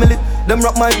the family. Them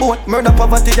rock my boat. Murder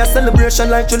poverty, a celebration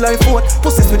like July 4th.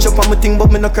 Pussy switch up on my thing,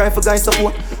 but me no cry for guy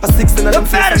support. A 16 of them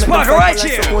fattest part right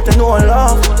here. And no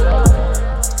love.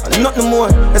 And nothing more.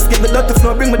 Escape the dirty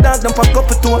floor, bring my dog down, pack up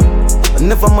a tour. I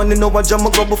never money know what jam I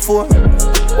go before.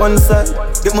 One side,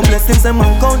 get my blessings and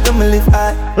man count them and live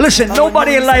high. Listen,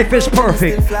 nobody in life is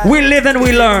perfect. We live and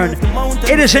we learn.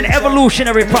 It is an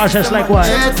evolutionary process like what?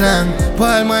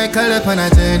 Paul Michael up on a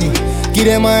journey. Give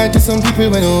them heart to some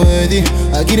people when not worthy.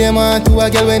 I give them heart to a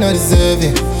girl when not deserve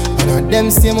it. I know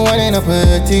them same one ain't up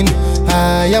hurting.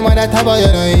 I am at that about you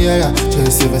know here.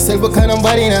 Just save yourself, but kind of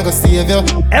body not gonna save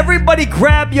you. Everybody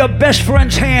grab your best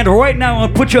friend's hand right now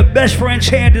and put your best friend's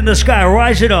hand in the sky.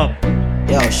 Rise it up.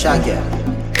 Yo, Shaggy.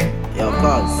 Yo,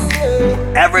 cuz.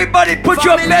 Everybody put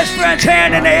your best friend's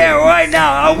hand in the air right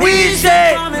now. And we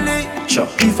say. Sure.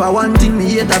 If I want thing, me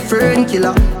hate a fern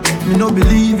killer. Me no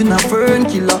believe in a fern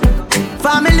killer.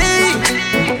 Family.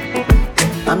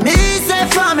 And me say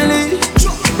family.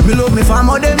 Me love me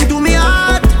family, them to me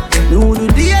heart. Me who do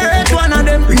the earth, one of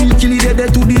them. Real kill it, they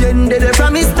to the end, they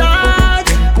from me start.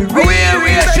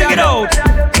 Real, check it out.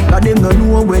 Cause them no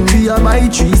know when we a buy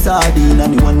 3 sardine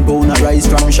and the 1 pound of rice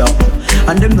from shop.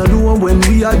 And them no know when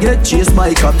we a get chased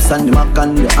by cops and the mac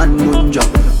and the handgun job.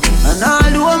 And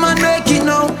all the woman make it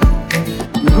now.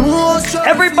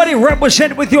 Everybody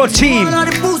represent with your team.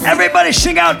 Everybody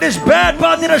sing out this bad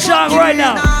part of the song right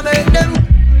now.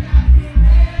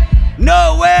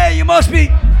 No way, you must be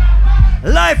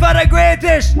life at the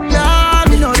greatest. Nah,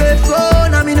 me no left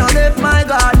phone, me no left my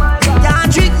God.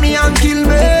 Can't trick me and kill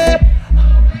me.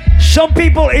 Some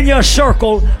people in your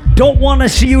circle don't want to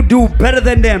see you do better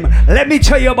than them. Let me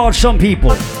tell you about some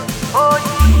people.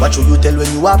 What should you tell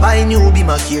when you are buying you? Be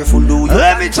more careful, do you?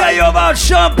 Let me tell you about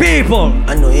some people.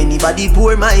 I know anybody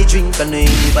pour my drink, I know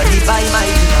anybody buy my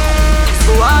drink.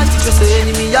 So hard to just say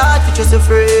enemy, hard to just a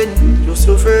friend. Just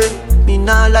a friend. Me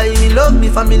nah lie, me love me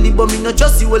family, but me not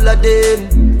just see all of them.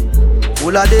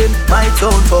 All of them might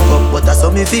sound fuck up, but that's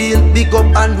how me feel. Big up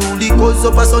and rule, cause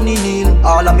up a sunny kneel.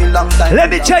 All of me long time.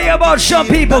 Let me tell you about some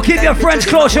people. Keep your friends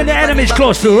close and the enemies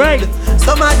close too, right?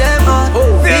 Some of them are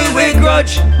filled with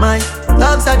grudge. My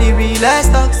dogs are the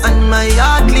realest dogs, and my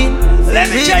heart clean. Let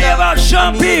me tell you about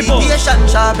some people.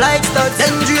 Sharp like studs,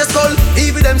 dangerous skull.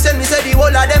 Even them send me say the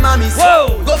whole of them are miss.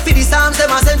 Whoa. Go for the Psalms,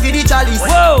 them a send for the chalice.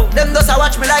 Whoa. Them does a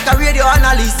watch me like a radio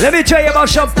analyst. Let me tell you about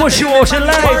some push you out in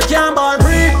life. Work and ball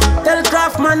break. Tell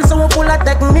Craftman so we pull a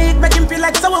technique, make him feel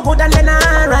like so we good and then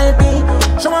R.I.P.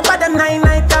 Show up at them 9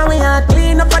 can we are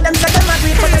clean up for them, set them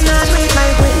agree for them not sweet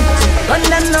like we. Run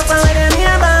them up and with them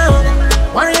here bound.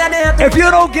 If you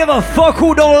don't give a fuck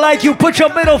who don't like you, put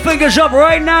your middle fingers up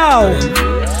right now.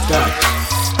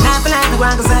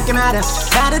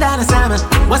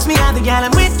 What's me out the gal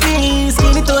I'm with me?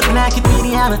 Skinny thought and I could be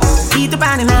the hammer. Eat the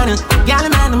banana, gal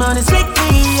and man, the money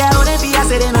strictly. I wouldn't be I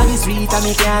said them on the street, I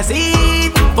make you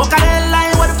see.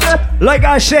 Like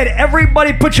I said,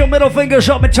 everybody put your middle fingers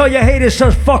up and tell your haters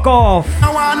to fuck off.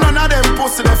 I want none of them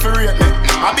pussy to rate me.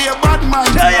 I be a bad man.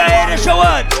 Tell your haters so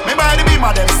what? Me by the beam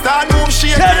of them start move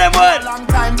shit. Tell them what? Long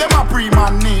time them a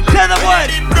pre-man need. Tell them what?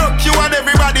 It broke you and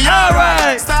everybody.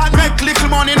 Alright. Start make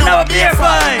little money now be a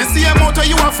fine. The same motor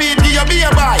you a feed, give you be a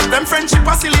buy. Them friendship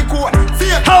a silicone.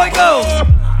 How it go?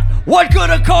 What could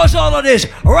have caused all of this?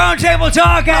 Round table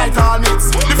talking.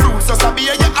 The fruits just a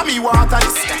beer, yeah, and me want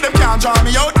ice. Them can't draw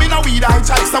me out, me no weed I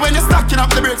choice. So when you're stacking up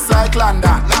the bricks like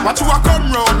London, watch you a come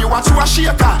round, you watch you a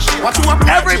shake cash. Watch you a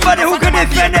everybody who can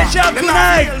defend themselves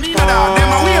tonight.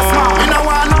 Them a waste man, me no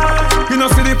want. You know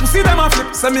see the pussy them a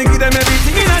flip, so me give them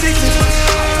everything in a the clip.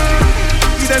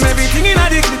 Give them everything in a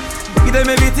the clip. Give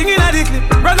them everything in a the clip.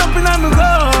 Run up in on the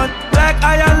gun, like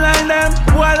I align them.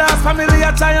 While our family I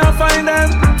try and find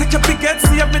them. Take your picket,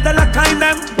 see if me the lock kind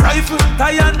them. Rifle,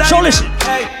 tie and die. So listen.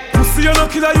 Hey, pussy you no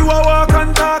killer, you a walk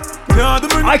and talk.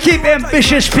 I keep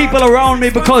ambitious people around me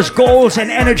because goals and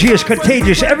energy is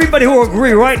contagious. Everybody who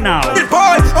agree right now.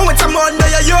 Boy, I want some on the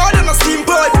yard and a steam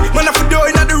boy. Man, I for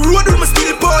doing on the road with my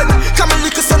steel boy. Come and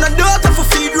lick us on a daughter for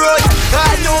feed road.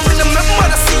 I know me the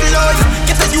mother see Lord.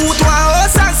 Get the youth to a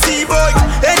house and see boy.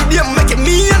 And them making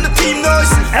me and the team noise.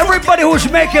 Everybody who's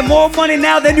making more money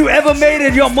now than you ever made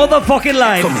in your motherfucking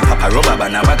life. Come Papa Roba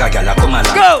Banabaga Gala come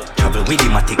along. Go! Travel with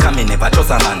him, Matika, me never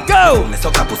trust a man. Go! Me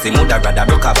soca pussy, mother rather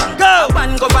broke a bank. Go!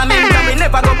 One government and we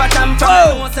never go back and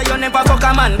oh. Say you never fuck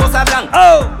a man, boss a blank.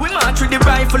 Oh! We march with the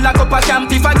rifle like up a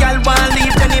camp. If a girl want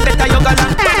leave, then it better you go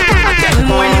land. Tell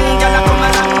me when you girl come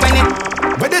along when it.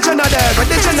 Where the Jenna there, where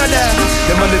the Jenna there?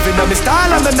 Them a living on me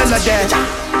style and me melody.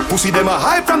 Pussy them a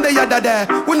hype from the yada there.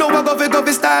 We know what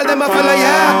govy style them a follow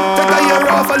yeah. Take a year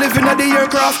off a living at the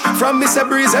aircraft. From Mr.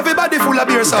 Breeze, everybody full of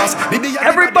beer sauce.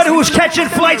 Everybody who's catching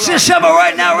flights this summer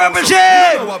right now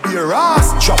represent. You know what beer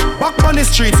ass. Chop back on the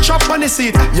streets, chop on the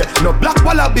seat. Yeah, no black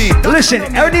wallaby. Listen,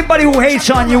 anybody who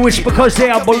hates on you is because they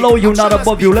are below you, not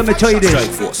above you. Let me tell you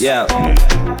this. Yeah,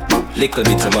 little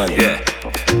bit of money. Yeah.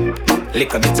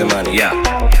 Little bit of money, yeah.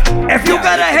 If you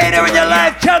got a hater in your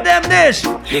life, tell them this.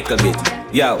 Little bit.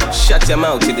 Yo, shut your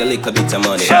mouth with a little bit of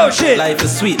money. Oh shit. Life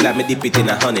is sweet, like me dip it in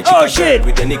a honey. Oh shit.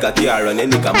 With a nigga car and a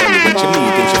nigga money. But you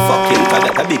meet him, she fucking, cause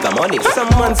that a bigger money. Some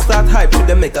man start hype to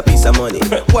them make a piece of money.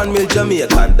 1 mil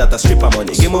Jamaican, that a strip of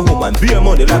money. Give me woman, beer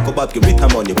money, like a bad with her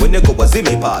money. When they go a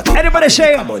Zimmy party. Anybody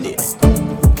say money.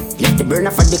 Let the burner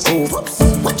for the cool.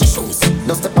 Watch your shoes.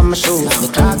 Don't step on my shoes.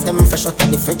 The clocks them fresh out of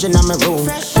the fridge in my room.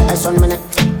 Ice on minute.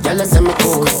 Y'all say me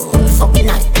cool. Fucking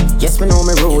night. Yes, me know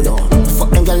me rude. Fuck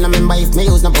them girl, I remember if me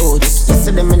use no boots. Yes,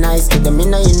 them me nice. Get them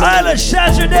in a Island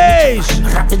Saturdays.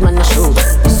 Rapid man the shoes.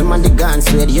 Some of the guns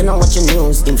read. You know what you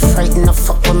news. Him frightened the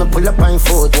fuck when me pull up on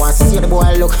foot. Want see the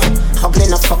boy look. Ugly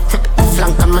no fuck.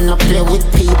 Flank and man no play with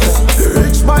people.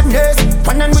 Rich madness.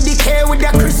 Panning with the K with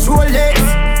the Chris Rolex.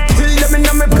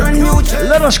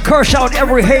 Let us curse out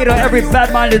every hater, every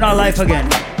bad mind in our life again.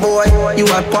 Boy, you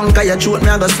a punk, you shoot me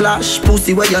a go slash.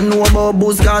 Pussy where you know about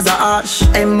booze cause a ash.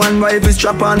 M1 rifle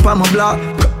strap on for my block.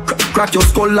 crack your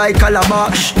skull like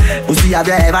calabash. Pussy, have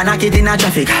you ever knocked it in a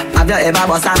traffic? Have you ever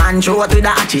bust a man throat with a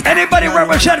hatchet? Anybody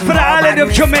represent for the island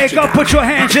of Jamaica, put your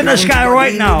hands in the sky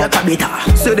right now.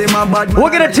 We're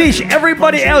gonna teach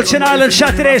everybody else in Island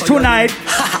Saturdays tonight.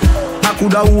 I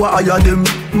coulda wire them,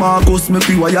 Marcus make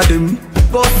we wire them.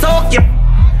 Go suck you.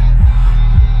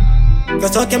 Go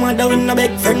suck your mother with no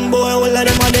big friend boy. All of them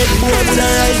are dead boy. Woulda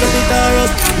rise up with a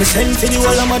rust. Me send for the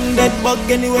whole of man dead bug.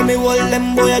 Anyway me hold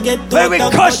them boy I get to. Where we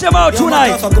cuss them out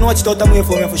tonight. Fucking watch it out and wait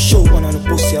for me for show. One on the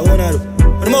pussy I wanna do.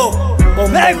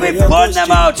 Like we burn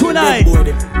them out tonight.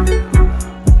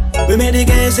 We made the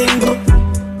game sing.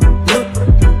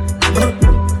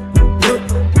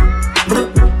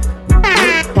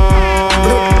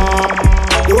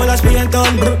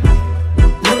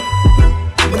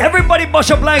 Everybody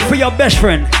bust a blank for your best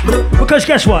friend. Because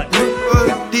guess what?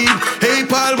 Hey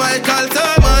Paul Michael,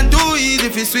 man, too easy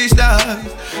if you switch dogs.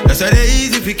 That's why they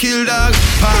easy if you kill dogs.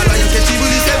 Paul, why you catch you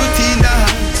with 17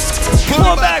 dogs?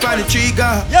 Pull back on the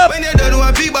trigger. When you don't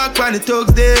want to be back on the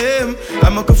thugs them.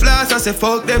 I'm a flash, I say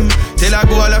fuck them. Till I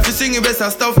go all of you singing best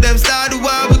and stuff them. Start the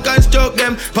war, we can stroke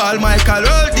them. Paul Michael,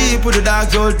 roll deep, put the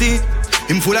dogs roll deep.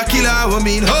 Him full of killer, we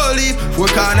mean holy. 4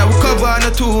 corner, we cover on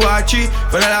the 2 or 3.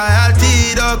 For the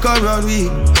loyalty, don't come round we.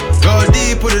 Roll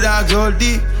deep, put the dogs roll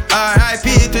deep. R.I.P.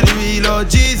 to the real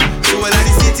OGs. So all of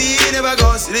the city never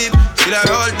go sleep. Till I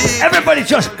roll deep. Everybody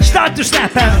just start to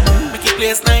snap out. Make it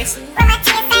place nice.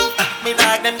 Me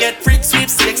like them get freak sweep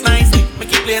 6 nice.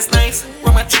 Make it place nice.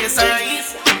 From my chase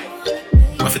eyes.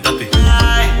 What's it up?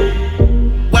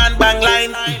 One bang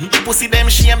line. Pussy them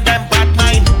shame them bad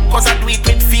mind. Cause I do it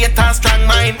with faith and strong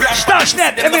mind. Start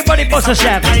snap, everybody bust a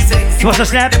snap. Bust a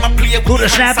snap, do the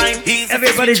snap.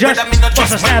 Everybody just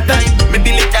bust a snap.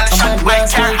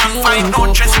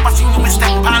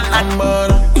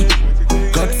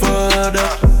 Godfather,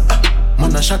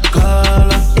 man a shot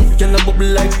caller. Y'all a bubble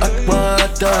like hot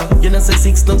water. You know say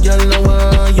 6 no y'all know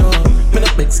why yo. Me no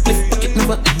big split pocket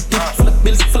never empty. Full of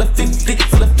bills, full of 50,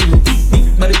 full of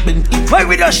 50. But it been eat. Why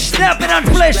we just snapping on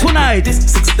place tonight?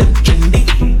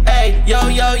 Hey, yo,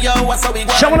 what's up?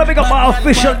 So I want to pick up my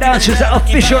official dancers, the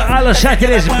official Island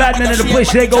Saturdays badman in the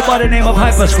place. They go by the name of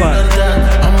Hyper Squad.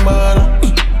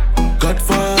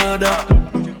 Godfather.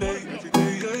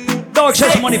 Dog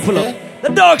says money pull up. The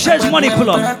dog says money pull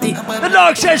up. The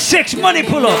dog says 6 money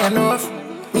pull up.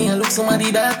 Me I look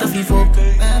somebody that before.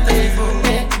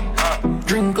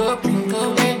 Drink up.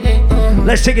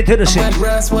 Let's take it to the 6.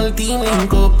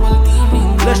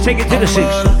 Let's take it to the 6.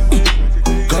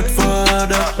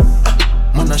 Godfather,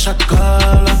 man a shot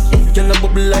caller. Y'all a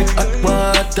bubble like hot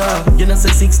water. You know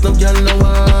say 6 no y'all know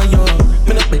why yo.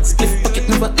 Me no big split pocket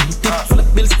never empty. Full of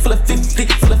bills, full of 50,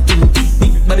 full of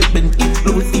 20. But it been eat,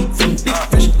 Louis V, Fendi.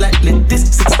 Fresh like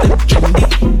lettuce, 6 step trendy.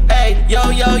 Hey, yo,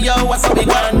 what's up big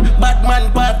one?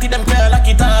 Batman party, them clear like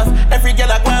it off. Every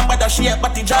girl I go and bother she a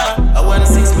body jar. I wanna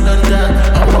 6 me done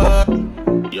that.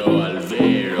 Yo,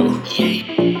 Alvaro.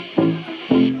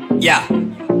 Yeah.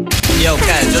 Yo,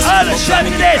 guys, just all the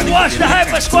Saturdays, watch the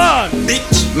Hyper Squad.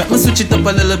 Bitch, make me switch it up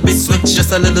a little bit. Switch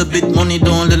just a little bit, money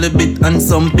down a little bit. And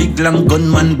some big long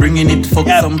gunman bringing it. Fuck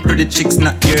some pretty chicks,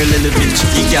 not your little bitch.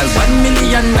 You gal 1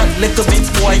 million, not little bit,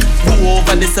 boy. Go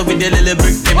over this with your little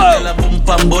brick. Them girl a bump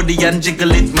and body and jiggle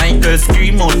it. My girl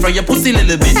scream out for your pussy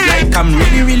little bit. Like I'm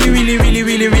really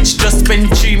rich. Just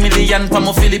spend 3 million for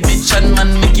my Philly bitch. And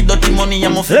man, make it dirty money,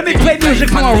 I'm a Let me play music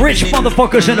for my rich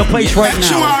motherfuckers in the place right now.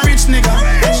 You are rich nigga,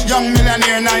 young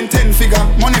millionaire, 9-10 figure,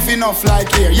 money enough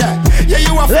like here, yeah.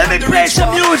 You are. Let me play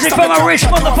some music for my rich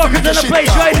motherfuckers in the place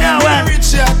right now, man.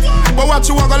 Rich, yeah. But what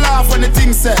you wanna laugh when the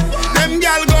thing said? Them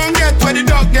gal gon' get where the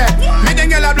dog get. Me them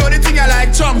gal a blow the thing I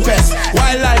like trumpets,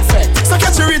 wildlife effect. So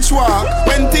catch a rich walk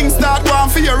when things start going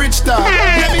for your rich talk.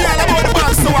 Let me all about the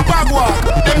bag, so a bag walk.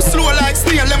 Them slow like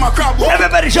snail, them a crab walk.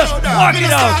 Everybody just walk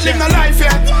it out. Live no life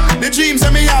yet. The dreams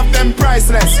that me have them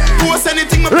priceless. Post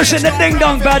anything. Listen, the ding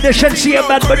dong bad, they shouldn't see it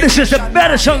bad, but this is the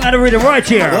better song out of it right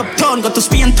here. Uptown, got to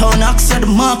Spain town, Oxford,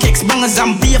 Markex, bangers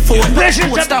and beer for. This is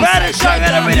the better song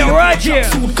out of it right here.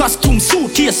 Suit, costume,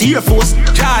 suitcase, Air Force.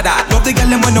 Jada, love the girl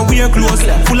them when they wear clothes.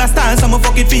 Full of stars, I'm a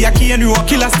fucking for your key and rock.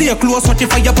 Killer stay close, watch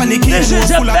if I up on the key. This is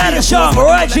the better song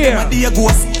right here.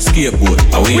 Skateboard,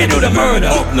 how we do the murder.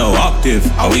 Up now, active,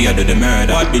 how we do the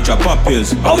murder. Bad bitch a pop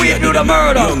pills, how we do the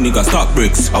murder. Young nigga stock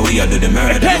bricks, how we do the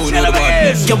murder. You know the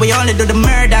badness. Yeah, we only do the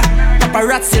murder.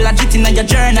 Paparazzi legit in your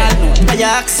journal.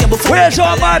 Where's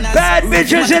all my bad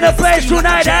bitches in the place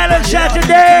tonight? Island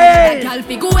Saturday.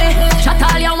 Shut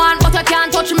all you want, but you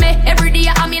can't touch me. Every day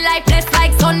I'm in life less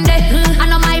like Sunday. I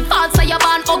know my fault, so you're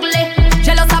born ugly.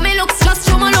 Jealous of me looks, just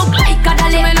you me look like a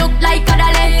dolly. Me look like a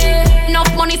dolly.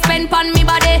 Enough money spent on me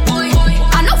body.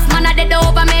 Enough man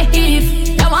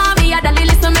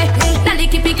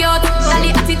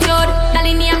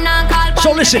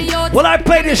Listen, when I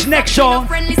play this next song,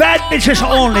 bad bitches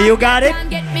only, you got it?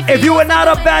 If you are not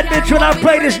a bad bitch when I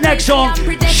play this next song,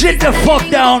 sit the fuck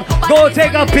down, go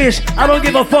take a piss. I don't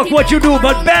give a fuck what you do,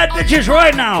 but bad bitches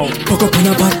right now.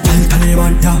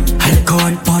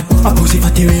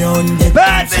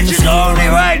 Bad bitches only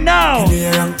right now.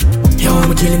 I'm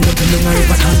killing up in the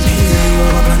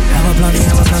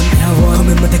have a plan. Come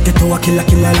in, take it to a killer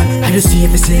land. I just see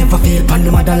if it's safe, I feel pan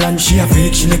the motherland. She a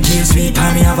freak, she make me sweet,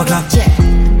 time me have a clock.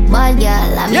 Bad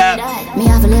girl, I mean that. Me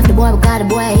have to leave the boy because the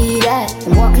boy eat that.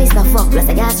 And walk list the fuck, plus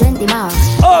I got 20 miles.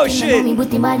 Oh shit. Me put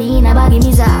the body in a baggy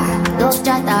mizar. Dove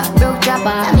chatter, broke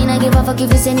chopper. I mean I give a fuck if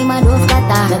you send him a dove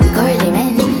cutter. Make me curly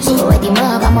man. So wet him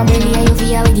up, I'm a belly and you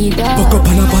feel with it up. Fuck up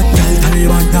on a bad girl,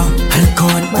 Talibanda. I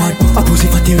can't bad, a pussy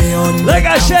fatty way on. Like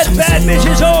I said, bad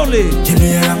bitches only. Give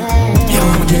me a ram.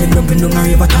 I'm killing up in the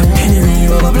river town. Anyway,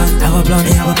 you have a plan, have a plan,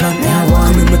 have a plan.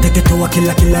 Come in, take it to a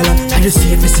killer land. I just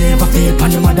see if it's safe, I feel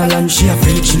pan the motherland. She a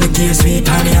freak, she make me sweet,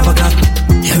 time me have a clock.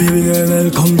 Yeah, baby girl,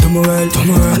 welcome to my world.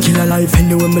 I kill a life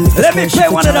anyway, me live. Let me play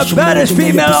one of the baddest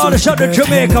female artists out of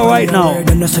Jamaica right now.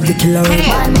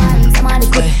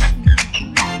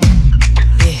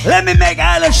 Let me make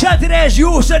Island Saturday's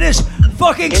use of this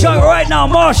fucking song right now,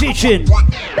 Marcy Chin.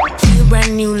 Feel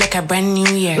brand new like a brand new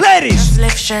year. Ladies,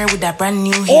 left shirt with that brand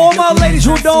new hair. all my ladies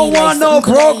who don't want no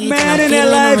broke man in their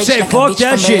life, say fuck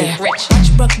that shit. Watch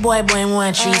broke boy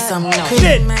want threesome.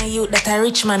 Shit. My youth that a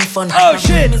rich man fun. Oh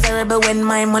shit. Miserable when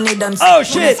my money done. Oh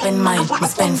shit. Spend mine,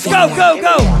 spend for Go, go,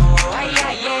 go.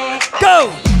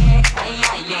 Go.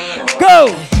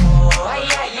 Go.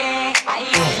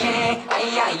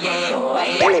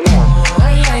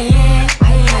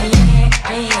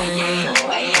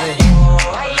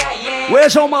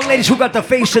 Where's all my ladies who got the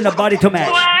face and the body to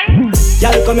match?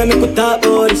 Y'all come and make me talk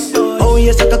about this. Oh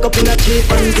yes, I cock up in a cheap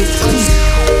panty.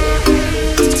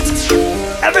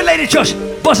 Every lady just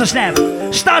bust a snap.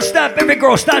 Start snap, every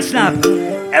girl start snap.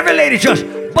 Every lady just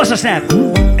bust a snap.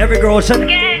 Every girl said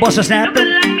bust a snap.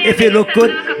 If you look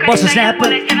good, bust a snap.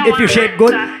 If you shape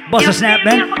good, bust a snap,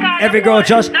 man. Every girl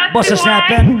just bust a snap,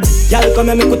 man. Y'all come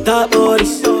and make me talk about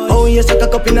this. Oh yes, I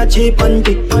cock up in a cheap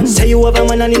panty. Say you have a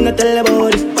man and in a tell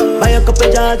about this. Buy a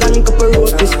couple jars and couple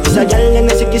roasties. It's a gal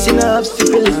and a sick kissing half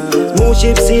syphilis. Smooth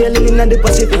ship sailing in the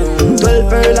Pacific. 12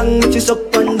 furlong which is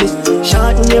up on this.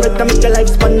 Short in your better make your life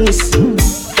span this.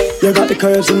 You got the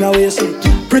curves in the waist.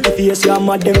 Pretty face, you're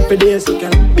mad them for days.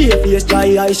 Be a face,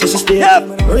 dry eyes, she stay.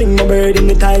 Ring my bird in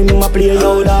the time, my play.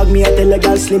 Yo dog, me I tell a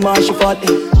gal slim and she fat.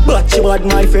 But she bad,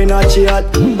 my friend, not she hot.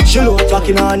 She look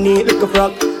talking on neat like a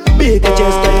frog. Beat the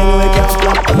chest, I know I can't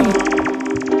flop.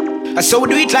 So we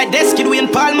do it like this, kid, we in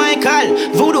Paul Michael.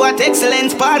 Voodoo at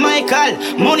excellence, Paul Michael.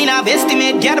 Money now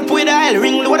estimate, get up with the aisle.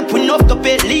 Ring load up enough to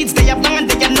pay leads. They have bang and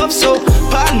they enough, so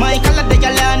Paul Michael, they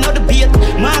got land on the beat.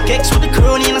 Mark X with the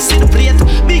crony and I see the plate.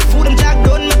 Big food and jack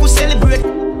done, make we celebrate.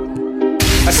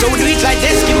 So we do it like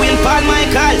this, kid, we in Paul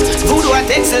Michael. Voodoo at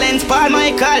excellence, Paul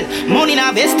Michael. Money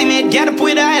now estimate, get up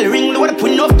with the aisle. Ring load up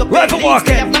enough to pay right for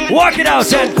walking, walk it out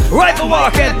then. Right for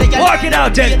walking, walk it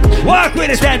out then. Walk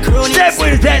with it then, step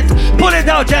with it then. Pull it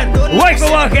out then, right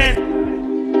for walking.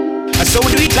 So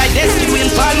we do it like this, we in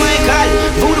Paul Michael.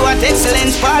 Voodoo at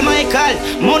excellence, Paul Michael.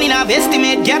 Money now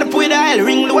estimate, get up with the aisle.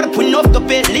 Ring load up enough to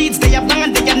pay leads. They have bang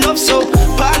and they enough, so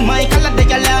Paul Michael, they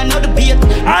got land on the beat.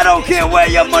 I don't care where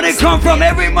your money come from,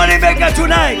 every money maker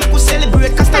tonight. We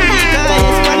celebrate Costa Rica,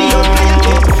 it's funny your client.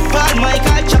 Paul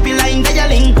Michael, choppy line, they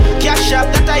yelling. Cash up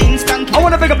that I instant. I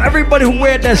wanna pick up everybody who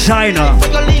wear designer.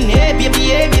 Hey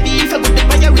baby, if I could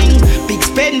buy a ring. Big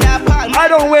spender, Paul. I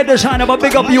don't wear designer, but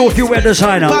big up you if you wear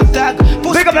designer.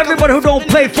 Big up everybody who don't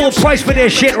pay full price for their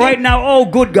shit right now. Oh,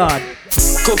 good God.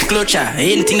 Cup clutcher,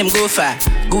 anything them go for.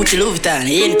 Gucci, Louis Vuitton,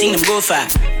 anything them go for.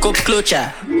 Cup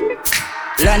clutcher.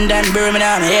 London,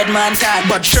 Birmingham, headman tag.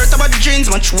 But shirt about the jeans,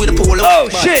 match with a polo. Oh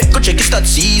shit! Go check your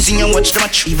stats, easy and watch the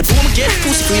match. Even though I get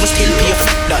pussy free, I still pay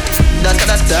for that.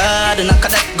 The knock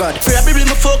of that God. Probably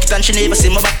my fuck it and she never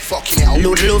see my back. Fuck yeah.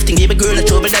 Load the love thing, give a girl a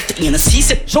trouble that you know see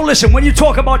it. So listen, when you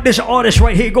talk about this artist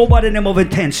right here, go by the name of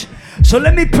Intense. So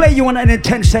let me play you on an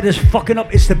Intense that is fucking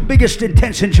up. It's the biggest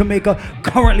Intense in Jamaica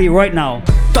currently right now.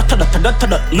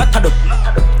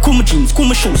 Cool my jeans, cool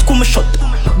my shoes, cool my shirt.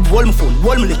 Wall my phone,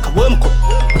 wall my liquor, wall my cup.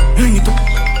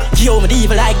 Yo, my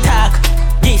evil like tag.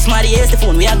 Yes, my here's the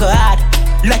phone, we are go hard.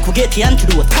 Like we get the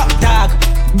antidote, top dog.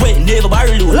 Wait, never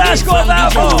barrel load. Let's go,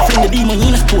 Lambo. Fling the beam on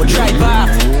in a sport, drive back.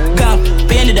 Camp,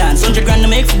 pay the dance, 100 grand to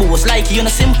make for boss. Like you in a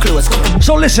sim clothes.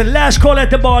 So listen, last call at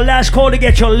the bar, last call to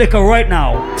get your liquor right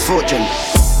now. Fortune.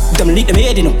 Them lick them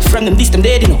head, you know. From them this, them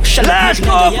dead, you know. Let's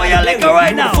go for your liquor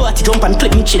right now. 40 jump and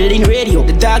clip me chill in radio.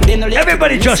 The dog then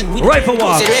everybody just rifle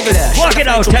walk. Walk it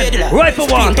out, then. Rifle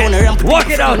walk. Walk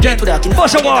it out, then.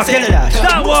 Bust a walk in.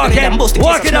 Start walking.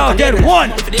 Walk it out, then. 1,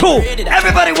 2.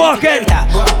 Everybody walking.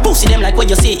 Pussy them like what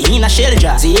you say in a shell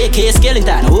jar. The AK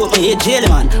skeleton. Hope me hate jail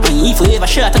man. And if we ever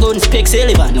shot, I go and speak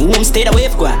Sullivan. Home stayed away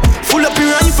for one. Full up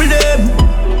your rifle them.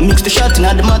 Mix the shot in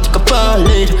the matic upon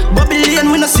lead.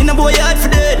 Babylon, we no see no boy hard for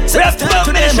dead. We have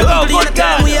 12 minutes to go, go to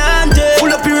time.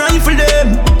 Pull up your rifle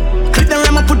them. Click the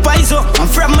ram and put pies up. I'm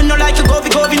from me no like you, go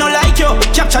we no like you.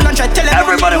 Capture lunch, I tell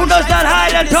everybody who does not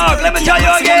hide and talk, let me tell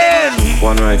you again.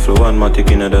 One rifle, one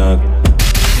matic in a dog.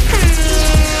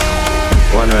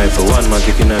 One rifle, one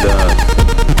matic in a dog.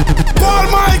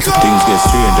 Things get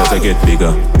strange as I get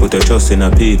bigger. Put a trust in a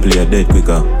people, you're dead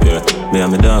quicker. Yeah. Me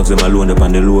and my dogs, them alone up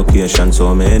on the location.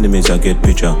 So my enemies, I get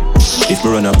picture. If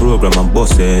we run a program, I'm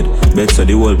busted. Bet so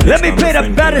the whole place. Let me play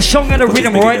the baddest song on the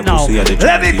rhythm right now.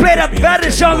 Let me play the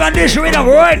baddest song on this rhythm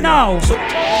right now.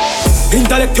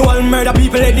 Intellectual murder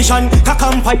people edition.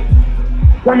 Kakampai.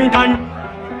 Remington.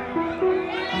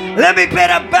 Let me play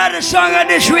the baddest song on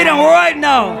this rhythm right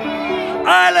now.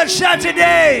 Island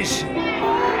Saturdays.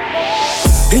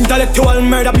 Intellectual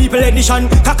murder people edition.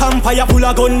 Kakampai full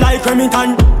of gun like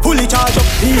Remington. Fully charged up.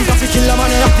 Need to kill a man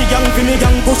and the gang for me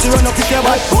gang. Pussy run up with your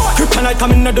bike. Kryptonite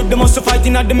coming out of the muscle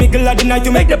fighting at the middle of the night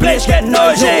to make the place get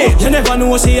noisy. You never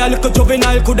know, say a little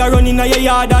juvenile coulda run in your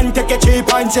yard and take a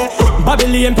cheap and say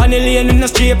Babylon, Panellian in the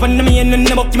street and the main and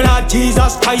the buck me like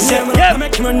Jesus Christ. Yeah.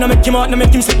 Make him run, make him out,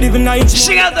 make him sleep living night.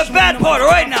 Sing out the bad part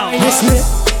right now. Yes, me.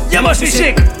 You must be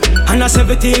sick. And a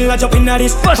 17, I jump in at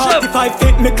this. 45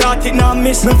 feet, me caught it, now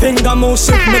miss. Me finger move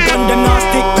sick, me gun them now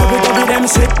stick. Cover them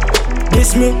sick.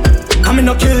 This me, I'm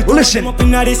no kill. Listen,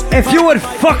 if you would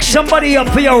fuck somebody up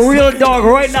for your real dog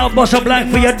right now, bust a blank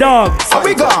for your dog. How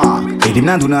we go? Hey, them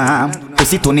not do no harm.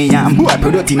 Pussy Tony Yam, who I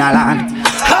produce in a land.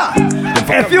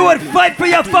 If you would fight for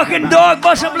your fucking dog,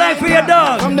 bust a blank for your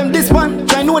dog. From them this one,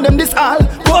 try know them this all.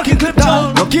 Walking clip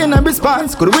down, no key and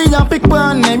response. Could we and pick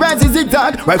one, and rise is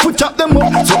zigzag. Right foot chop them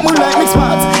up, so more like mix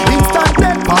spots. Instant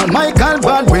death, Paul Michael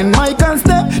bad. When Michael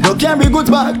step, no carry goods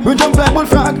back. We jump like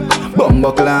bullfrog.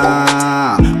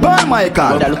 Bumbleclaw, Paul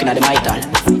Michael. They're looking at the Michael.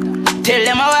 Tell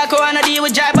them I walk on a deal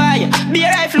with Jai Boy. Be a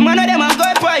rifle man of them and go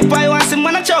pipe. I want some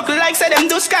man a chocolate like say them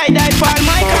do skydive. Paul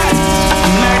Michael.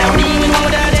 Murder demon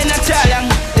more than a Italian.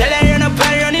 Tell them run up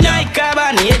and run in high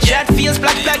carbon. Headshot feels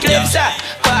black left side.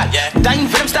 Paul, time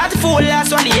for them start to fall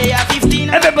last one. The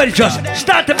AR-15. Everybody just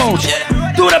start the bounce.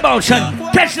 Do the bounce and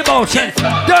catch the bounce and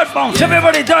dirt bounce.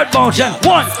 Everybody dirt bounce and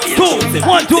 1, 2,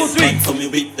 1, 2, 3. So me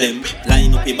with them.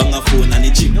 Line up a bang a phone and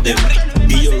chip them.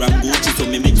 Dior and Gucci so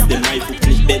me mix them. Rifle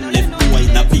clip them left.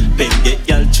 In a big pen, get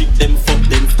y'all trick them, fuck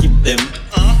them, skip them.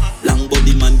 Long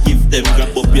body man give them,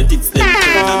 grab up your tits them,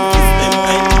 turn and kiss them.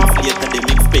 I later them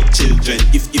expect children.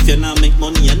 If you not make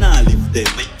money, you not live them.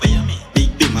 Big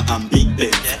bimmer and big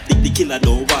Ben. The killer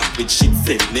don't walk with shit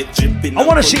set. Let drip in. I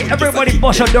wanna see everybody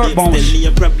bust a dirt bounce. Tell me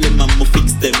a problem, I'ma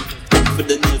fix them. For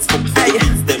the nails, fuck for the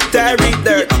beats them. Dirt.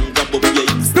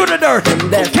 Do the dirt,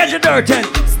 catch the dirt and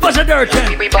bust a dirt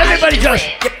and everybody just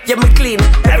yeah, me clean.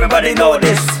 Everybody know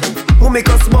this. Who make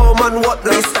a small man what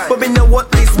this? But me know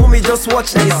what this, who me just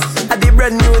watch this. I did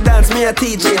brand new dance, me a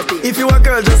teach it. If you a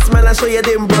girl, just smile and show your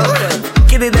dimple.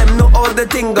 Kitty them know all the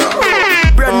thing go.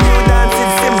 Brand new dance,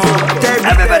 it's simple.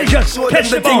 Everybody just catch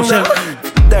the bounce.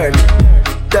 Dirt.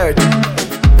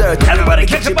 Everybody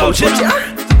catch the bounce.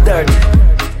 Dirt.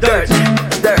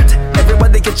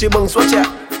 Everybody catch your bounce, watch ya.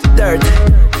 Dirt.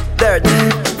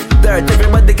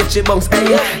 Everybody catch your bounce,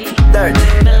 hey yeah. Dirt.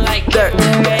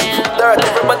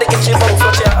 Everybody get your bones,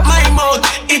 watch ya. My mouth,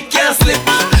 it can't slip.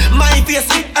 My face,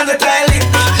 it and the toilet.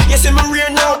 You see me rear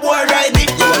now, boy, ride it.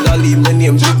 You wanna leave my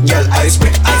name, girl, I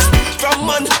spit. From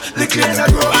man, the clears are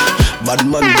grow. Bad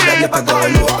man, but I never go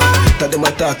low. Tell them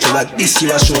I talk to you like this, you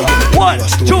a show. 1,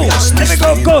 2, let me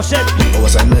go, set. I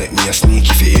was a night, me a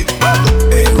sneaky feed.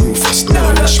 Hey, Rufus, now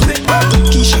I'm a schmidt.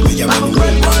 Keisha, me a man,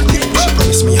 well, man. She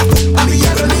promised me a book, me a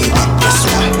gonna need it. Guess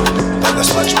what? I'm a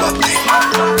swatch back there.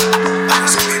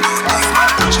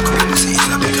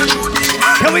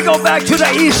 Can we go back to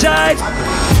the east side?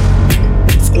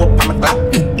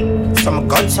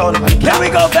 Can we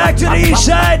go back to the east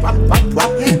side?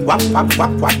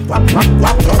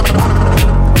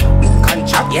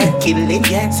 Contract, yeah, kill it,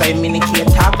 yeah. So I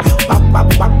minicate top.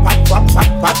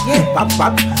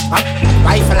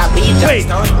 Rifle a beat,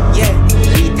 yeah.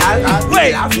 Lethal,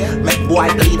 lethal, make boy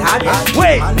bleed hard.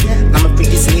 Wait, I'm a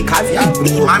pretty sneakers, me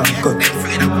man.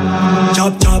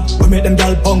 Chop, we make them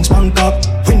girl bunks bank up.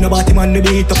 When the bottom on the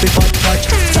beat up the fat patch.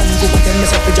 go tell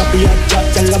myself to drop the hot chop.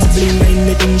 Girl, I'm bling,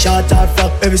 anything short or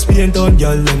fuck. Every spin down,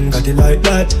 girl, them got it like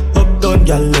that. Up down,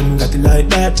 girl, them got it like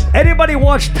that. Anybody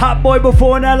watch Top Boy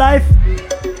before in their life?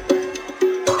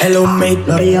 Hello mate,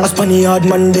 I spun the hard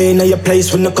Monday. Now your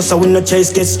place when the cuss I win the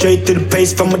chase. Get straight to the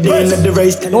pace from a day into the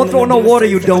race. Don't throw no water,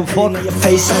 you don't fuck. Your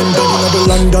face and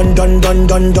done, done.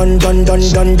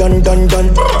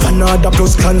 Another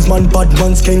plus clansman, bad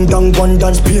man's king down, one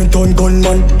dance, paint on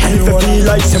gunman. And if I feel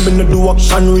like sending to do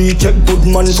action, recheck good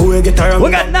man, so we get around. We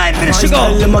got 9 minutes to go.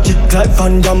 Let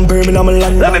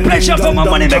me play shot for my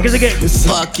money makers again.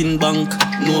 Parking bank,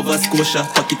 Nova Scotia,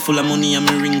 pocket full of money and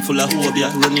my ring full of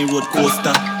hobia, running road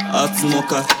coaster. Hot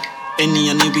smoker,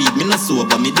 any weed, me not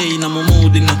sober, me day in a my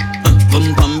mood in a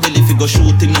gun pan belly fi go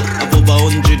shooting above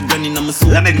 100 grand in a my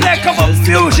soul. Let me play a couple of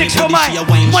music for my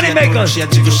money makers. She a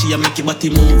jiggle, she a make your body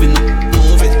moving,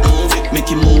 move it,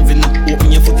 make it moving.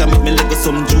 Open your foot and make me let go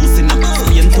some juice in a.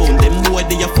 Be in town, them boy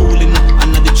they a fooling,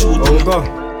 and the truth. Oh go.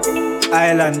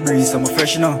 Island breeze, I'm a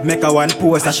fresh, you know. Make a one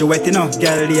pose, and she wet, you know.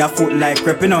 Girl, they a foot like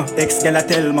crepe, you know. Ex-girl a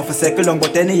tell me for second long,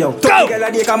 but anyhow. Go! Girl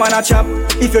a day come on a chop.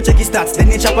 If you check his stats, then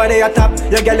the chopper they a tap.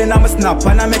 Your girl in a snap,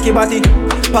 and I make it body.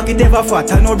 Pocket ever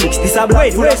fat, and no bricks, this a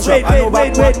black. Wait,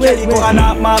 go and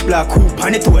up my black hoop,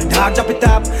 and it will dog, drop it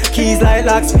up. Keys like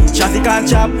lock speed, traffic and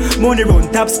chop. Money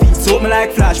run top speed, soap me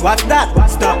like flash. What's that?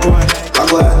 Stop going.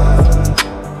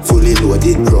 Fully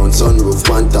loaded, brown sunroof,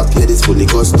 one top, yeah, this fully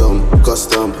custom.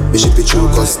 We ship it through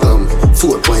custom.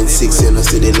 4.6, you know,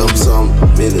 see the lump sum.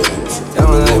 Millions,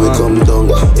 now we come down.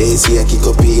 AC, I kick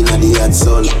up in the hot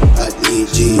sun. At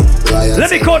EG, Ryan. Let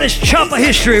me call this chopper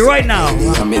history right now.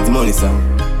 I made money, son.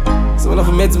 So when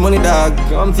I made money, dog.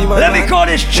 Let me call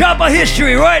this chopper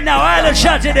history right now. Island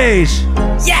Saturdays.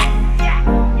 Yeah.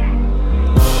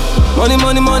 Money,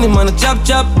 man, a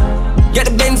chop. Get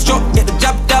the Benz truck, get the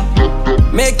job top.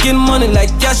 Making money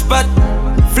like cash pot.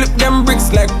 Flip them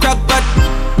bricks like crack pot.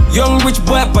 Young rich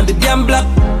boy up on the damn block.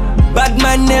 Bad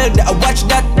man nailed that, I watch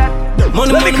that.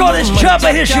 Money, let me call this chopper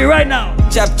history right now.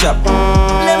 Chop.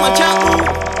 Let my chop move.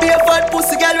 Be a fat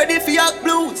pussy girl ready for your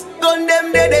blues. Gun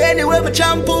them dead anywhere my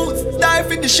shampoos. Star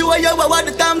fit the show yo, I want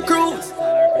the Tom Cruise.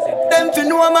 Them fi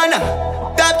know man.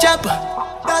 Top chopper.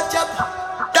 Top chopper.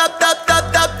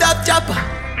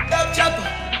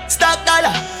 Stock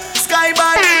dollar, sky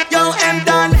bar, yo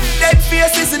M-Don. Dead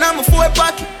faces in my 4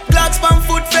 pocket. Glocks from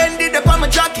foot Fendi, the on my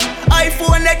jockey.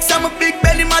 iPhone X, I'm a big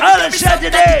belly man. All the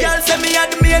Saturday. Girl send me at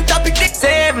the main topic.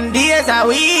 7 days a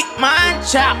week, man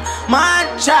chop.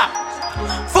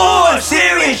 4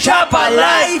 series chopper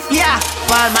life, yeah.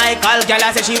 Paul Michael, girl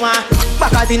I say she want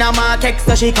backers in a market,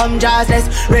 so she come jazzless.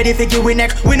 Ready for give we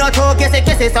neck. We not talk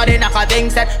kisses, so they knock a thing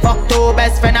set. Fuck 2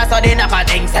 best friends, so they knock a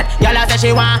thing set. Girl I say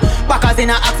she want backers in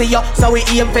a axio, so we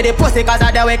aim for the pussy, cause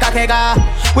of the way kakega.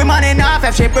 We man enough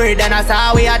if she breathe and us,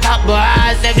 we a top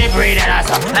boys if she breathe and us.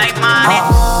 Like money.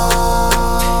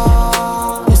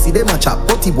 You see them a chop,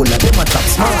 potty bola, them a chop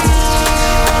smart.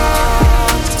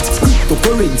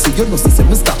 Cryptocurrency, you know see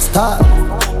them stop start.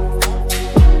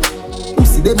 You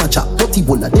see them a chop, potty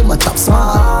bola, them a chop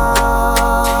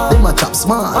smart. Them a chop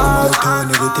smart.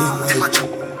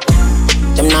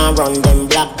 Them now run them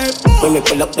black. When we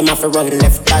pull up, them have to run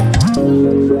left back.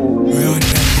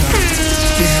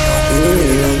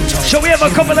 So we have a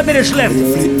couple of minutes left.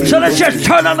 So let's just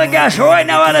turn on the gas right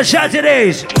now on the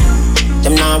Saturdays.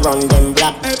 Them now run them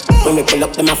black. When we pull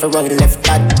up, them have to run left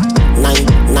back.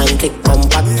 9 click come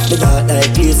back. The dark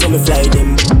like clear, so me fly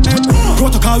them.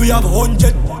 Protocol we have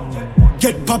 100.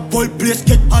 Get pop ball place,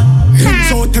 get hot.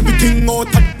 Hands out, everything out.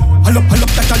 Hull up,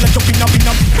 that I'll jump in a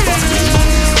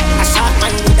A shot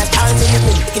man with a time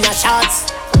in a shots.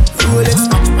 Rolex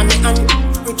watch on me hand.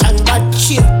 Rich and bad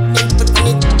shit. Put on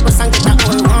it, press and get a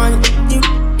whole one.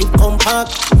 It come back,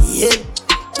 yeah.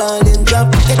 Ball and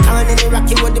drop. Get on in the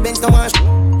rocky with the Benz no wash.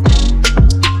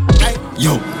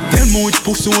 Yo, tell me which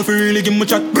pussy want to really give me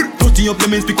chat. 30 up the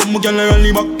men pick up my girl and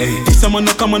rally back. This a man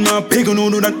a come and a beg and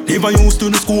know that. Never used to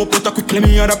the school but I quickly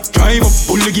me adapt. Drive up,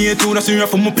 pull the gate to the syrup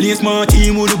from my place. My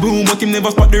team with the boom but him never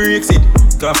spot the exit.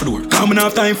 Car for the door. Coming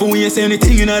off time for when you say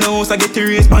anything in the house. I get the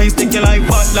race, pines think you like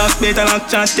what? Last better like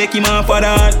chat, take him off for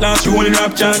that. Last rolling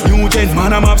rap chat, new gen,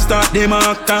 man I'm up start, them a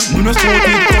actor. When I smoke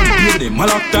it, gun, give them a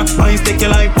locked. Pines take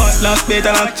you like what? Last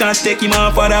better like chat, take him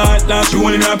off for that. Last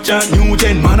rolling rap chat, new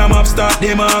gen, man I'm up start,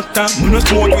 them a actor. When I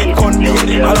smoke it, gun, give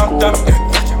them a locked.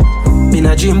 Been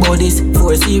a dream about this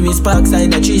 4 series,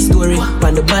 parkside, a 3-story.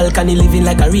 On the balcony, living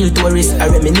like a real tourist. I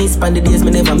reminisce on the days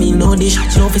me never mean no dish.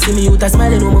 Now if you see me out, I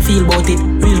smiling when I feel about it.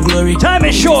 Real glory. Time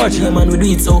is short. Yeah man, we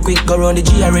do it so quick. Go round the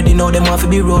G already know them want to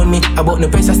be round me. About no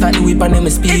press, I start the whip and them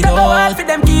speed up. It go hard for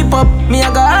them keep up. Me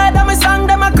I go hard on my song,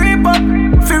 them a creep up.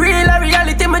 For real, a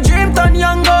reality, my dream turn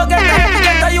young, go get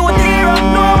a youth hero.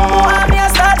 No more, me I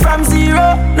start from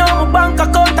zero. No more bank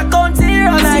account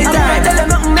zero. Nice time. I tell you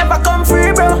nothing never come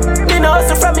free, bro. Me know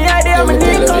hustle from me idea, me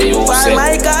need come. Why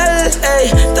Michael,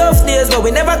 hey, tough days, but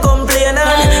we never complain.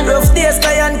 Rough days,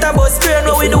 client a bus train.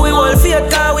 What we do, we all fear,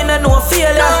 car we no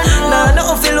failure. Nah,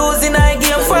 nothing feel losing, I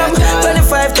game from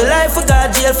 25 to life, we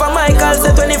got jail for Michael.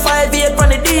 Say 25, 8 on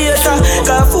the data.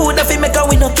 Cause food, if we make a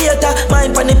we no cater.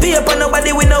 Mine on the paper,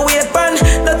 nobody we no wait pan.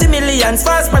 30 millions,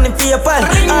 fast on the paper.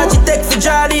 Architect for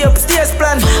Jolly up stairs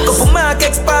plan. Couple mark,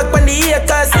 X-Park on the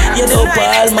acres. Yeah, the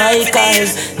all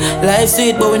Michaels. Life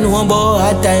sweet, but we know about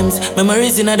hard times.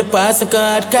 Memories in the past, I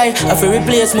can't cry. I feel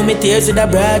replace my tears with a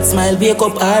broad smile. Wake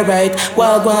up, alright.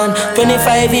 Walk on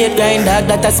 25, 8 grind, dog,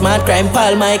 that a smart crime.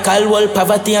 Paul Michael, world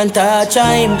poverty and touch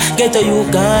time. Get a you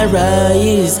can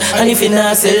rise. And if you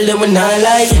not sell them, we not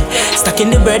lie. Stuck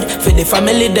in the bread for the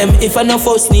family, them. If I know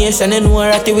First Nation, and know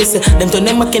what we say. Them to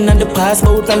them making on the past,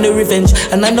 but on the revenge.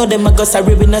 And I know them, I go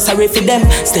sorry, we not sorry for them.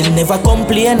 Still never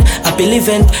complain. Happy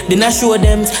event, they not show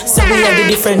them. So we are the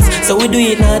difference. So we do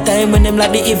it now time when them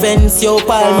like the events. Yo,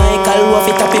 Paul Michael, what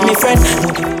it up with me friend.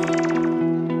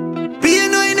 We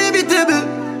ain't no inevitable,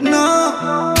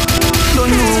 no. Don't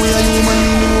know we are human,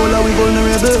 we know all we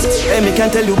vulnerable. Hey, me can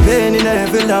tell you pain in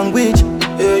every language.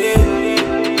 Yeah, yeah.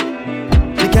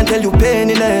 Me can tell you pain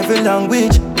in every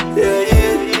language. Yeah,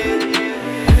 yeah.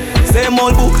 Same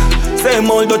old book, same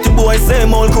old dirty boy,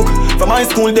 same old cook. From high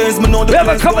school days, me know the place. We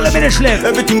have a couple of minutes left.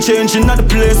 Everything changing at the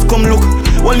place, come look.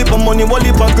 One lip of money, one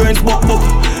lip of grains, book.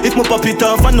 If my pop it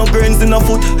off and no grains in a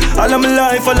foot. All of my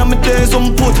life, all of my days,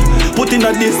 I'm put in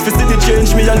a this, for city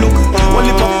change me a look. One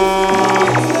lip of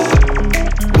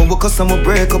when we cuss and we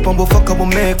break up and we fuck up we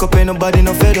make up. Ain't nobody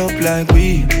no fed up like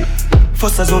we.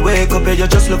 First as we wake up, you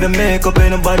just love your makeup.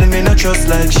 Ain't nobody me not trust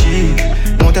like she.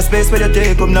 Want a space where you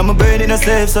take up, now my brain in a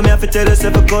safe. So me have to tell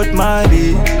yourself I cut my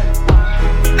beat.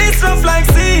 This love like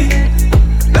sea,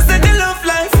 I said the love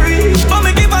like free. But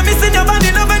me give a miss in your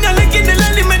body, now when you're licking the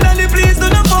lily, me dolly, please do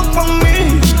not fuck from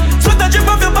me. Sweat a drip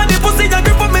off your body, pussy, you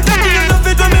grip up me tongue. You love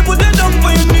it when me put it down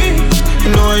for your knee.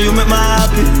 You know you make me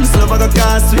happy, this love I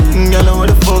can't swing. Girl, know where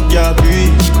the fuck you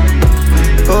be.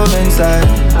 Come inside,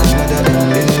 another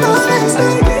ending love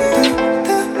story.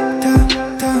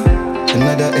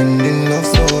 Another ending love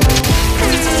story.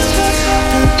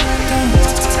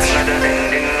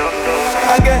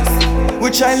 I guess we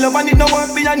try love and it no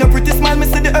work. Behind your pretty smile, me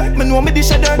see the earth. Me know me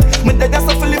dish a dirt. Me dead as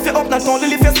if I lift you up, not only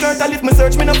lift your skirt. I lift me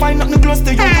search, me no find nothing close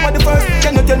to you. You are the first.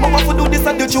 Can you tell me what to do this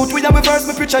and the truth? We are reverse.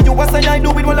 Me preach and you what say I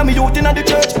do with all of me youth in the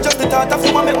church. Just the thought of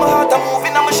you and make my heart a move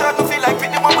in my shirt. Me feel like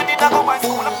pretty one we did not go by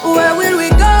school. Where will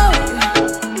we go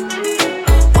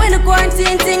when the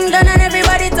quarantine thing done and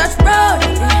everybody touch road?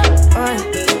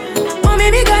 Mommy,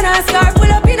 me gonna start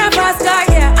pull up in a fast car,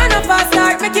 yeah. And a fast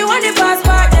start make you want the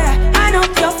passport, yeah. I know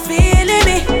you're feeling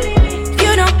me,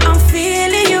 you know I'm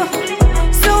feeling you.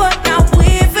 So what now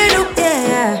we feel do,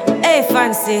 yeah. Hey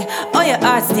fancy, oh your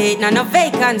heart state, now no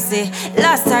vacancy.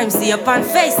 Last time see you on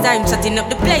FaceTime, chatting up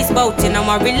the place bout in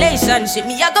our relationship.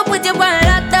 Me I go put you on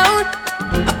lockdown,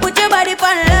 I put your body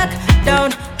on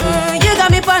lockdown. You got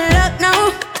me on lock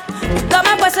now, got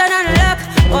my person on lock.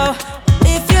 Oh,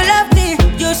 if you love me,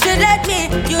 you should let me,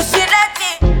 you should let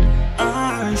me.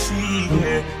 I see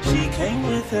her, she came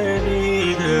with her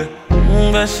nigga,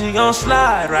 but she gon'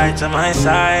 slide right to my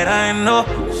side. I know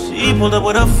she pulled up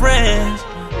with her friends,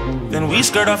 then we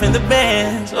skirt off in the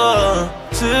Benz. Oh,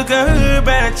 took her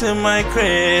back to my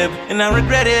crib, and I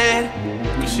regret it.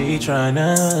 Cause she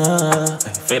tryna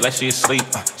feel like she asleep,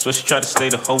 so she tried to stay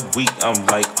the whole week. I'm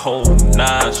like, oh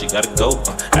nah, she gotta go.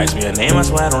 Ask me her name, I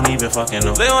swear I don't even fucking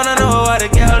know. They wanna know why the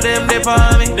girl them dip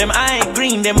on me. Them I ain't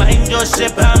green, them I ain't just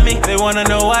ship on me. They wanna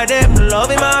know why them love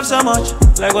him off so much.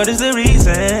 Like what is the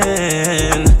reason?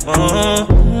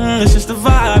 It's just the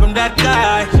vibe, I'm that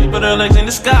guy. She put her legs in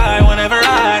the sky whenever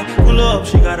I pull up,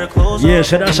 she got her clothes on. Yeah,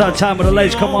 so that's our time when the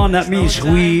lights come on. That means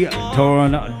we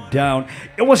turn down.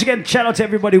 And once again, shout out to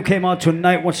everybody who came out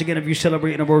tonight. Once again, if you're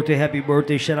celebrating a birthday, happy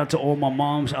birthday. Shout out to all my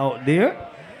moms out there.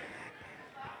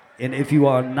 And if you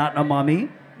are not a mommy,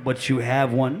 but you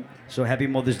have one, so happy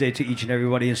Mother's Day to each and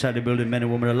everybody inside the building, men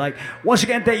and women alike. Once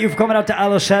again, thank you for coming out to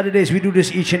Aloe Saturdays. We do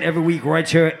this each and every week right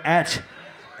here at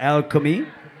Alchemy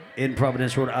in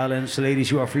Providence, Rhode Island. So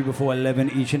ladies, you are free before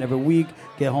 11 each and every week.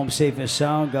 Get home safe and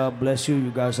sound. God bless you.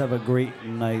 You guys have a great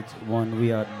night.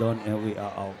 We are done and we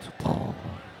are out.